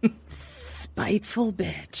question. Spiteful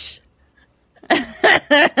bitch.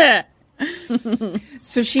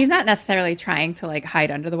 So she's not necessarily trying to like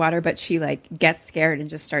hide under the water, but she like gets scared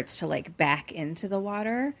and just starts to like back into the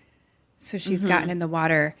water. So she's gotten in the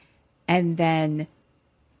water, and then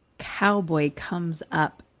Cowboy comes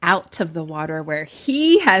up out of the water where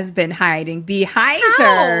he has been hiding behind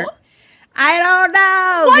her. I don't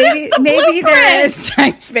know. Maybe there is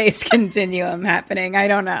time-space continuum happening. I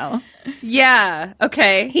don't know. Yeah.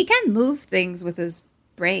 Okay. He can move things with his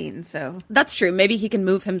brain, so That's true. Maybe he can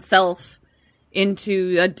move himself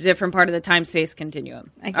into a different part of the time-space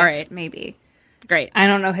continuum. I guess All right. maybe. Great. I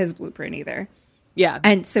don't know his blueprint either. Yeah.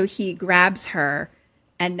 And so he grabs her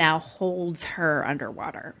and now holds her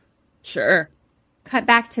underwater. Sure. Cut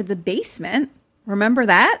back to the basement. Remember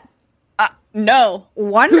that? No.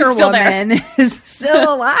 Wonder Who's still there? Woman is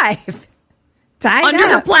still alive. Tied Under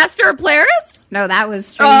up. her plaster of Paris? No, that was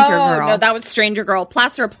Stranger Girl. No, that was Stranger Girl.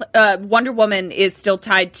 Wonder Woman is still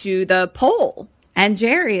tied to the pole. And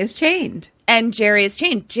Jerry is chained. Jerry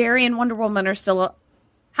and Wonder Woman are still...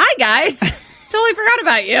 Hi, guys. Totally forgot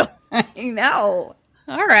about you. I know.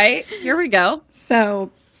 All right. Here we go.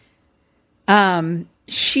 So,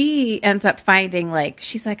 she ends up finding, like,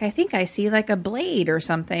 she's like, I think I see, like, a blade or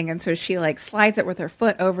something. And so she, like, slides it with her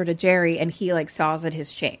foot over to Jerry, and he, like, saws at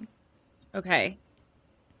his chain. Okay.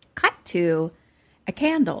 Cut to a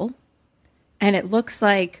candle, and it looks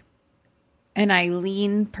like an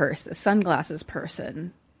Eileen a sunglasses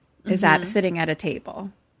person, is sitting at a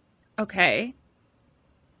table. Okay.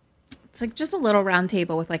 It's like just a little round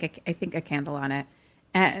table with, like, I think a candle on it,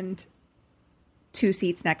 and 2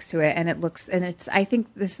 seats next to it, and it's I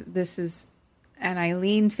think this is an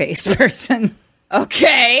Eileen face person.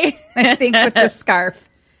 Okay. I think with the scarf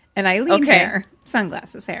and Eileen Okay. hair,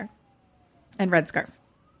 sunglasses hair, and red scarf.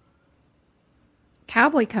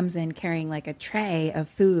 Cowboy comes in carrying like a tray of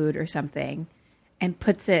food or something and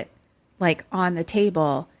puts it like on the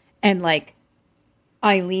table, and like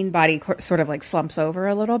Eileen body sort of like slumps over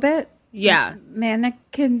a little bit. Yeah.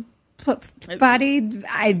 Mannequin body,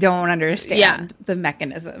 I don't understand the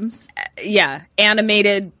mechanisms. Yeah.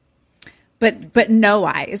 Animated. But no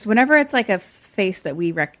eyes. Whenever it's like a face that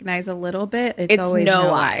we recognize a little bit, it's always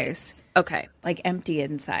no eyes. Okay. Like empty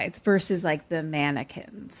insides versus like the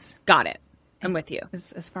mannequins. Got it. I'm with you.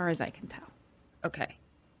 As far as I can tell. Okay.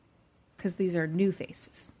 Because these are new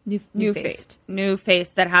faces. New face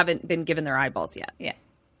that haven't been given their eyeballs yet. Yeah.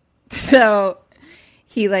 So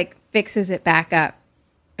he like fixes it back up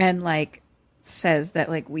and like says that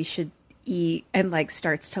like we should eat, and like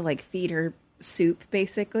starts to like feed her soup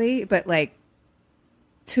basically, but like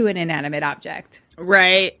to an inanimate object.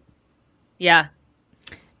 Right. Yeah.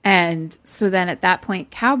 And so then at that point,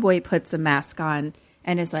 Cowboy puts a mask on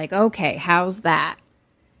and is like, okay, how's that?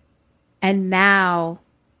 And now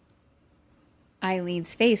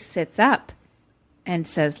Eileen's face sits up and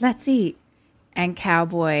says, let's eat. And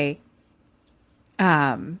Cowboy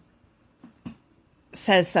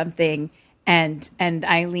says something, and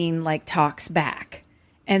Eileen like talks back,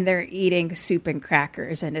 and they're eating soup and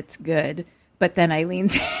crackers, and it's good. But then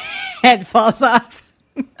Eileen's head falls off.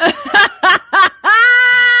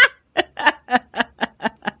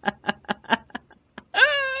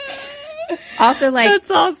 Also, like,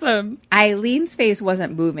 that's awesome. Eileen's face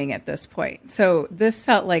wasn't moving at this point, so this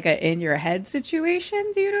felt like a in your head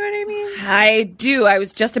situation. Do you know what I mean? I do. I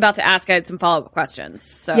was just about to ask. I had some follow-up questions.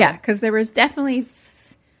 So yeah, because there was definitely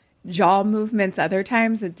jaw movements other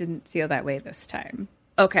times. It didn't feel that way this time.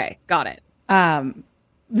 Okay, got it.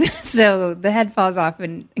 So the head falls off,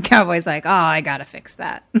 and Cowboy's like, "Oh, I gotta fix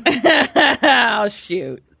that." Oh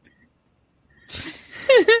shoot!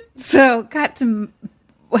 So got to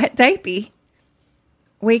Wet Diaper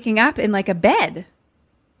waking up in like a bed.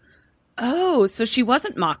 Oh, so she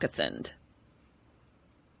wasn't moccasined.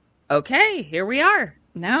 Okay, here we are.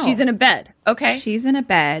 No, she's in a bed. Okay, she's in a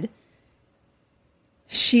bed.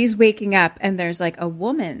 She's waking up, and there's like a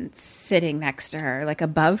woman sitting next to her, like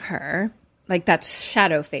above her, like that's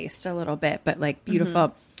shadow faced a little bit, but like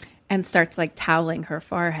beautiful, and starts like toweling her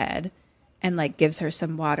forehead, and like gives her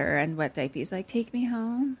some water. And Wet Diaper's like, "Take me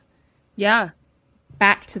home." Yeah.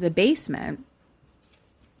 Back to the basement.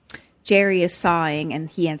 Jerry is sawing, and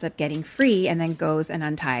he ends up getting free, and then goes and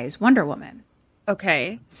unties Wonder Woman.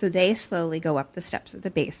 Okay. So they slowly go up the steps of the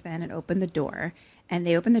basement and open the door. And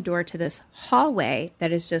they open the door to this hallway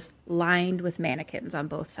that is just lined with mannequins on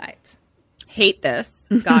both sides. Hate this.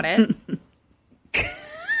 Got it.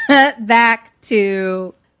 Back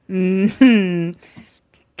to...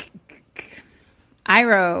 I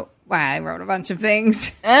wrote a bunch of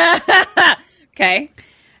things. Okay.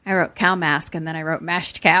 I wrote cow mask, and then I wrote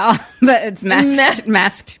mashed cow. But it's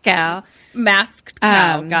masked cow. Masked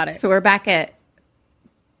cow. Got it. So we're back at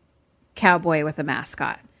Cowboy with a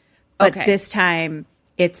mascot. But this time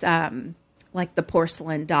it's like the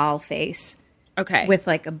porcelain doll face. Okay. With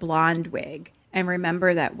like a blonde wig. And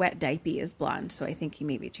remember that Wet Diaper is blonde, so I think he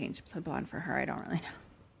maybe changed to blonde for her. I don't really know.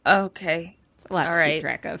 Okay. It's a lot All to right. keep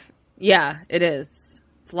track of. Yeah, it is.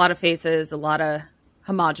 It's a lot of faces, a lot of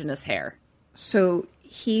homogenous hair. So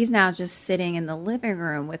he's now just sitting in the living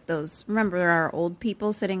room with those, remember our old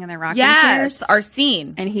people sitting in their rocking chairs? Yes, our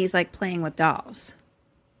scene. And he's like playing with dolls.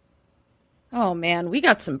 Oh, man, we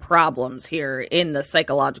got some problems here in the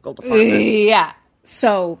psychological department. Yeah.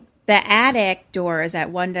 So the attic door is at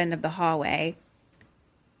one end of the hallway.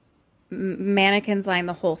 Mannequins line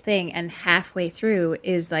the whole thing, and halfway through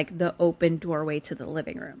is like the open doorway to the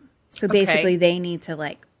living room. So basically they need to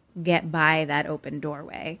like get by that open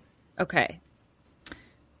doorway. Okay.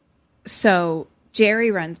 So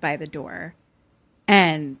Jerry runs by the door,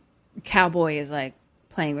 and Cowboy is like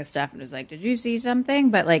playing with stuff and is like, did you see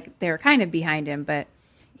something? But like they're kind of behind him, but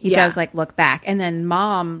he does like look back. And then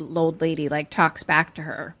mom, old lady, like talks back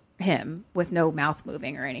to him with no mouth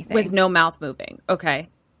moving or anything. With no mouth moving. Okay.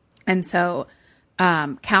 And so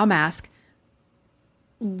Cow Mask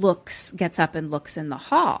gets up and looks in the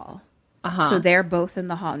hall. So they're both in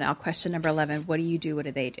the hall. Now, question number 11, what do you do? What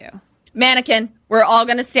do they do? Mannequin. We're all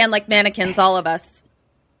going to stand like mannequins, all of us.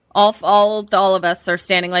 All of us are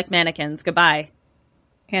standing like mannequins. Goodbye.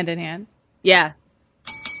 Hand in hand? Yeah.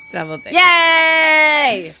 Double take.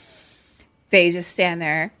 Yay! They just stand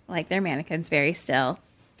there like they're mannequins, very still.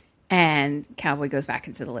 And Cowboy goes back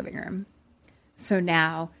into the living room. So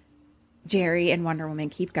now Jerry and Wonder Woman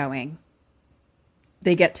keep going.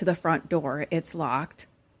 They get to the front door. It's locked.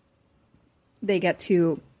 They get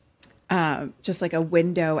to just like a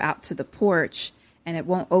window out to the porch, and it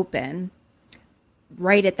won't open.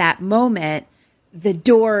 Right at that moment, the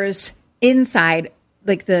doors inside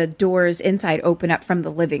open up from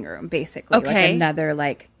the living room, basically. Okay. Like another,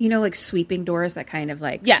 like, you know, like sweeping doors that kind of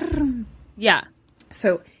like... Yes. Yeah.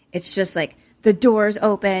 So it's just like the doors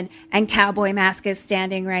open and Cowboy Mask is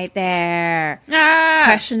standing right there. Ah!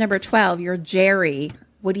 Question number 12, you're Jerry.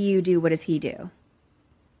 What do you do? What does he do?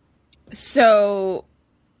 So,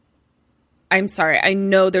 I'm sorry. I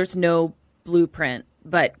know there's no blueprint,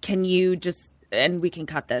 but can you just, and we can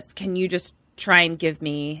cut this, can you just try and give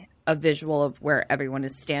me a visual of where everyone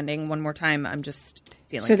is standing one more time? I'm just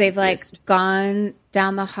feeling So they've confused. like gone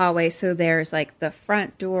down the hallway. So there's like the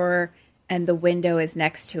front door and the window is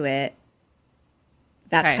next to it.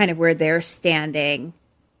 That's kind of where they're standing,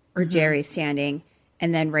 or Jerry's standing.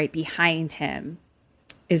 And then right behind him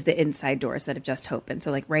is the inside doors that have just opened.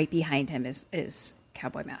 So like right behind him is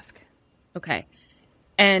Cowboy Mask. Okay.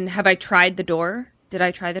 And have I tried the door? Did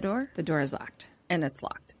I try the door? The door is locked. And it's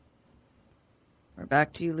locked. We're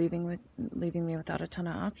back to you leaving me without a ton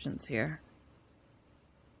of options here.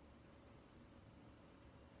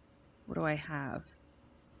 What do I have?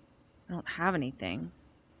 I don't have anything.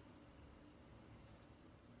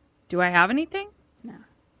 Do I have anything? No.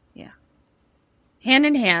 Yeah. Hand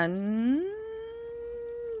in hand,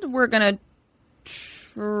 we're going to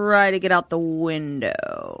try to get out the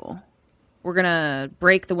window. We're going to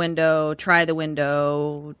break the window, try the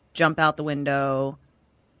window, jump out the window,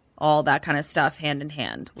 all that kind of stuff hand in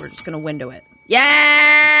hand. We're just going to window it.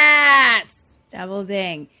 Yes! Double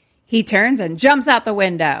ding. He turns and jumps out the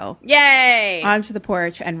window. Yay! Onto the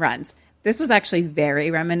porch and runs. This was actually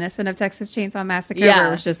very reminiscent of Texas Chainsaw Massacre, Yeah. where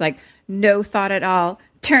it was just like no thought at all,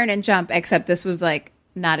 turn and jump, except this was like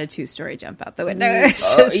not a 2-story jump out the window.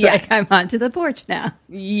 It's just like, I'm onto the porch now.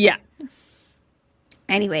 Yeah.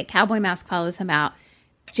 Anyway, Cowboy Mask follows him out.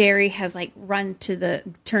 Jerry has like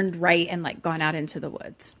turned right and like gone out into the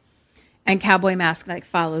woods. And Cowboy Mask like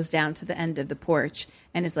follows down to the end of the porch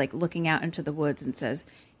and is like looking out into the woods and says,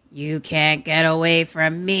 "You can't get away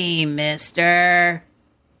from me, mister."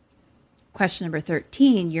 Question number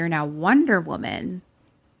 13, you're now Wonder Woman.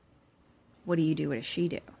 What do you do? What does she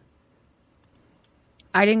do?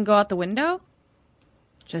 I didn't go out the window?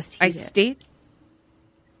 Just I he did. stayed?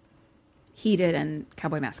 He did, and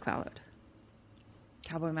Cowboy Mask followed.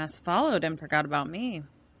 Cowboy Mask followed and forgot about me.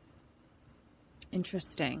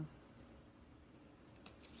 Interesting.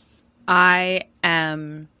 I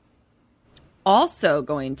am also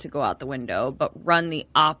going to go out the window, but run the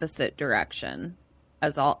opposite direction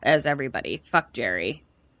as everybody. Fuck Jerry.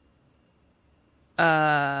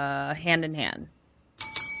 Hand in hand.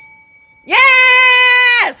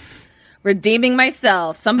 Yes! Redeeming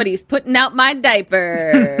myself. Somebody's putting out my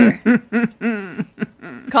diaper.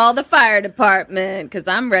 Call the fire department because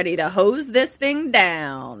I'm ready to hose this thing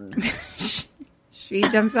down. She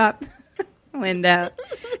jumps up window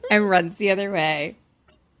and runs the other way.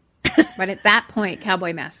 But at that point,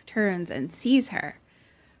 Cowboy Mask turns and sees her.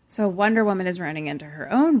 So Wonder Woman is running into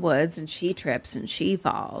her own woods, and she trips and she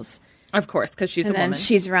falls. Of course, because she's a woman. And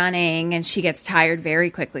she's running, and she gets tired very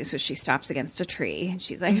quickly, so she stops against a tree. And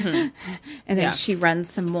she's like, and then she runs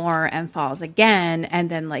some more and falls again, and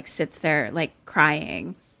then like sits there like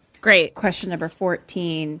crying. Great. Question number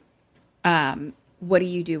 14. What do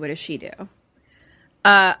you do? What does she do?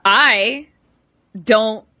 I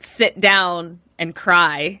don't sit down and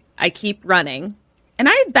cry. I keep running. And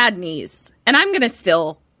I have bad knees. And I'm going to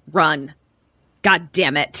still run. God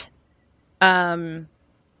damn it.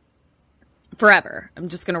 Forever. I'm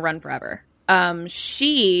just going to run forever.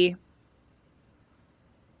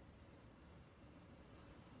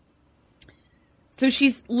 So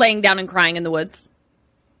she's laying down and crying in the woods.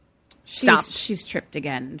 She's tripped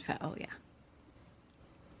again and fell, yeah.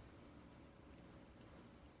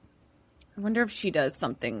 I wonder if she does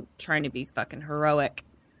something trying to be fucking heroic.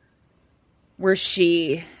 Where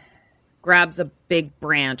she grabs a big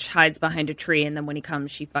branch, hides behind a tree, and then when he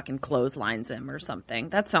comes, she fucking clotheslines him or something.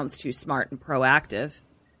 That sounds too smart and proactive.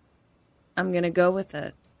 I'm going to go with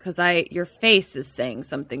it. Because your face is saying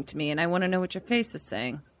something to me, and I want to know what your face is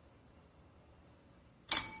saying.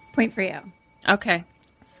 Point for you. Okay.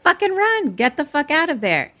 Fucking run. Get the fuck out of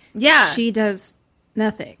there. Yeah. She does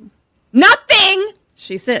nothing. Nothing!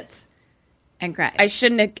 She sits and cries. I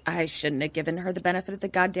shouldn't have given her the benefit of the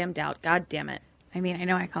goddamn doubt. God damn it. I mean, I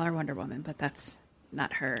know I call her Wonder Woman, but that's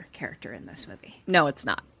not her character in this movie. No, it's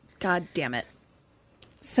not. God damn it.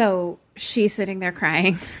 So she's sitting there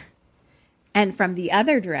crying. And from the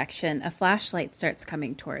other direction, a flashlight starts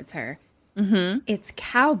coming towards her. Mm-hmm. It's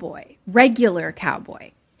Cowboy. Regular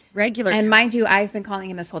Cowboy. And mind you, I've been calling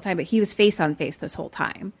him this whole time, but he was face on face this whole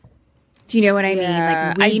time. Do you know what I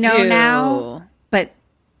mean? Like, we know now, but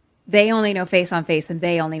they only know face on face, and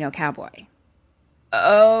they only know Cowboy.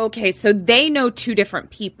 Okay, so they know two different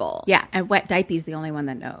people. Yeah, and Wet Diaper's the only one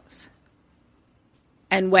that knows.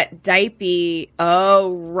 And Wet Diaper,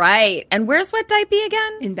 oh, right. And where's Wet Diaper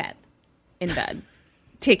again? In bed.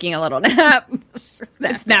 Taking a little nap.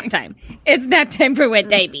 It's nap time. It's nap time for Wet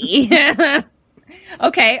Diaper.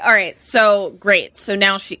 Okay, all right. So, great. So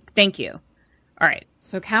now thank you. All right.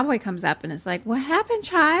 So Cowboy comes up and is like, what happened,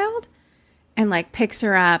 child? And like picks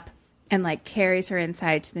her up and like carries her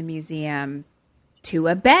inside to the museum to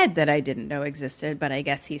a bed that I didn't know existed, but I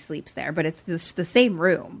guess he sleeps there. But it's the same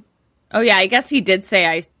room. Oh, yeah. I guess he did say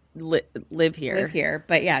I live here.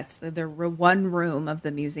 But yeah, it's the one room of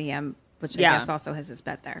the museum, which I guess also has his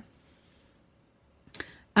bed there.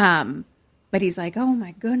 But he's like, oh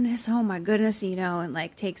my goodness, you know, and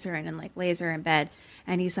like takes her in and like lays her in bed.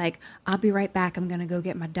 And he's like, I'll be right back. I'm going to go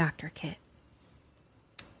get my doctor kit.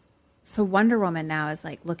 So Wonder Woman now is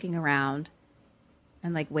like looking around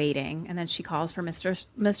and like waiting. And then she calls for Mr.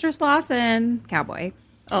 Slauson, Cowboy.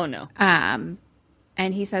 Oh no. And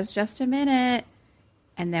he says, just a minute.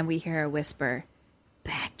 And then we hear a whisper,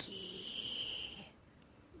 Becky,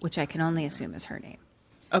 which I can only assume is her name.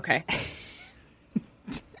 Okay.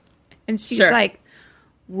 And she's like,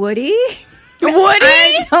 Woody? Woody?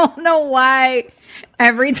 I don't know why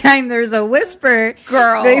every time there's a whisper,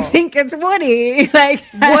 girl, they think it's Woody. Like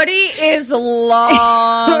Woody is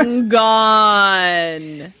long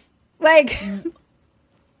gone. Like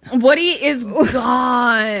Woody is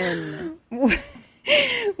gone.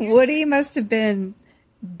 Woody must have been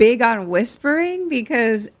big on whispering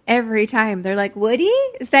because every time they're like, Woody,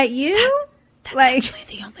 is that you? That's like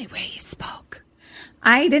actually the only way he spoke.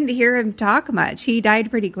 I didn't hear him talk much. He died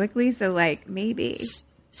pretty quickly, so like maybe.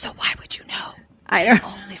 So why would you know? I don't.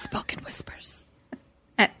 Only spoke in whispers.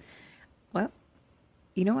 Well,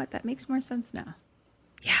 you know what? That makes more sense now.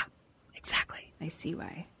 Yeah, exactly. I see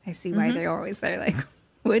why. Why they're always there, like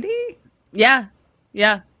Woody. Yeah.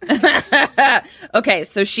 Okay,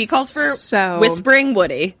 so she calls for whispering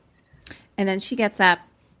Woody, and then she gets up.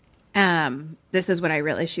 This is when I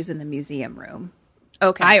realized she's in the museum room.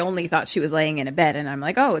 Okay. I only thought she was laying in a bed, and I'm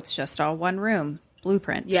like, oh, it's just all one room.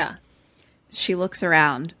 Blueprints. Yeah. She looks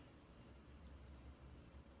around.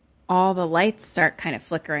 All the lights start kind of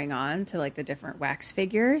flickering on to like the different wax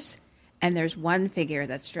figures. And there's one figure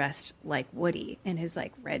that's dressed like Woody in his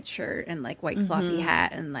like red shirt and like white floppy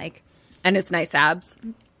hat and like. And his nice abs.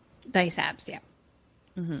 Nice abs, yeah.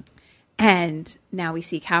 Mm-hmm. And now we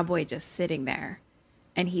see Cowboy just sitting there,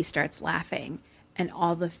 and he starts laughing. And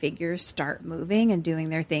all the figures start moving and doing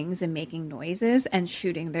their things and making noises and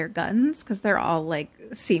shooting their guns because they're all like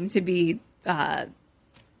seem to be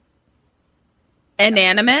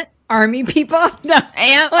inanimate army people. No,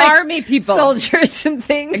 and like army people, soldiers and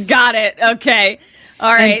things. Got it. Okay,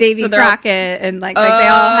 all right. And Davy Crockett and like they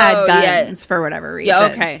all had guns for whatever reason.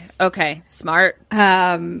 Yeah. Okay. Smart.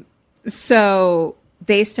 So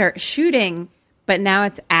they start shooting, but now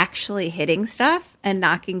it's actually hitting stuff and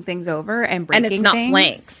knocking things over and breaking things. And it's not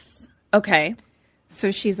blanks. Okay.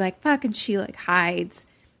 So she's like, fuck, and she like hides,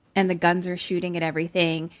 and the guns are shooting at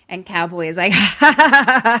everything, and Cowboy is like,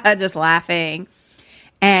 just laughing.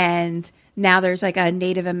 And now there's like a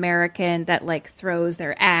Native American that like throws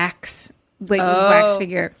their axe, like wax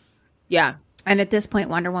figure. Yeah. And at this point,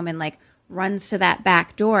 Wonder Woman like runs to that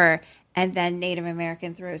back door, and then Native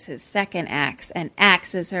American throws his second axe and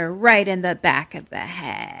axes her right in the back of the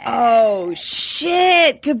head. Oh,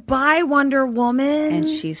 shit. Goodbye, Wonder Woman. And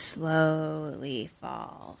she slowly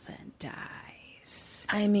falls and dies.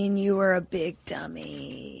 I mean, you were a big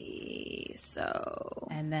dummy, so...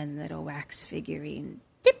 And then little wax figurine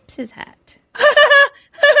tips his hat.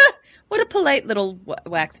 What a polite little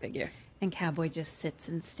wax figure. And Cowboy just sits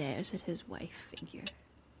and stares at his wife figure.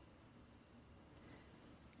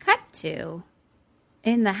 Cut to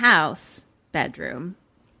in the house bedroom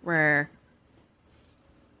where...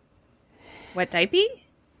 What Diapy?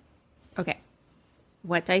 Okay.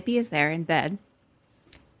 What Diapy is there in bed.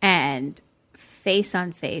 And Face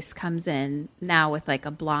on Face comes in now with like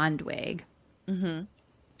a blonde wig. Mm-hmm.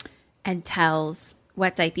 And tells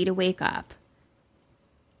Wet Diapy to wake up.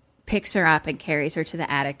 Picks her up and carries her to the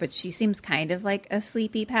attic. But she seems kind of like a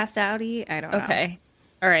sleepy, passed outy. I don't know. Okay.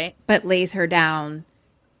 All right. But lays her down.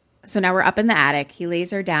 So now we're up in the attic. He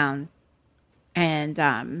lays her down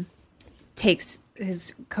and takes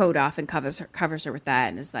his coat off and covers her with that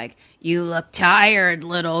and is like, "You look tired,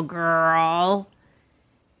 little girl."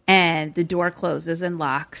 And the door closes and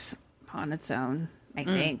locks on its own, I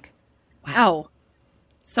think. Wow.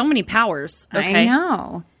 So many powers. Okay. I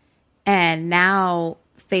know. And now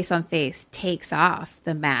Face on Face takes off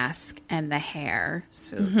the mask and the hair.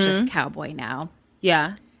 So just Cowboy now.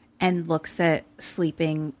 Yeah. And looks at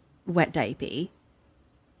sleeping Wet Diapy.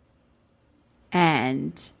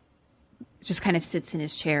 And just kind of sits in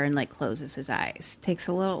his chair and like closes his eyes. Takes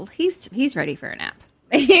a little, he's ready for a nap.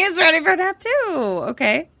 He's ready for a nap too.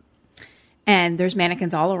 Okay. And there's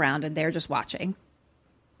mannequins all around and they're just watching.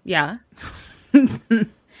 Yeah.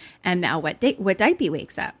 And now Wet Diapy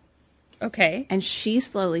wakes up. Okay. And she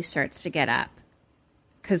slowly starts to get up.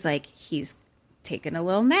 Because like he's taking a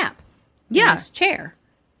little nap. In his chair.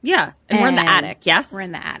 Yeah. And we're in the attic, yes? We're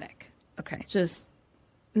in the attic. Okay. Just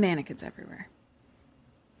mannequins everywhere.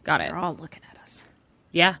 Got it. They're all looking at us.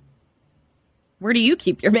 Yeah. Where do you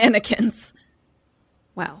keep your mannequins?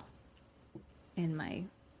 Well, in my...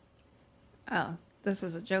 Oh, this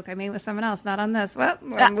was a joke I made with someone else, not on this. Well,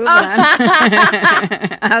 we're moving on.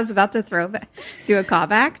 I was about to do a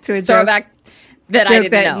callback to a joke that I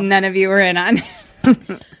didn't know. None of you were in on.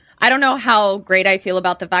 I don't know how great I feel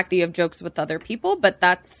about the fact that you have jokes with other people, but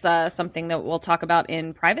that's something that we'll talk about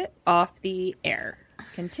in private off the air.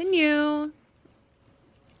 Continue.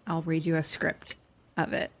 I'll read you a script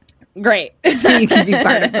of it. Great. So you can be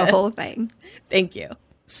part of the whole thing. Thank you.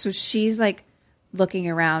 So she's like looking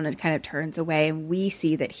around and kind of turns away, and we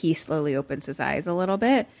see that he slowly opens his eyes a little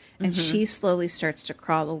bit, and she slowly starts to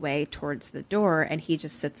crawl away towards the door, and he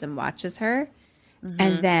just sits and watches her.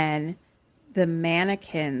 And then the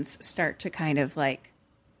mannequins start to kind of like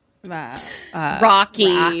rock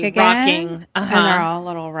again. And they're all a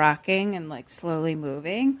little rocking and like slowly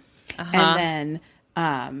moving. And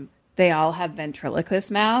then they all have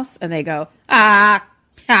ventriloquist mouths, and they go, ah,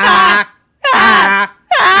 ah, ah,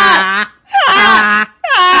 ah, ah,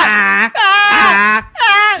 ah,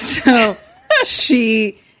 ah. So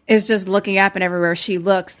she is just looking up, and everywhere she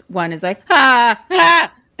looks, one is like, ah,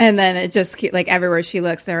 ah. And then it just like everywhere she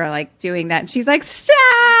looks, they're like doing that. And she's like,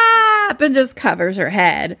 stop, and just covers her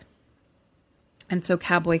head. And so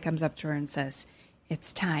Cowboy comes up to her and says,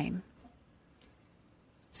 it's time.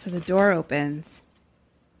 So the door opens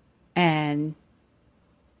and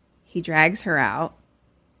he drags her out.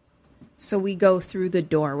 So we go through the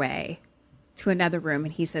doorway to another room,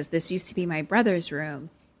 and he says, this used to be my brother's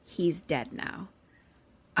room. He's dead now.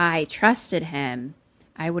 I trusted him.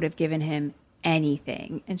 I would have given him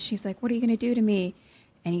anything. And she's like, what are you going to do to me?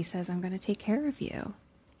 And he says, I'm going to take care of you.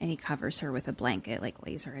 And he covers her with a blanket, like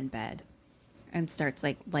lays her in bed, and starts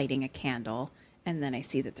like lighting a candle. And then I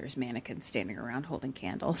see that there's mannequins standing around holding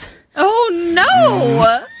candles. Oh,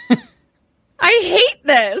 no. I hate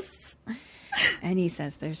this. And he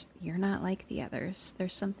says, you're not like the others.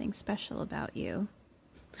 There's something special about you.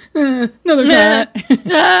 No, there's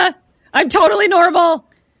not. I'm totally normal.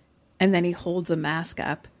 And then he holds a mask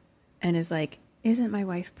up and is like, isn't my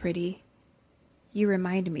wife pretty? You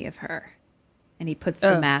remind me of her. And he puts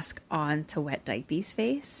the mask on to Wet Diapy's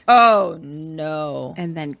face. Oh, no.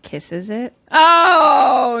 And then kisses it.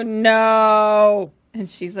 Oh, no. And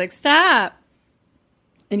she's like, stop.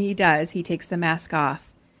 And he does. He takes the mask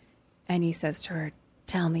off and he says to her,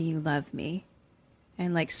 "Tell me you love me."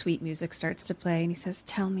 And like sweet music starts to play and he says,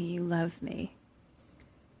 "Tell me you love me."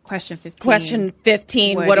 Question 15. Question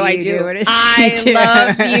 15. What do I do? What does she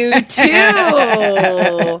love you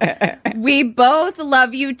too. We both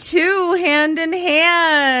love you too, hand in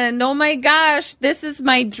hand. Oh my gosh, this is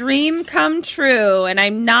my dream come true. And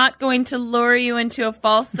I'm not going to lure you into a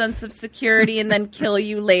false sense of security and then kill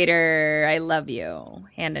you later. I love you,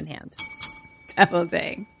 hand in hand. Double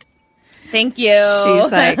dang. Thank you.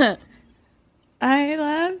 She's like, "I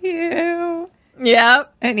love you."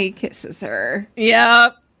 Yep. And he kisses her.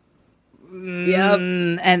 Yep. Yep.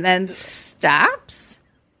 And then stops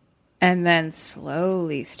and then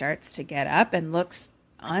slowly starts to get up and looks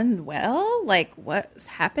unwell, like what's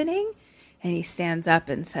happening? And he stands up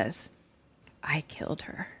and says, "I killed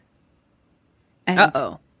her." And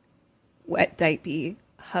Wet Diaper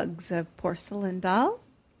hugs a porcelain doll.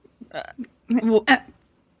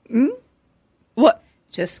 What?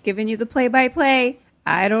 Just giving you the play-by-play.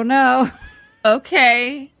 I don't know.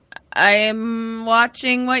 Okay. I am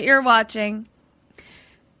watching what you're watching.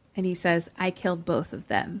 And he says, "I killed both of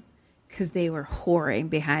them because they were whoring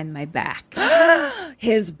behind my back."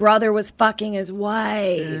 His brother was fucking his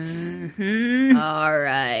wife. Mm-hmm. All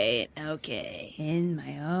right. Okay. In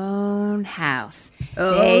my own house.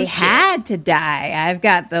 Oh, they shit. had to die. I've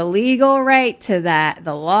got the legal right to that.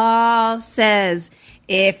 The law says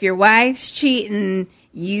if your wife's cheating,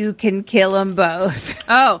 you can kill them both.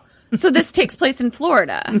 Oh, so this takes place in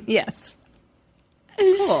Florida. Yes.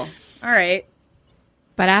 Cool. All right.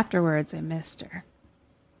 But afterwards, I missed her.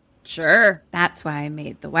 Sure. That's why I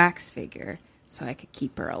made the wax figure, so I could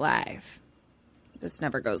keep her alive. This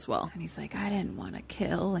never goes well. And he's like, "I didn't want to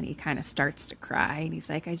kill." And he kind of starts to cry. And he's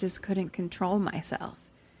like, "I just couldn't control myself."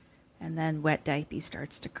 And then Wet Diaper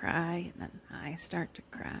starts to cry. And then I start to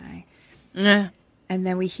cry. And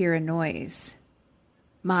then we hear a noise.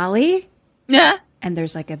 "Molly?" Yeah. And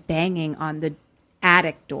there's like a banging on the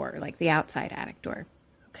attic door, like the outside attic door.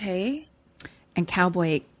 Okay. And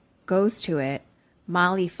Cowboy goes to it.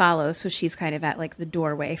 Molly follows. So she's kind of at like the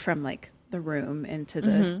doorway from like the room into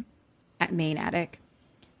the main attic.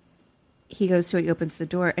 He goes to it, he opens the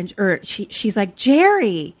door, and she's like,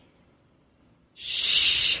 "Jerry."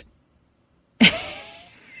 Shh.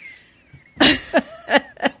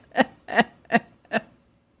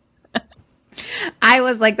 I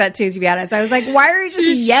was like that too, to be honest. I was like, why are you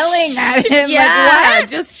just yelling at him? Yeah, like, what?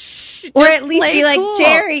 just or at least be like, cool.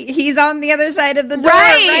 "Jerry, he's on the other side of the door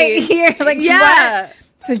Right. here." Like, Yeah. what?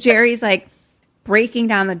 So Jerry's like breaking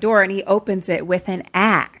down the door and he opens it with an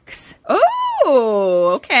axe.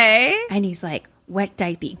 Oh, okay. And he's like, "Wet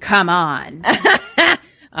Diaper, come on."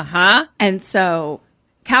 Uh-huh. And so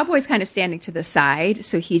Cowboy's kind of standing to the side.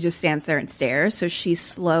 So he just stands there and stares. So she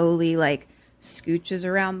slowly like scooches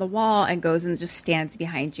around the wall and goes and just stands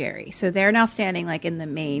behind Jerry. So they're now standing like in the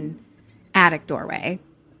main attic doorway.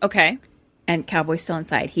 Okay. And Cowboy's still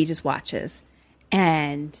inside. He just watches.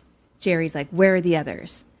 And Jerry's like, "Where are the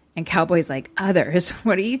others?" And Cowboy's like, "Others?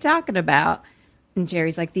 What are you talking about?" And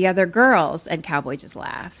Jerry's like, "The other girls." And Cowboy just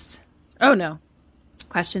laughs. Oh, no.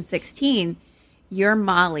 Question 16. You're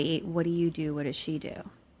Molly. What do you do? What does she do?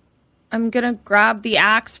 I'm going to grab the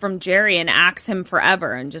axe from Jerry and axe him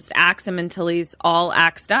forever and just axe him until he's all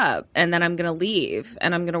axed up. And then I'm going to leave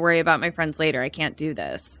and I'm going to worry about my friends later. I can't do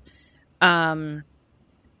this.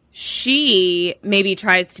 She maybe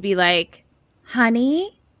tries to be like,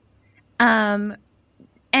 "Honey,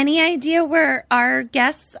 any idea where our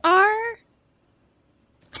guests are?"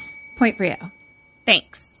 Point for you.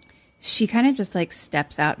 Thanks. She kind of just like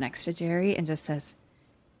steps out next to Jerry and just says,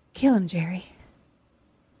 "Kill him, Jerry."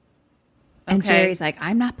 And Okay. Jerry's like,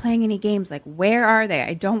 "I'm not playing any games. Like, where are they?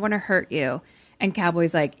 I don't want to hurt you." And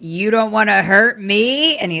Cowboy's like, "You don't want to hurt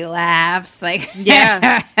me?" And he laughs like,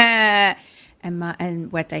 Yeah.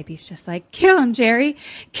 and Wet Diaper's just like, "Kill him, Jerry.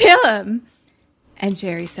 Kill him." And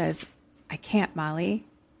Jerry says, "I can't, Molly."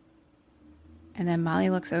 And then Molly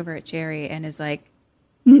looks over at Jerry and is like,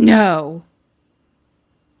 "No."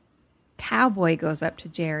 Cowboy goes up to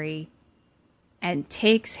Jerry and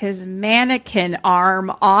takes his mannequin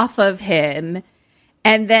arm off of him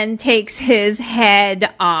and then takes his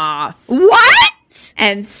head off. What?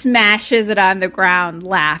 And smashes it on the ground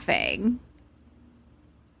laughing.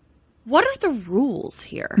 What are the rules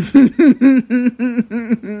here?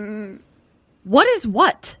 What is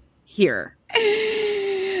what here?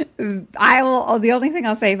 The only thing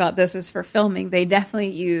I'll say about this is for filming, they definitely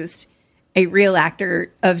used a real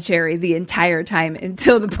actor of Jerry the entire time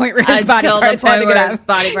until the point where his body parts had to get off.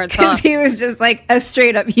 Because he was just like a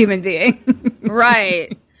straight up human being.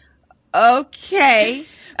 Right. Okay.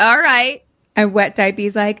 All right. And Wet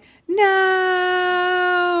Diaper's like,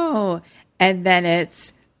 no. And then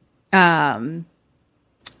it's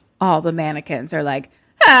all the mannequins are like,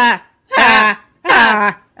 ah, ah,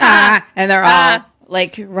 ah, ah. And they're all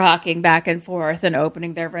like rocking back and forth and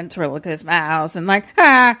opening their ventriloquist mouths and like,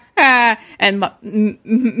 ah, ah. And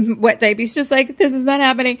Wet Diaper's just like, this is not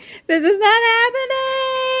happening. This is not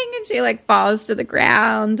happening. And she like falls to the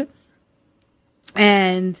ground.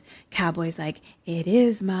 And Cowboy's like, it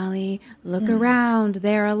is, Molly. Look around.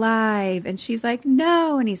 They're alive. And she's like,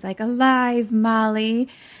 no. And he's like, alive, Molly.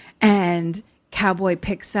 And Cowboy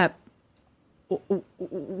picks up a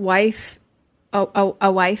wife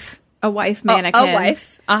mannequin. A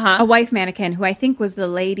wife. Uh-huh. A wife mannequin who I think was the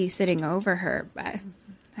lady sitting over her.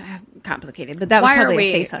 Complicated, but that was probably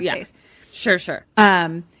a face on face. Sure.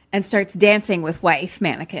 And starts dancing with wife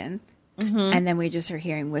mannequin. Mm-hmm. And then we just are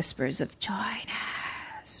hearing whispers of join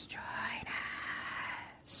us.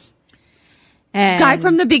 And guy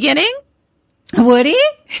from the beginning? Woody?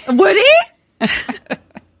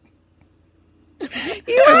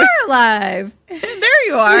 You are alive. There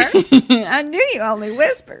you are. I knew you only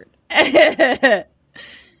whispered.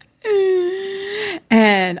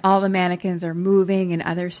 And all the mannequins are moving and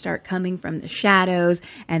others start coming from the shadows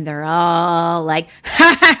and they're all like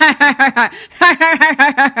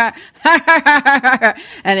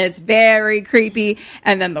and it's very creepy.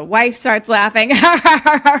 And then the wife starts laughing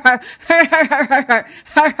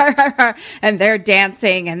and they're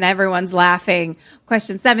dancing and everyone's laughing.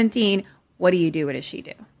 Question 17, what do you do? What does she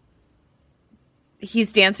do?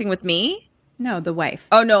 He's dancing with me? No, the wife.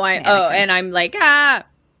 Oh, no, and I'm like, ah.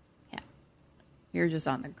 Yeah. You're just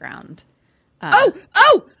on the ground. But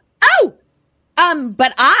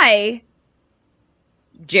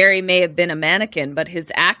Jerry may have been a mannequin, but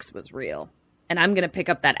his axe was real. And I'm going to pick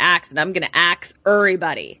up that axe and I'm going to axe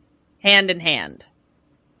everybody. Hand in hand.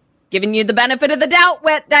 Giving you the benefit of the doubt,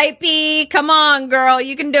 Wet Diaper. Come on, girl.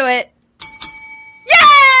 You can do it. Yeah!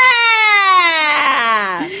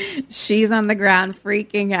 She's on the ground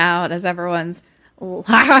freaking out as everyone's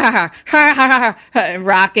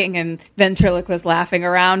rocking and ventriloquist laughing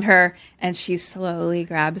around her. And she slowly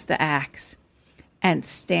grabs the axe and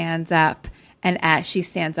stands up. And as she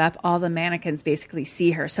stands up, all the mannequins basically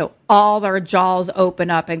see her. So all their jaws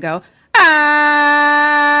open up and go,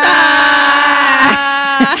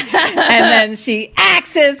 and then she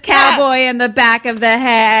axes Cowboy in the back of the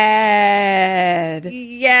head.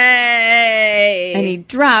 Yay! And he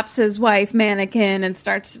drops his wife mannequin and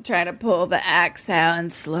starts to try to pull the axe out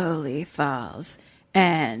and slowly falls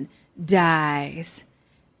and dies.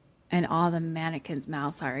 And all the mannequins'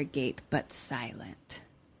 mouths are agape but silent.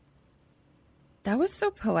 That was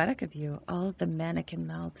so poetic of you. All of the mannequin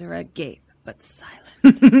mouths are agape but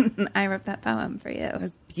silent. I wrote that poem for you. It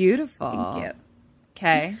was beautiful. Thank you.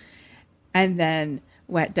 Okay. And then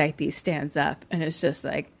Wet Diaper stands up and it's just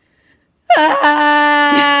like,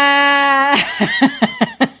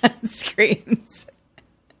 screams.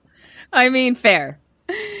 I mean, fair.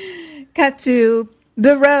 Cut to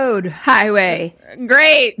the road, highway.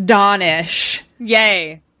 Great. Dawnish.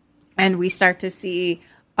 Yay. And we start to see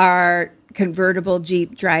our convertible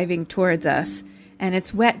Jeep driving towards us. And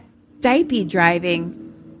it's Wet Diaper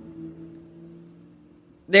driving.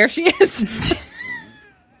 There she is.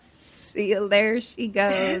 See, there she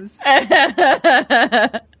goes. Okay,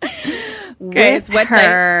 it's Wet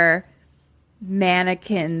her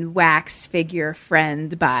mannequin wax figure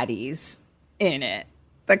friend bodies in it.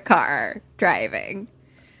 The car driving.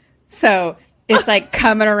 So it's like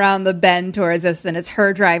coming around the bend towards us, and it's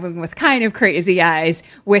her driving with kind of crazy eyes,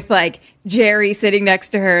 with like Jerry sitting next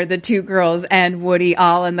to her, the two girls, and Woody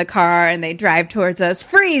all in the car, and they drive towards us.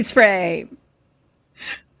 Freeze frame.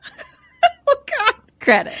 Oh, God.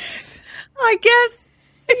 Credits. I guess,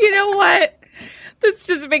 you know what? This is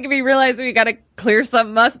just making me realize we got to clear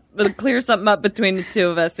something up between the two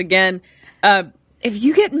of us again. If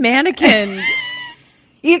you get mannequined,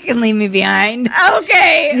 you can leave me behind.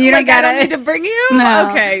 Okay. You don't I don't need to bring you? No.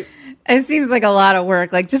 Okay. It seems like a lot of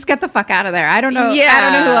work. Like, just get the fuck out of there. I don't know. Yeah. I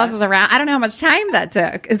don't know who else is around. I don't know how much time that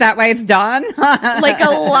took. Is that why it's done? Like a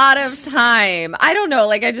lot of time. I don't know.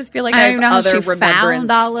 Like, I just feel like I don't know how she found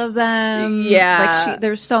all of them. Yeah. Like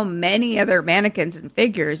there's so many other mannequins and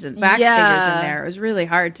figures and wax figures in there. It was really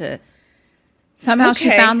hard to. Somehow she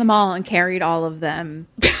found them all and carried all of them.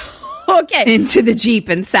 Into the Jeep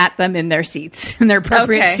and sat them in their seats, in their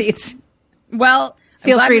appropriate seats. Well,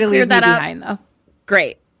 feel free to leave me behind, though.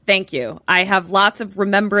 Great. Thank you. I have lots of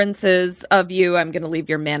remembrances of you. I'm going to leave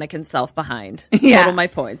your mannequin self behind. Yeah. Total my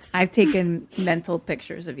points. I've taken mental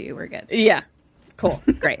pictures of you. We're good. Yeah. Cool.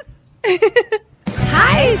 Great.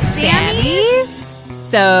 Hi, Sammys.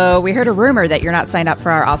 So we heard a rumor that you're not signed up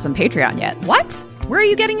for our awesome Patreon yet. What? Where are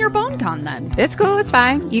you getting your BoneCon then? It's cool. It's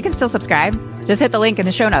fine. You can still subscribe. Just hit the link in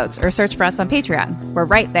the show notes or search for us on Patreon. We're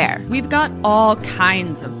right there. We've got all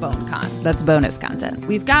kinds of BoneCon. That's bonus content.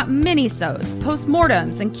 We've got mini-sodes,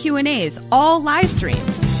 postmortems, and Q&As, all live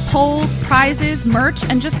streamed. Polls, prizes, merch,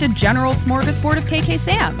 and just a general smorgasbord of KK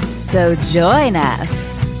Sam. So join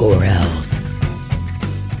us. Or else.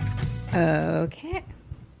 Okay.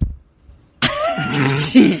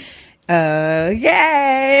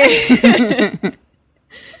 Okay.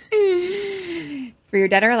 For your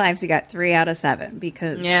Dead or Alives, you got 3 out of 7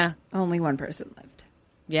 because only one person lived.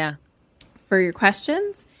 Yeah. For your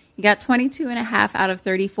questions, you got 22.5 out of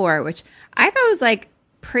 34, which I thought was like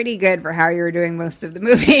pretty good for how you were doing most of the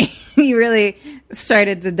movie. You really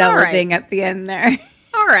started to double ding at the end there.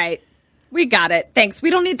 All right. We got it. Thanks. We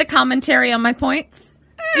don't need the commentary on my points.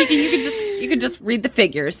 You can just read the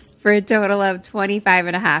figures. For a total of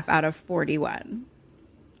 25.5 out of 41.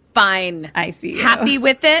 Fine. I see you. Happy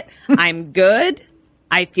with it. I'm good.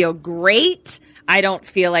 I feel great. I don't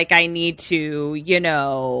feel like I need to,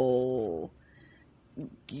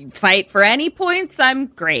 fight for any points. I'm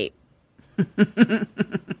great. That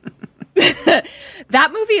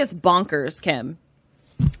movie is bonkers, Kim.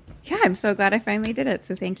 Yeah, I'm so glad I finally did it.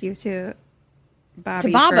 So thank you to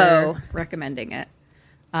Bobby Bobo for recommending it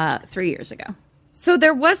 3 years ago. So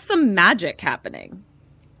there was some magic happening.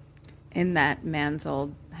 In that man's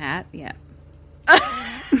old hat, yeah.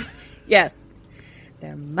 Yes.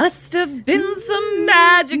 There must have been some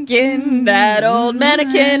magic in that old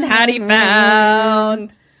mannequin hat he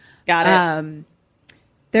found. Got it.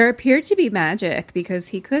 There appeared to be magic because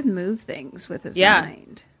he could move things with his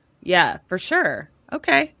mind. Yeah, for sure.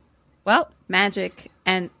 Okay. Well, magic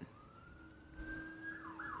and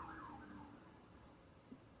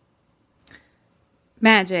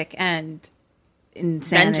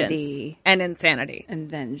insanity. Insanity. And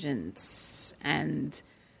vengeance. And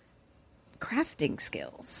crafting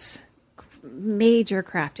skills. Major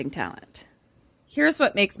crafting talent. Here's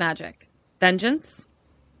what makes magic. Vengeance,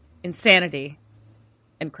 insanity,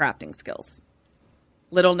 and crafting skills.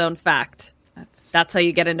 Little known fact. That's how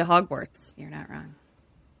you get into Hogwarts. You're not wrong.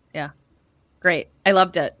 Yeah. Great. I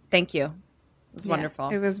loved it. Thank you. It was wonderful.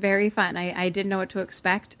 It was very fun. I didn't know what to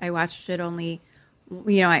expect. I watched it only...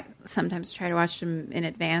 I sometimes try to watch them in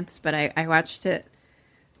advance, but I watched it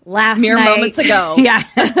last mere night. Moments ago.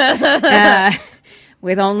 Yeah.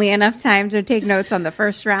 With only enough time to take notes on the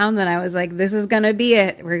first round, then I was like, this is going to be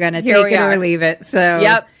it. We're going to take it or leave it. So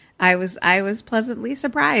yep. I was pleasantly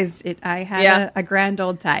surprised. I had a grand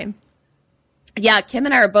old time. Yeah, Kim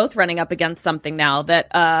and I are both running up against something now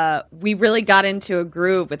that we really got into a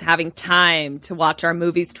groove with having time to watch our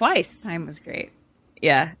movies twice. Time was great.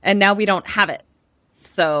 Yeah, and now we don't have it.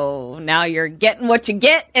 So now you're getting what you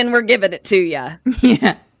get, and we're giving it to you.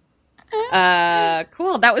 Yeah.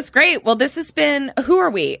 Cool. That was great. Well, this has been Who Are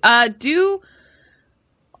We? Do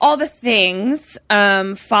all the things.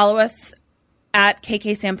 Follow us at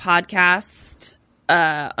KK Sam Podcast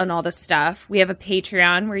on all the stuff. We have a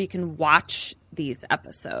Patreon where you can watch these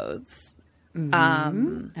episodes.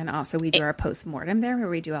 Mm-hmm. And also we do our postmortem there where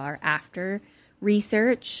we do our after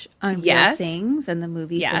research on real things and the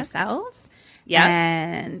movies themselves. Yeah.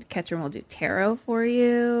 And Ketron will do tarot for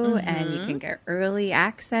you, and you can get early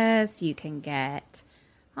access. You can get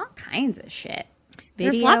all kinds of shit.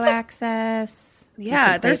 Video access.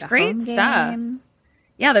 Yeah, there's great stuff.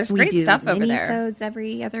 Yeah, there's great stuff over there. Mini-sodes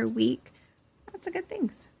every other week. Lots of good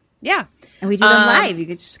things. Yeah. And we do them live. You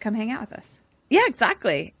could just come hang out with us. Yeah,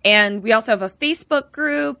 exactly. And we also have a Facebook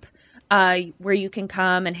group where you can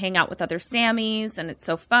come and hang out with other Sammys, and it's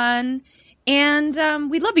so fun. And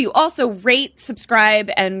we love you. Also, rate, subscribe,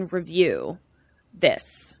 and review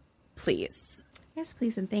this, please. Yes,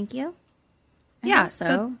 please, and thank you. And yeah.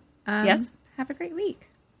 also, yes. Have a great week.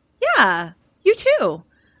 Yeah, you too.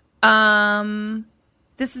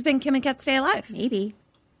 This has been Kim and Kat Stay Alive. Maybe.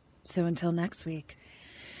 So until next week,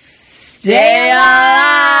 stay alive.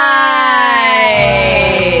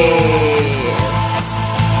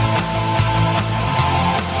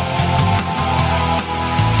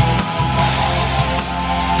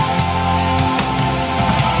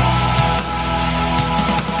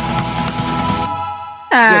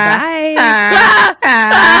 Goodbye.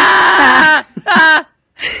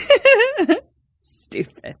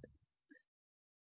 Stupid.